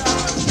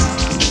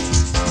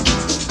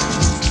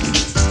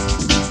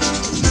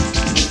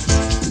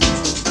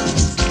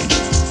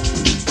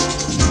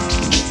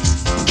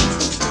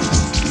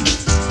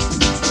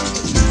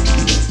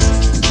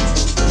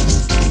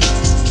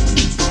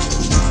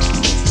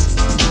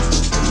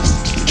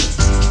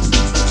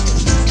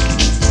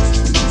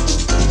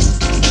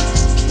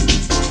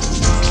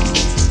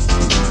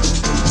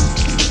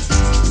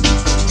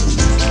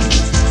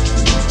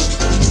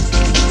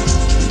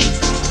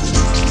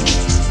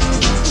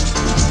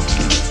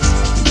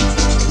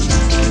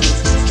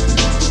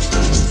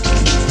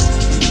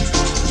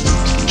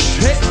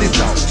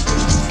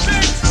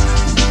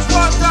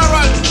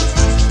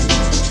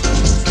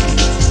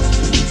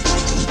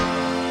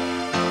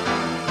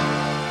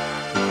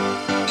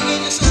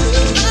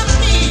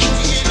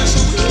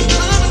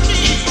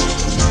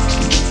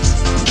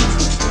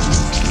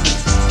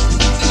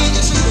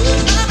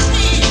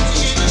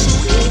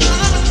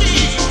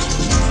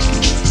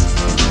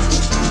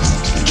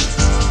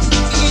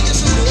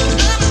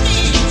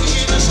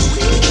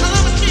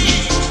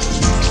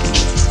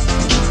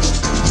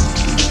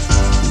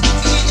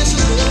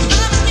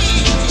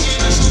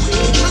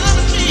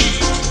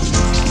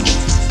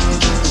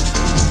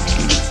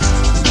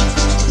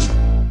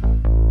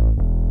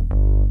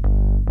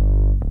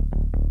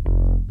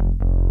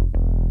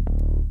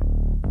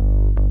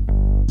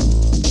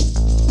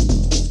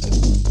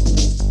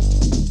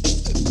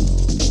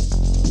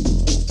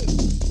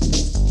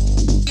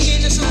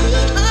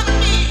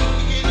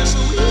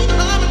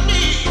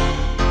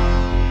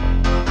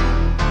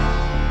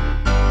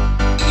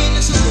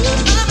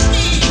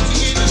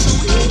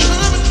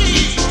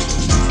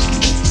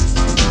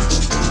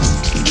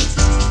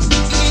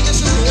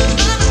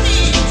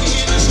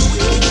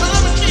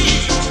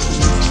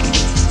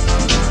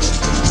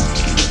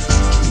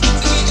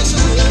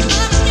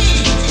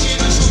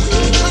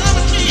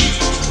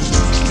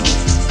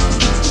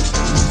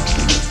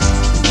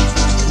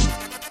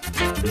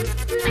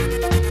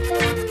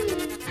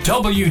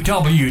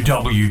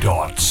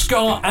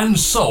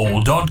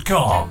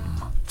 www.scarandsoul.com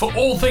for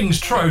all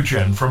things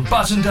Trojan, from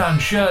button-down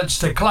shirts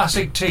to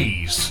classic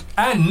tees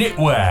and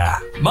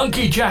knitwear,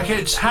 monkey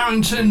jackets,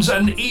 Harringtons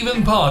and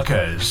even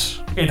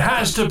Parkers. It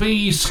has to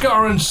be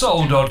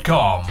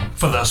scarandsoul.com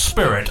for the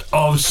spirit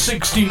of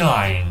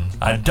 69.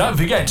 And don't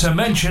forget to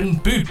mention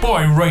Boot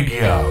Boy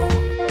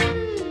Radio.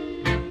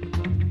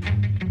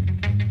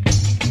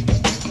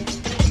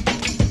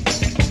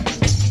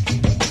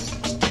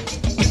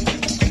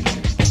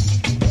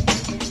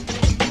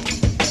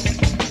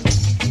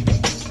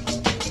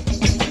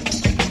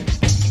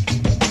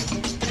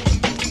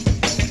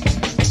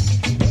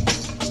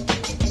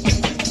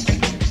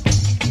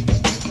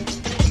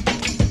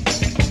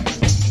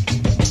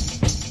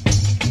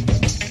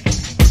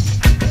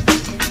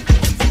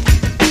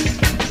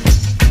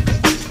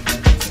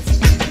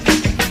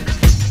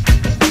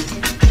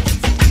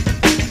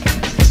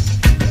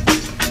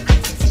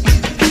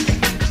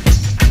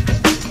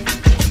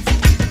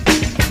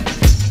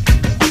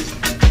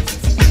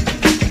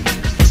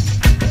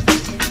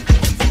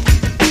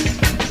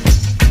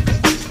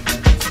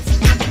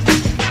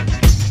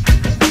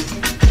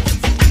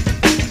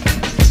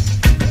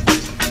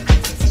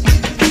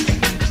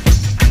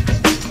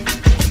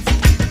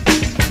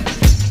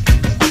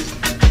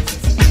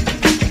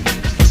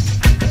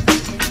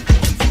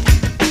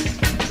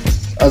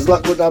 As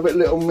luck would have it,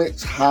 Little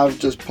Mix have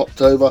just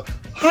popped over.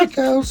 Hi,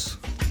 girls.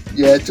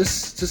 Yeah,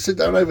 just sit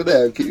down over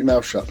there and keep your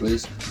mouth shut,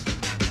 please.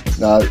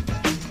 No.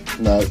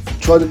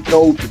 Try the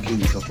gold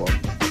bikini top on.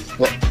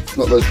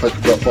 Not those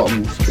polka dot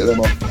bottoms. Get them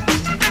off.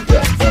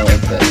 Yeah, no,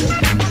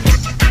 okay.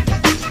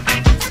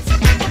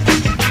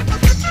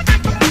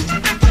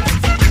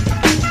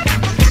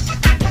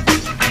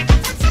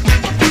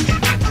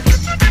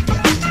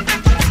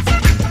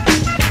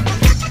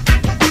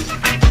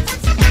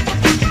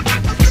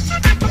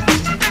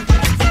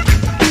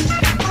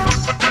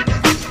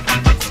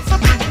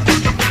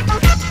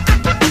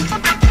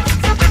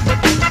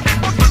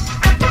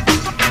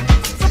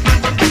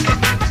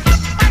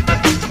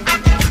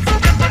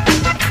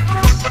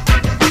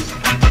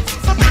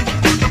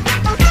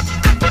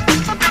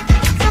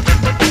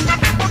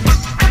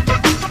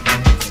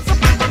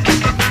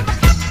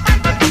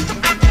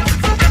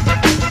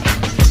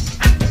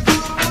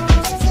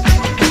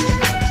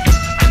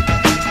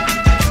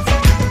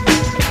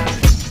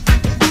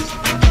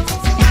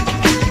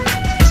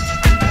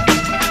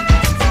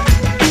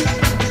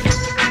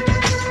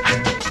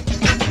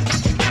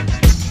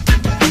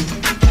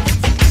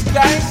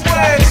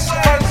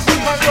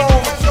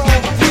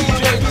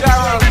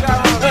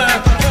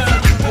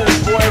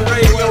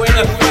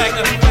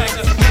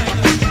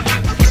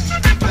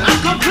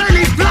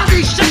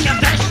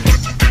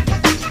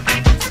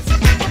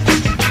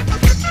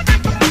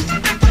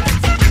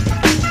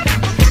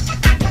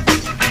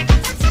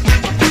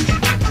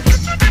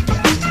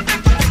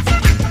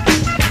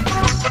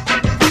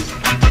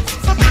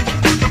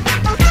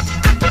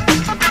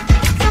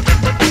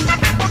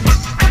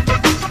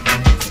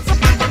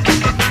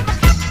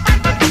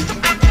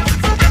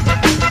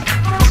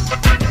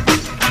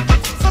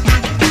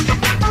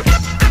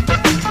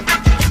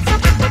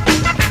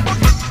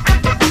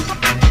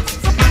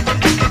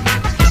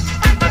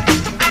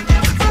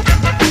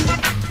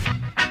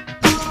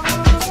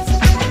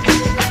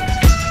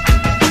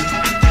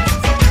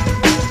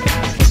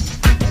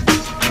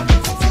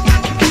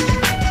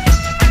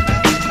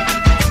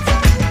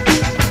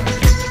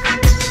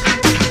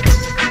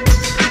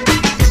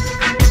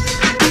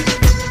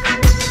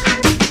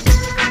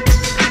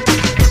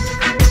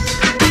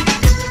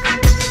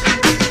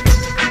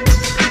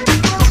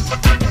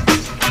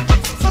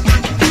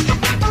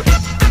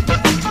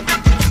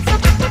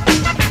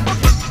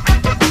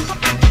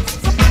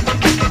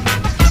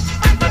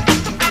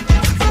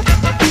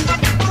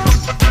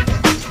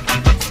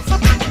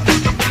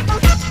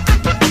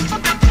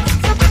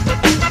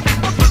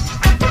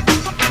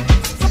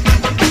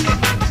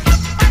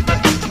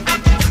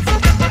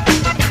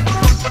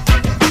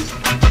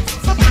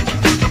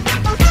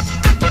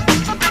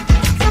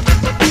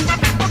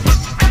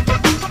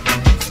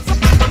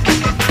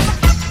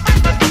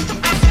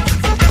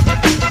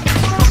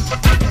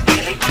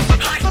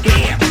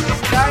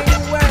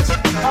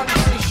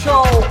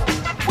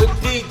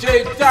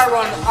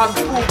 on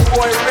Boot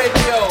Boy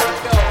Radio.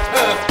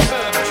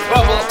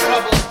 Trouble.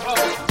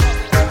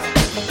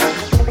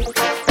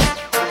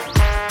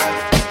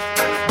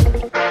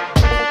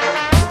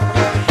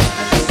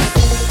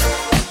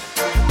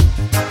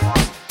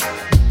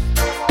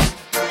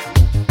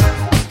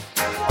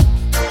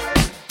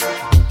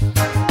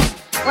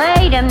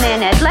 Wait a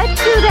minute,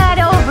 let's do that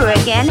over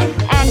again,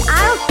 and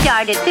I'll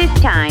start it this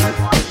time.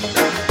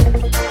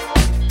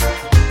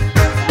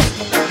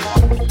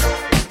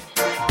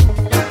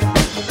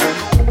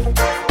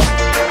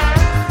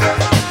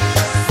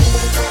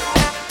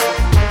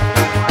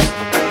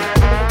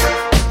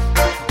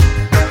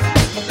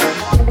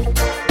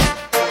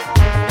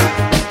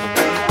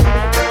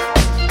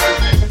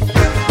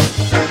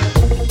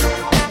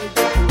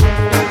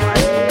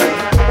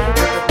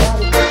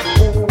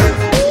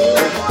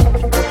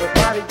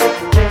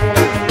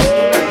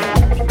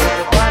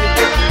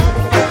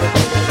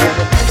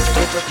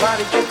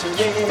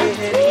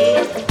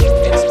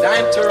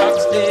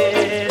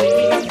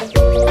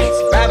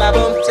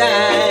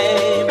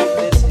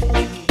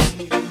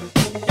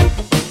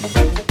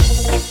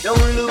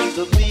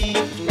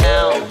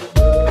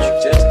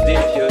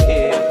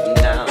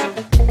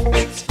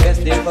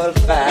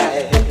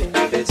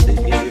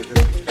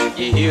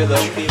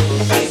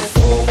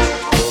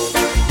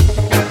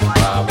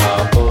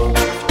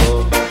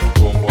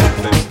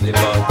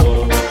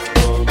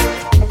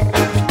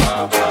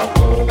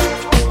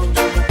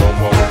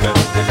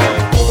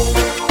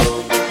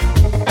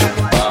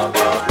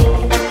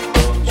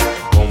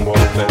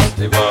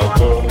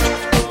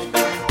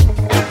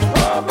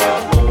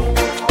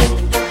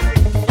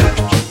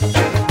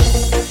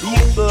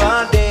 People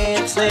are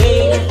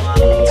dancing,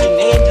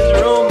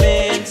 teenagers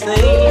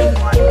romancing.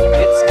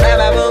 It's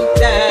Bam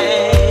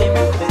time.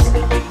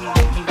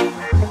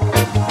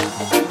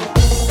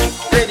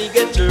 Ready,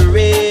 get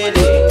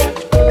ready.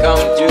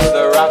 Come to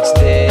the rock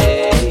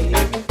stage.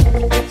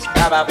 It's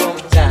Bam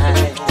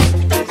time.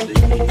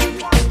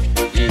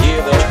 You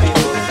hear the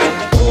people sing.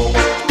 Boom,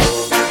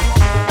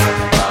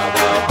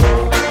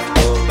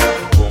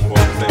 boom,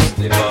 boom,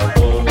 festival.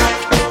 Boom,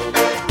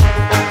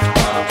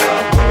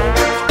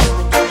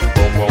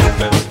 boom,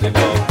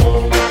 festival.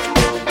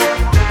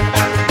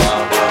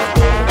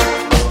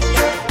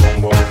 Boom,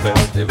 boom,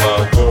 festival.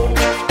 Boom.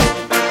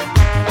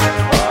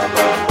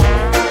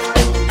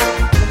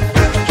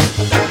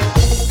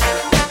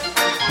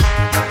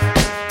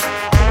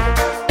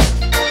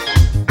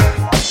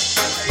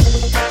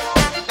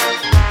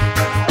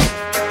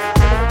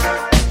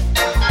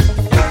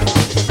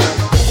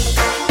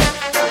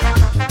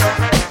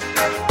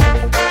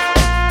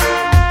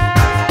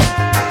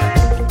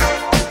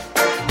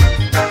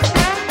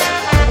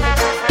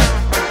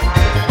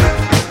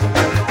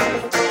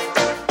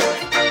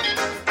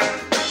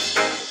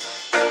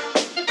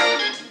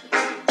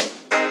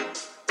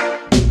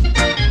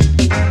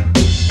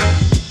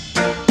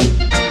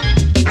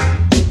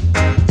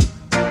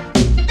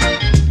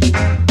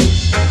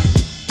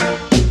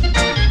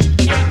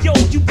 Yo,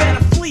 you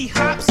better flee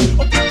hops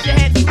or get your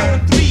head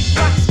thrown 3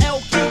 blocks.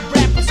 LQ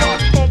rappers are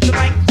pumping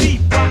like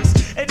beatbox.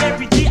 And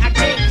every year I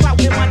gain clout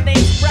and my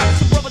name's rap.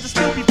 So brothers will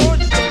still be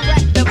virgins, the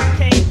crack never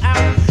came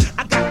out.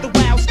 I got the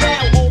wild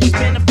style, always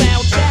been a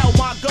foul child.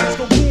 My guns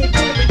go boom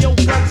boom and your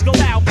guns go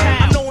pow pow.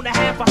 I'm known to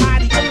have a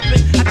hottie open.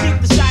 I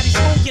keep the shotty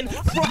smoking.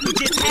 Front you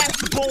get half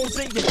the bones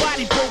in your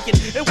body broken.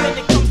 And when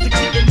it comes to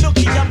getting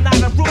nookie, I'm not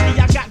a rookie.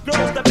 I got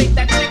girls that make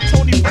that chick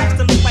Tony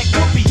Braxton look like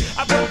Whoopi.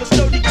 I run with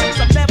sturdy kicks,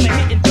 I'm never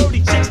hitting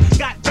dirty chicks.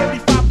 Got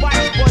 35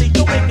 bodies, buddy,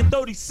 don't make it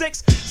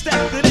 36.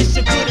 Step to this,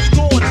 your good is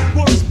gone.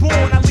 Words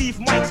born, I leave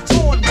mics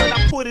torn when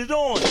I put it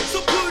on.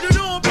 So put it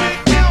on,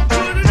 big now,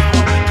 put it on.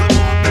 Come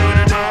on,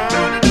 put it on,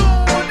 put it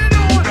on, put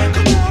it on.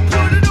 Come on,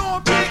 put it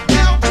on, big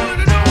now, put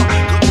it on.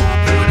 Come on,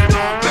 put it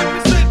on,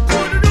 represent,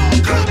 put it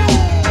on, come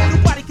on.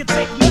 Nobody can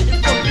take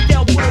nothing from Big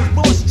L, but a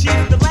boss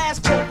chief. The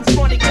last quote was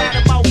funny, got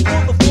about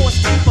full of force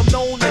teeth. I'm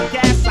known to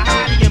gas a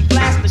hottie and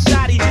blast the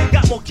shotty.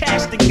 Got more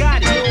cash than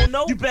Gotti, you don't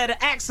know? You better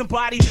ask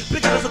somebody.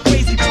 Bigger as a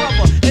crazy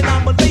brother, and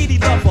I'm a lady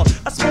lover.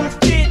 A smooth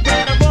kid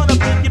that'll run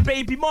up in your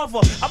baby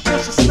mother. I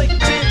push a slick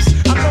bins.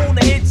 I'm known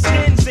to hit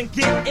skins and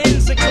get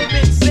ins and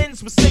commit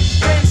sins with sick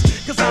friends.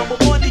 Cause I'm a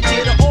money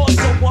getter,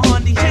 also a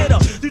honey hitter.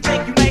 You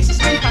think you nice and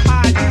sweet,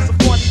 haha, you's a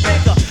funny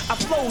nigga. I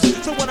flows,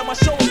 so one of my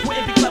shows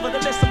wouldn't be clever to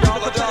miss them.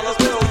 Dollar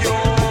bill, yo.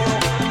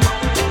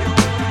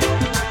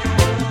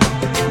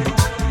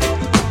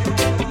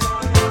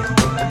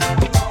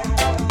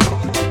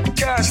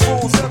 Cash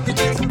rules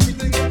everything.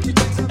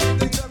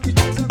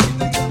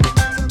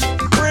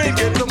 Bring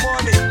in the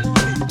money.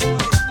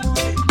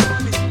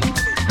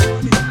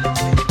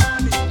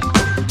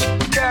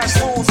 Cash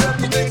rules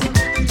everything.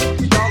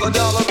 Dollar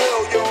bill,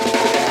 yo.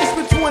 It's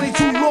been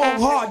 22 long,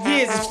 hard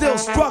years and still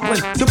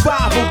struggling.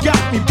 Survival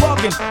got me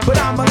bugging, but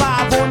I'm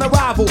alive on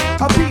arrival.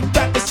 I beat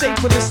back the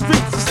shape of the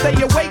streets to stay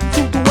awake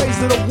to the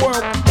ways of the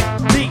world.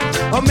 Deep,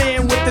 a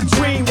man with a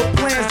dream, with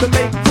plans to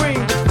make green,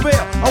 with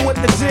fail. I went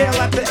to jail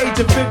at the age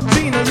of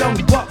 15, a young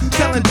buck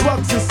selling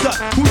drugs and such.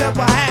 Who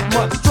never had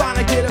much, trying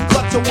to get a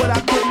clutch of what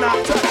I could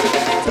not touch.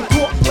 The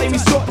court played me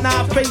short,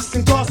 now I face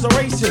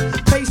incarceration.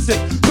 Pacing,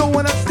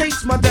 going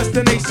upstate's my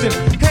destination.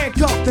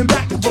 Handcuffed in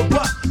back of a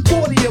bus,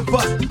 40 of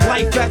us.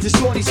 Life as a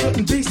shorty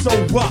shouldn't be so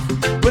rough.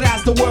 But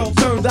as the world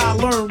turned, I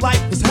learned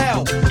life was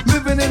hell.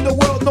 Living in the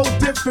world no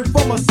different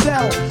from a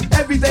cell.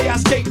 Every day I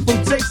skate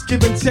from Jake's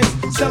giving chase,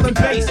 selling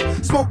bass,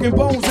 smoking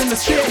bones in the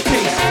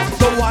staircase.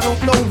 Though I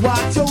don't know why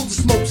I chose to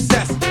smoke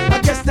cess. I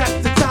guess that's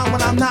the time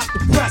when I'm not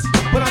depressed,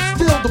 but I'm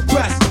still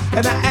depressed.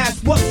 And I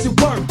ask, what's it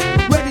worth?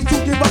 Ready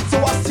to give up,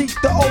 so I seek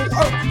the old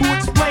earth. Who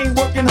explain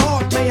working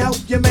hard may help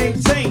you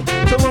maintain,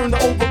 to learn to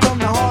overcome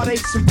the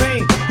heartaches and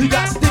pain. You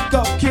got stick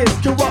up kids,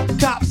 corrupt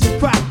cops, and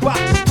crack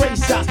rocks and spray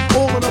shots,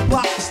 all on the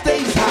block that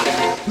stays hot.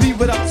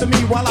 Leave it up to me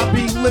while I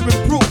be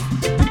living proof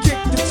to kick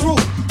the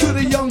truth to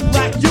the young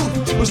black youth.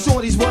 But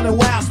shorties running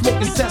wild,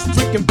 smoking cess,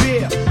 drinking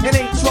beer, and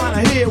ain't trying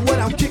to hear what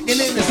I'm kicking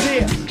in his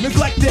ear.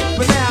 Neglected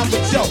for now,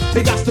 but yo,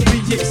 they got to be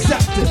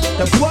accepted.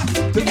 That's what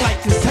the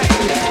life is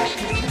hectic.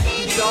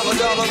 Dollar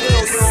bill,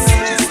 yo.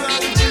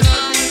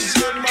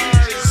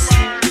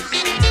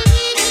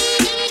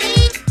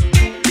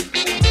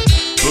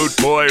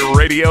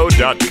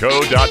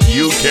 Bootboyradio.co.uk.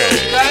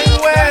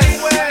 Gang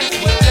West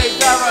with Jay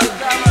Darren.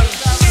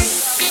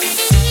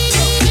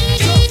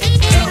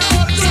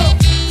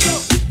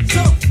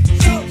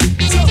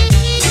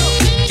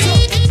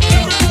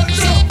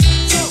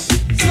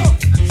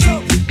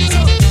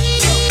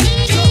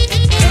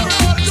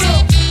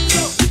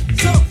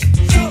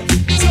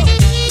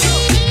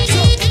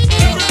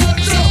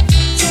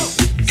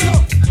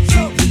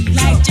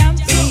 Like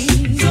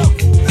jumping,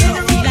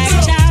 like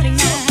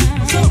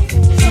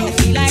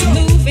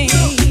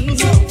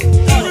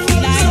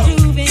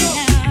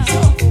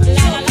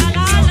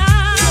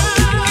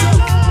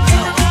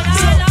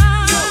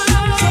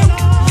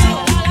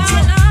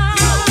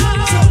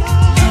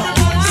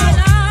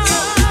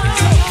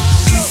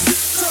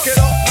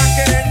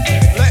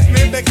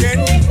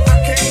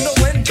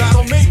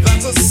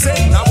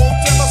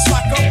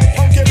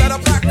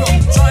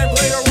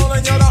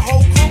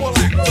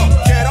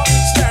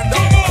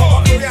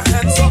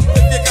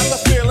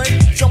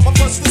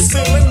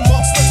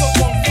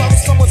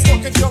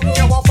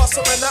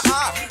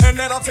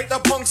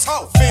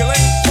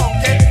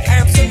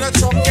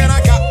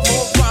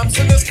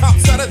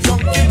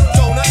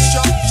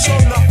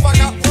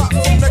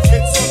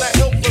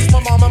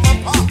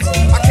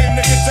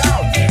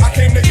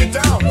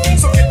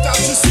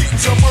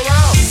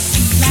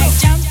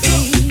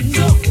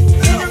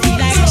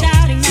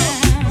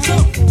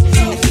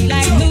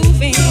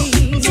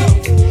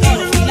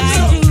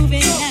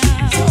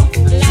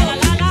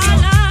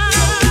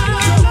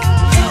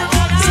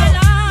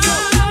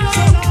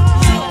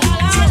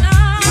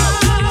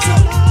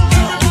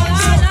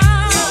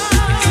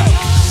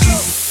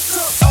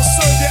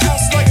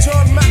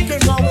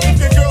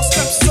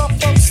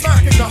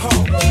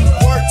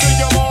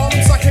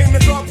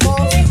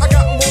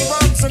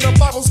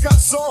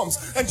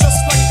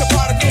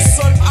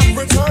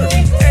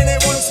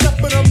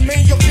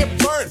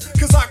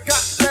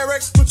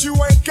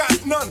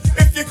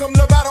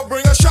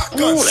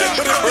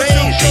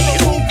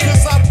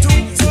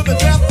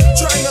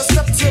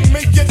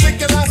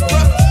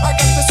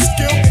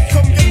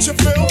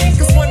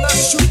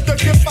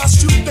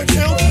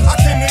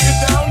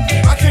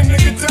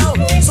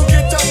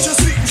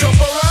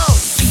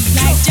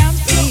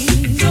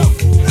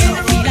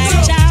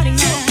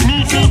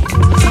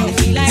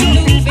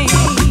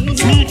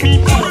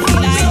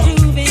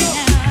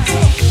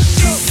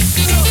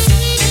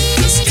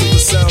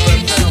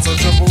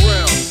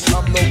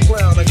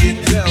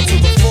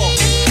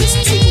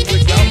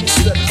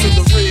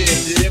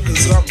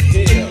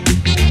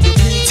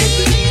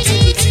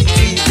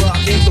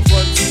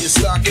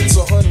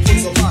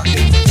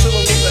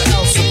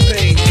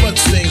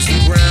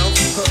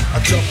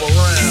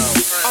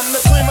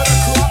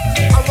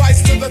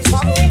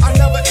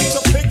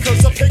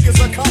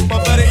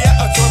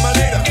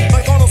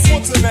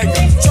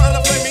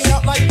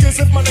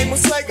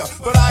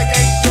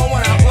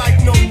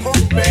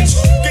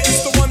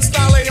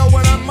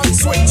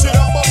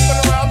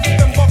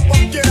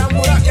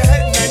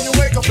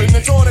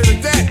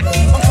that?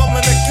 I'm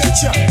coming to get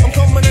ya, I'm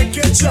coming to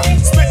get ya.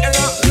 Spitting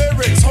out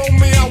lyrics,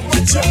 homie, I'll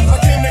wet ya. I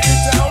came to get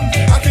down,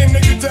 I came to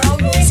get down.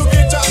 So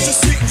get out your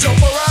seat and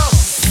jump around.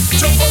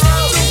 Jump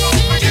around, jump up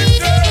and get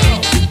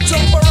down.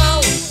 Jump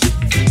around.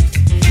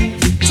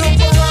 Jump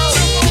around,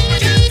 jump up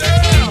and get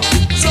down.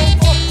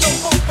 Jump up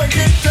and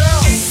get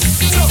down.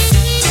 Jump,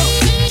 jump,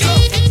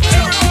 jump.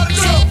 Everybody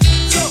jump,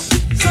 jump,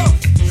 jump,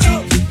 jump,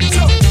 jump,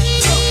 jump,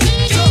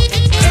 jump.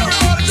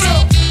 Everybody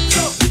jump,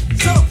 jump,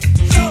 jump,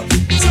 jump,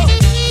 jump, jump,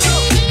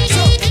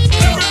 jump.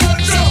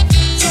 Everybody jump,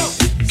 jump,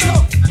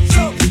 jump,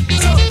 jump,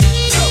 jump, jump,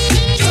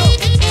 jump.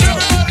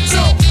 Everybody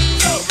jump,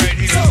 jump,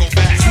 ready to go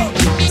back. Jump,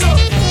 jump,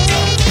 jump,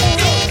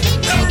 jump.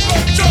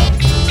 Everybody jump.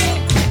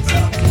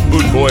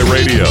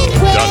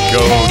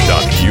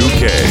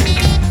 Bootboyradio.co.uk.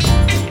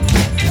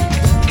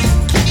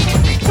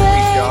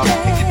 Y'all,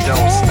 and you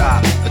don't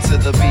stop until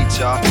the beat,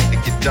 y'all,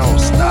 and you don't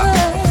stop.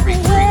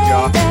 Freak,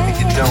 y'all, and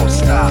you don't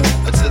stop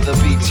until the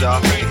beat,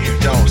 y'all, and you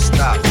don't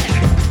stop.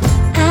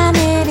 I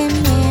met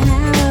him when I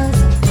was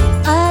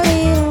a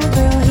little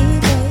girl.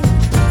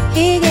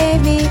 He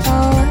gave me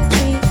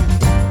poetry.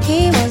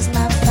 He was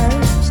my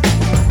first,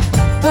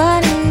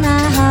 but in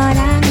my heart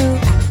I knew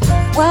I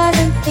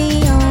wasn't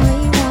the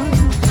only one.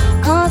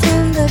 'Cause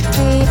when the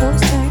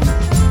tables turned,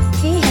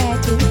 he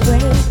had to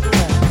break.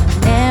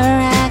 Whenever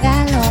I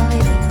got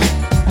lonely,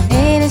 I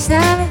needed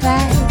some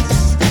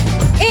advice.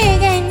 He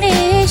gave me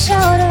his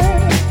shoulder.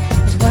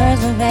 His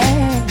words were very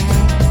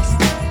nice.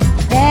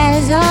 That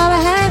is all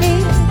I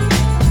need.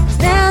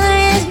 Now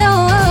there is no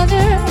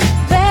other,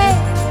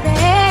 baby.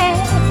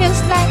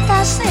 Feels like I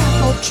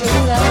sampled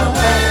true love.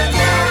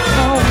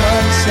 For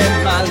once in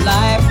my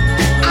life,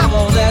 I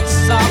won't let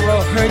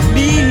sorrow hurt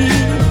me.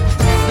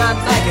 Not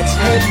like it's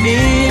hurt me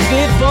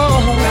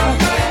before.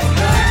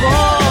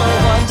 For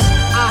once,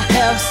 I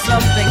have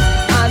something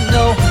I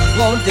know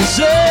won't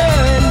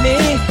desert me.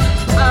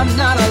 I'm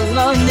not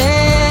alone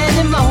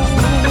anymore.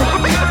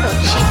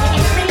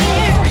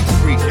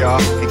 Freak,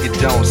 y'all, and you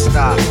don't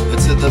stop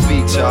until the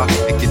beat, y'all,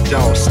 and you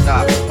don't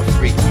stop.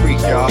 Freak,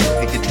 y'all,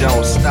 and you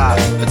don't stop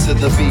until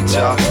the beat,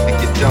 y'all, and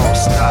you don't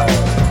stop.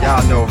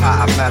 Y'all know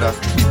how I met her.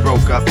 We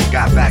broke up and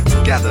got back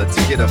together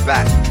to get her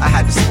back. I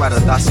had the sweater,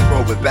 thought she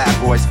rolled with bad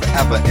boys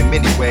forever. In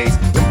many ways,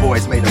 them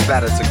boys made her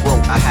better to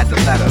grow. I had to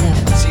let her.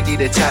 She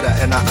needed cheddar,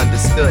 and I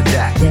understood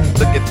that.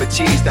 Looking for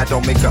cheese that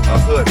don't make her a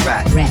hood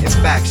rat. In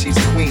fact, she's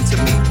a queen to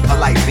me. Her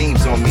light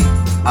beams on me.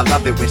 I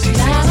love it when she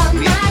sings to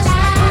me.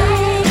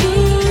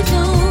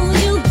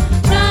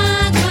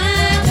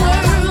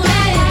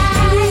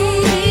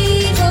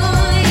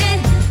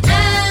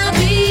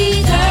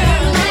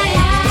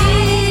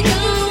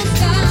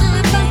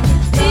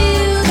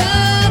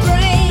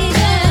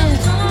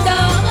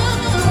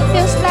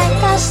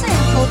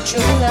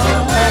 True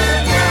love.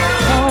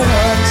 For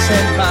once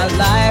in my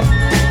life,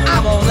 I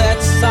won't let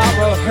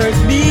sorrow hurt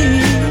me.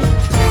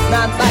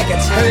 Not like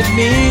it's hurt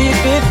me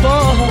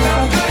before.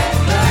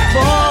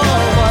 For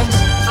once,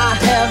 I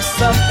have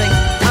something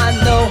I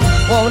know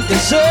won't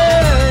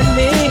desert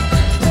me.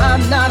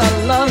 I'm not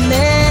alone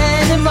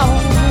anymore.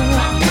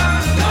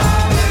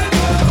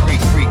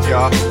 Freak,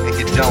 y'all, and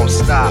you don't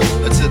stop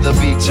until the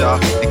beat, y'all,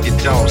 and you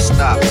don't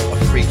stop.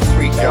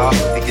 Freak, y'all,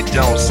 and you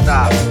don't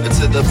stop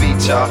until the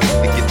beat, y'all,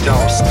 and you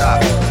don't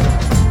stop.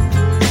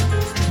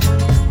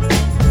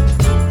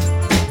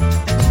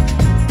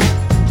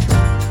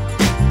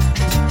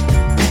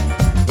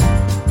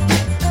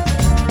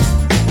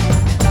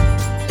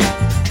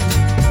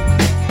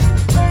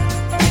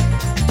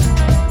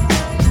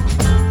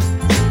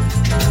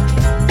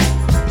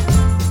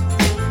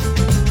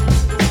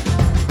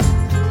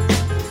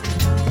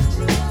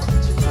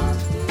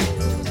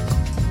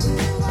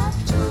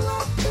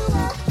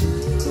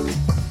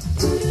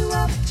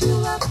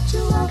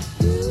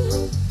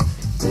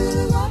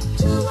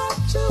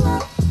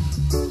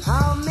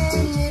 How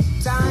many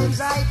times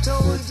I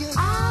told you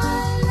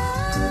I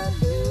love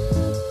you,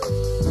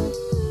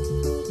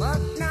 but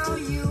now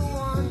you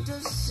want to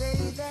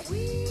say that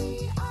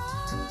we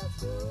are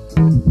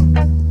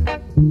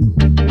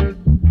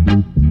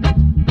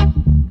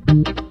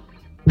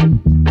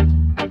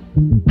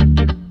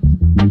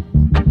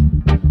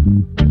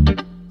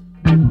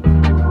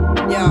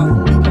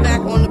Yo,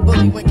 back on the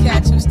boogie when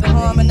cats used to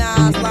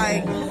harmonize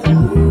like.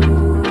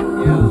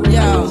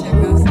 Yo,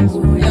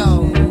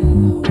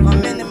 my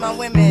men and my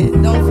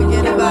women, don't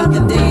forget about the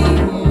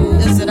dean.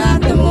 This is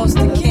not the most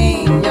the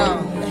king, yo.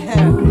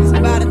 It's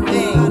about a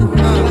thing,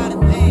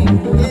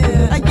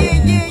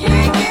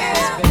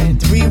 yeah. It's been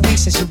 3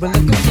 weeks since you were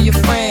looking for your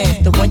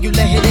friend, the one you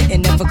let hit it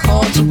and never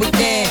called you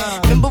again.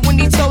 Remember when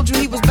he told you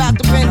he was about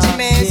to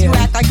Benjamins? You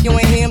act like you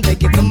ain't him, they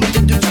give him a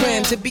little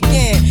trim to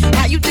begin.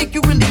 How you think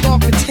you really gon'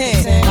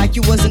 pretend like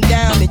you wasn't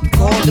down and you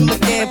called him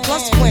again?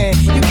 Plus when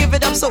you give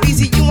it up so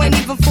easy, you ain't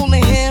even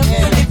fooling him.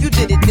 If you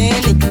did it then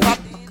you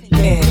probably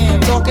can.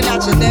 Talking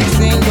out your neck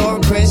saying you're a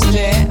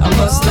Christian, a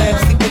Muslim,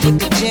 sleeping with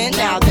the gin.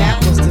 Now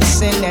that was the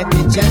sin that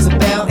did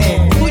Jezebel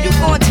in. Who you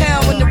gon'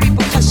 tell when the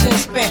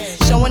repercussions spin?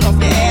 Showing off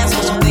your ass,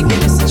 what you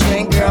thinking it's a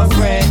trend,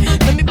 girlfriend.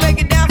 Let me break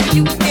it down for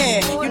you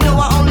again. You know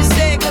I only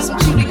say it 'cause I'm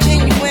truly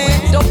genuine.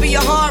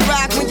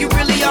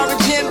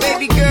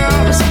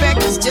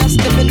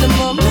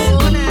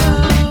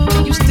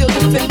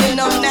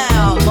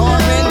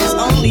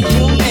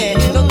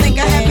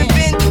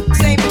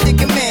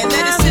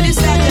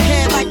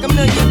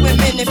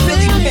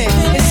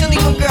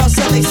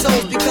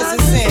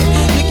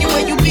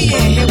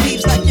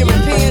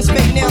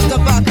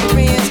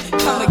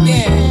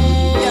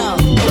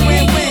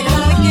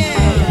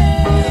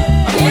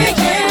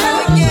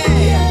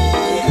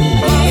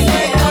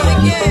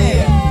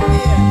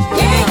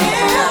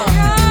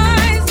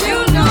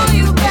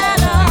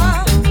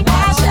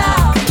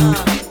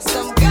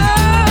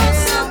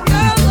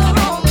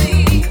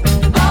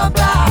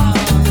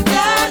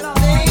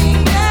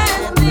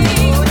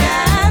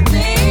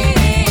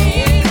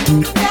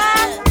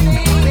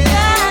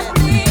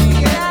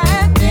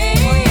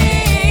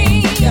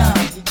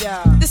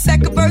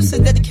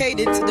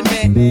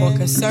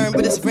 concerned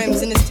with his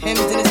rims and his Timbs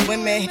and his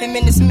women. Him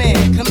and his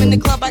men. Come in the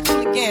club like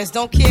hooligans.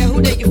 Don't care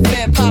who they your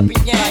fan, Papa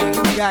Yang.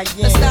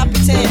 Let's not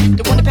pretend.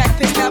 The one that pack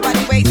pissed out by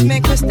the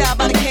waistman, crissed out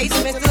by the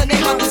casement. Still the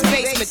name of his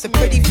basement. The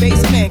pretty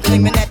face man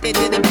claiming that they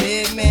did a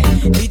big man.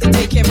 Need to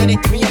take care of their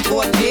 3 and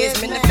 4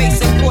 kids. Man, the face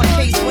in court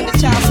case when the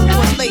child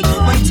support's late.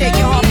 Money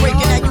taking,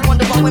 heartbreaking. Now you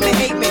wonder why women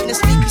hate men. The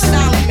sleepy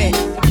silent man.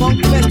 The punk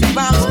domestic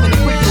violence man. The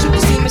quick to shoot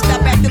the semen.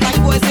 Stop acting like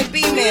boys and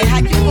be men.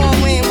 How you gon'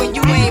 win when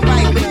you ain't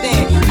right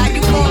within? How you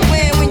gon'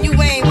 win when you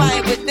ain't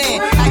right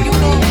within? How you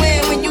gon'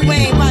 win when you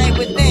ain't right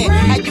within?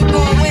 How you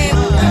gon' win?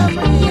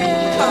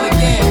 Come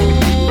again.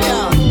 Yo,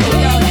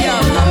 yo, yo,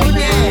 come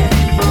again.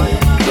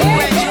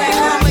 Red track,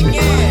 come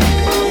again.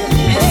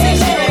 And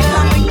 6 track,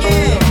 come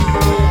again.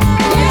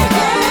 Yeah,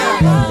 yeah,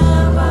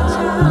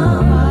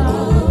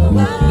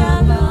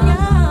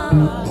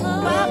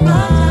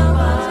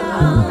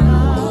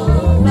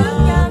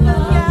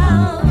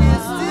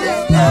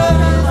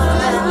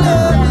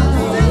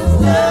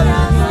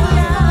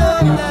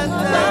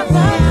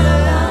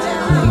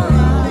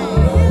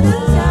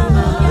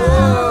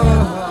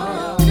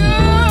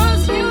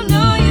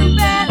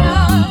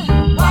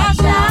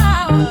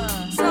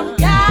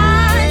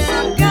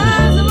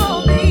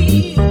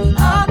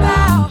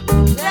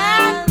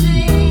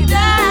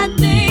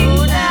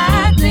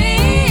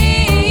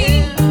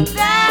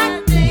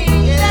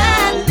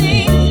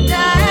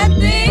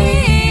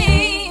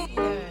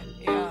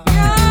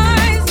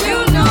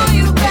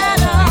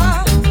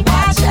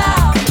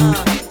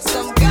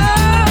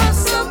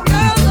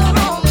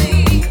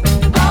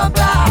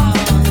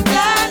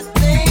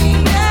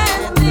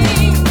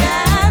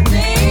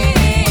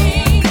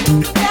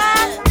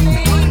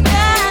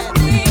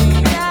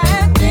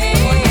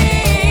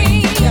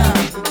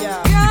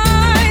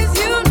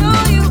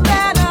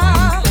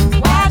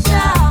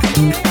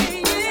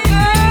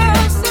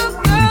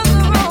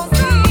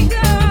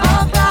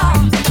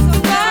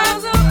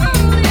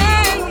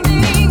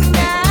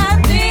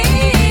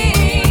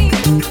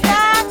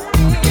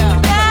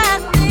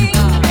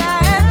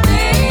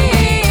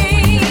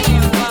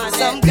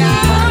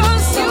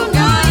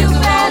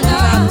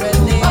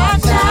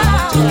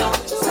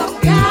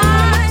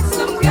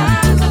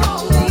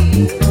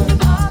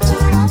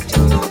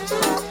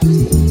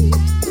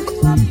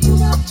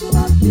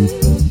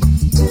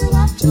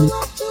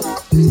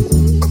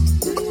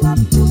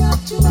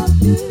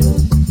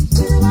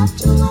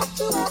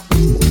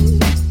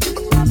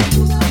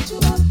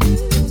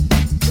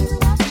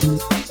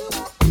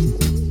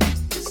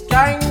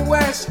 Skying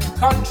West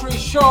Country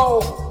Show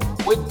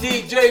with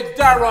DJ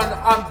Darren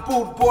on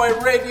Boot Boy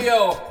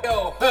Radio.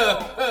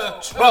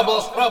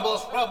 Troubles,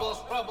 troubles, troubles,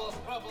 troubles,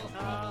 troubles.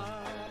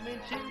 Come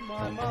into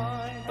my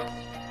mind.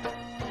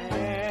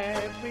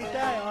 Every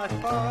day I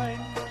find.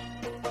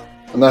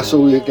 And that's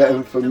all you're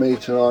getting from me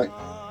tonight.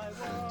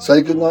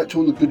 Say goodnight to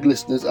all the good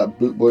listeners at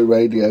Boot Boy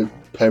Radio,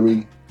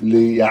 Perry,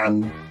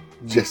 Leanne,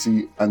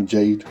 Jesse and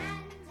Jade.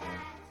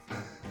 I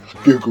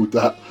googled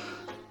that.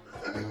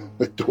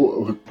 My daughter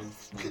would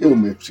kill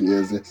me if she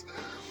hears this.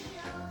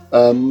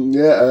 And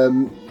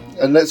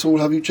let's all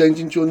have you change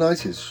into your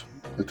 90s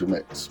little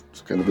mix.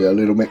 It's going to be a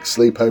little mix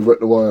sleepover at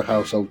the Warrior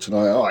household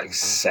tonight. I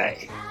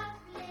say,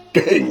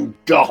 ding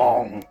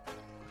dong.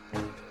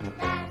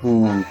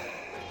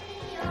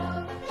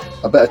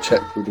 I better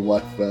check with the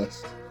wife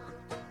first.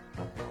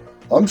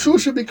 I'm sure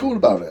she'll be cool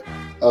about it.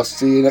 I'll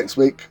see you next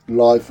week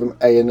live from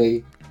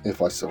A&E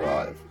if I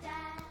survive.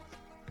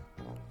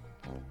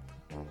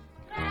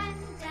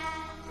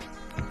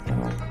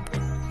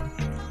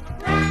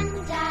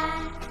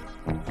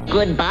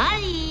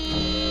 Goodbye.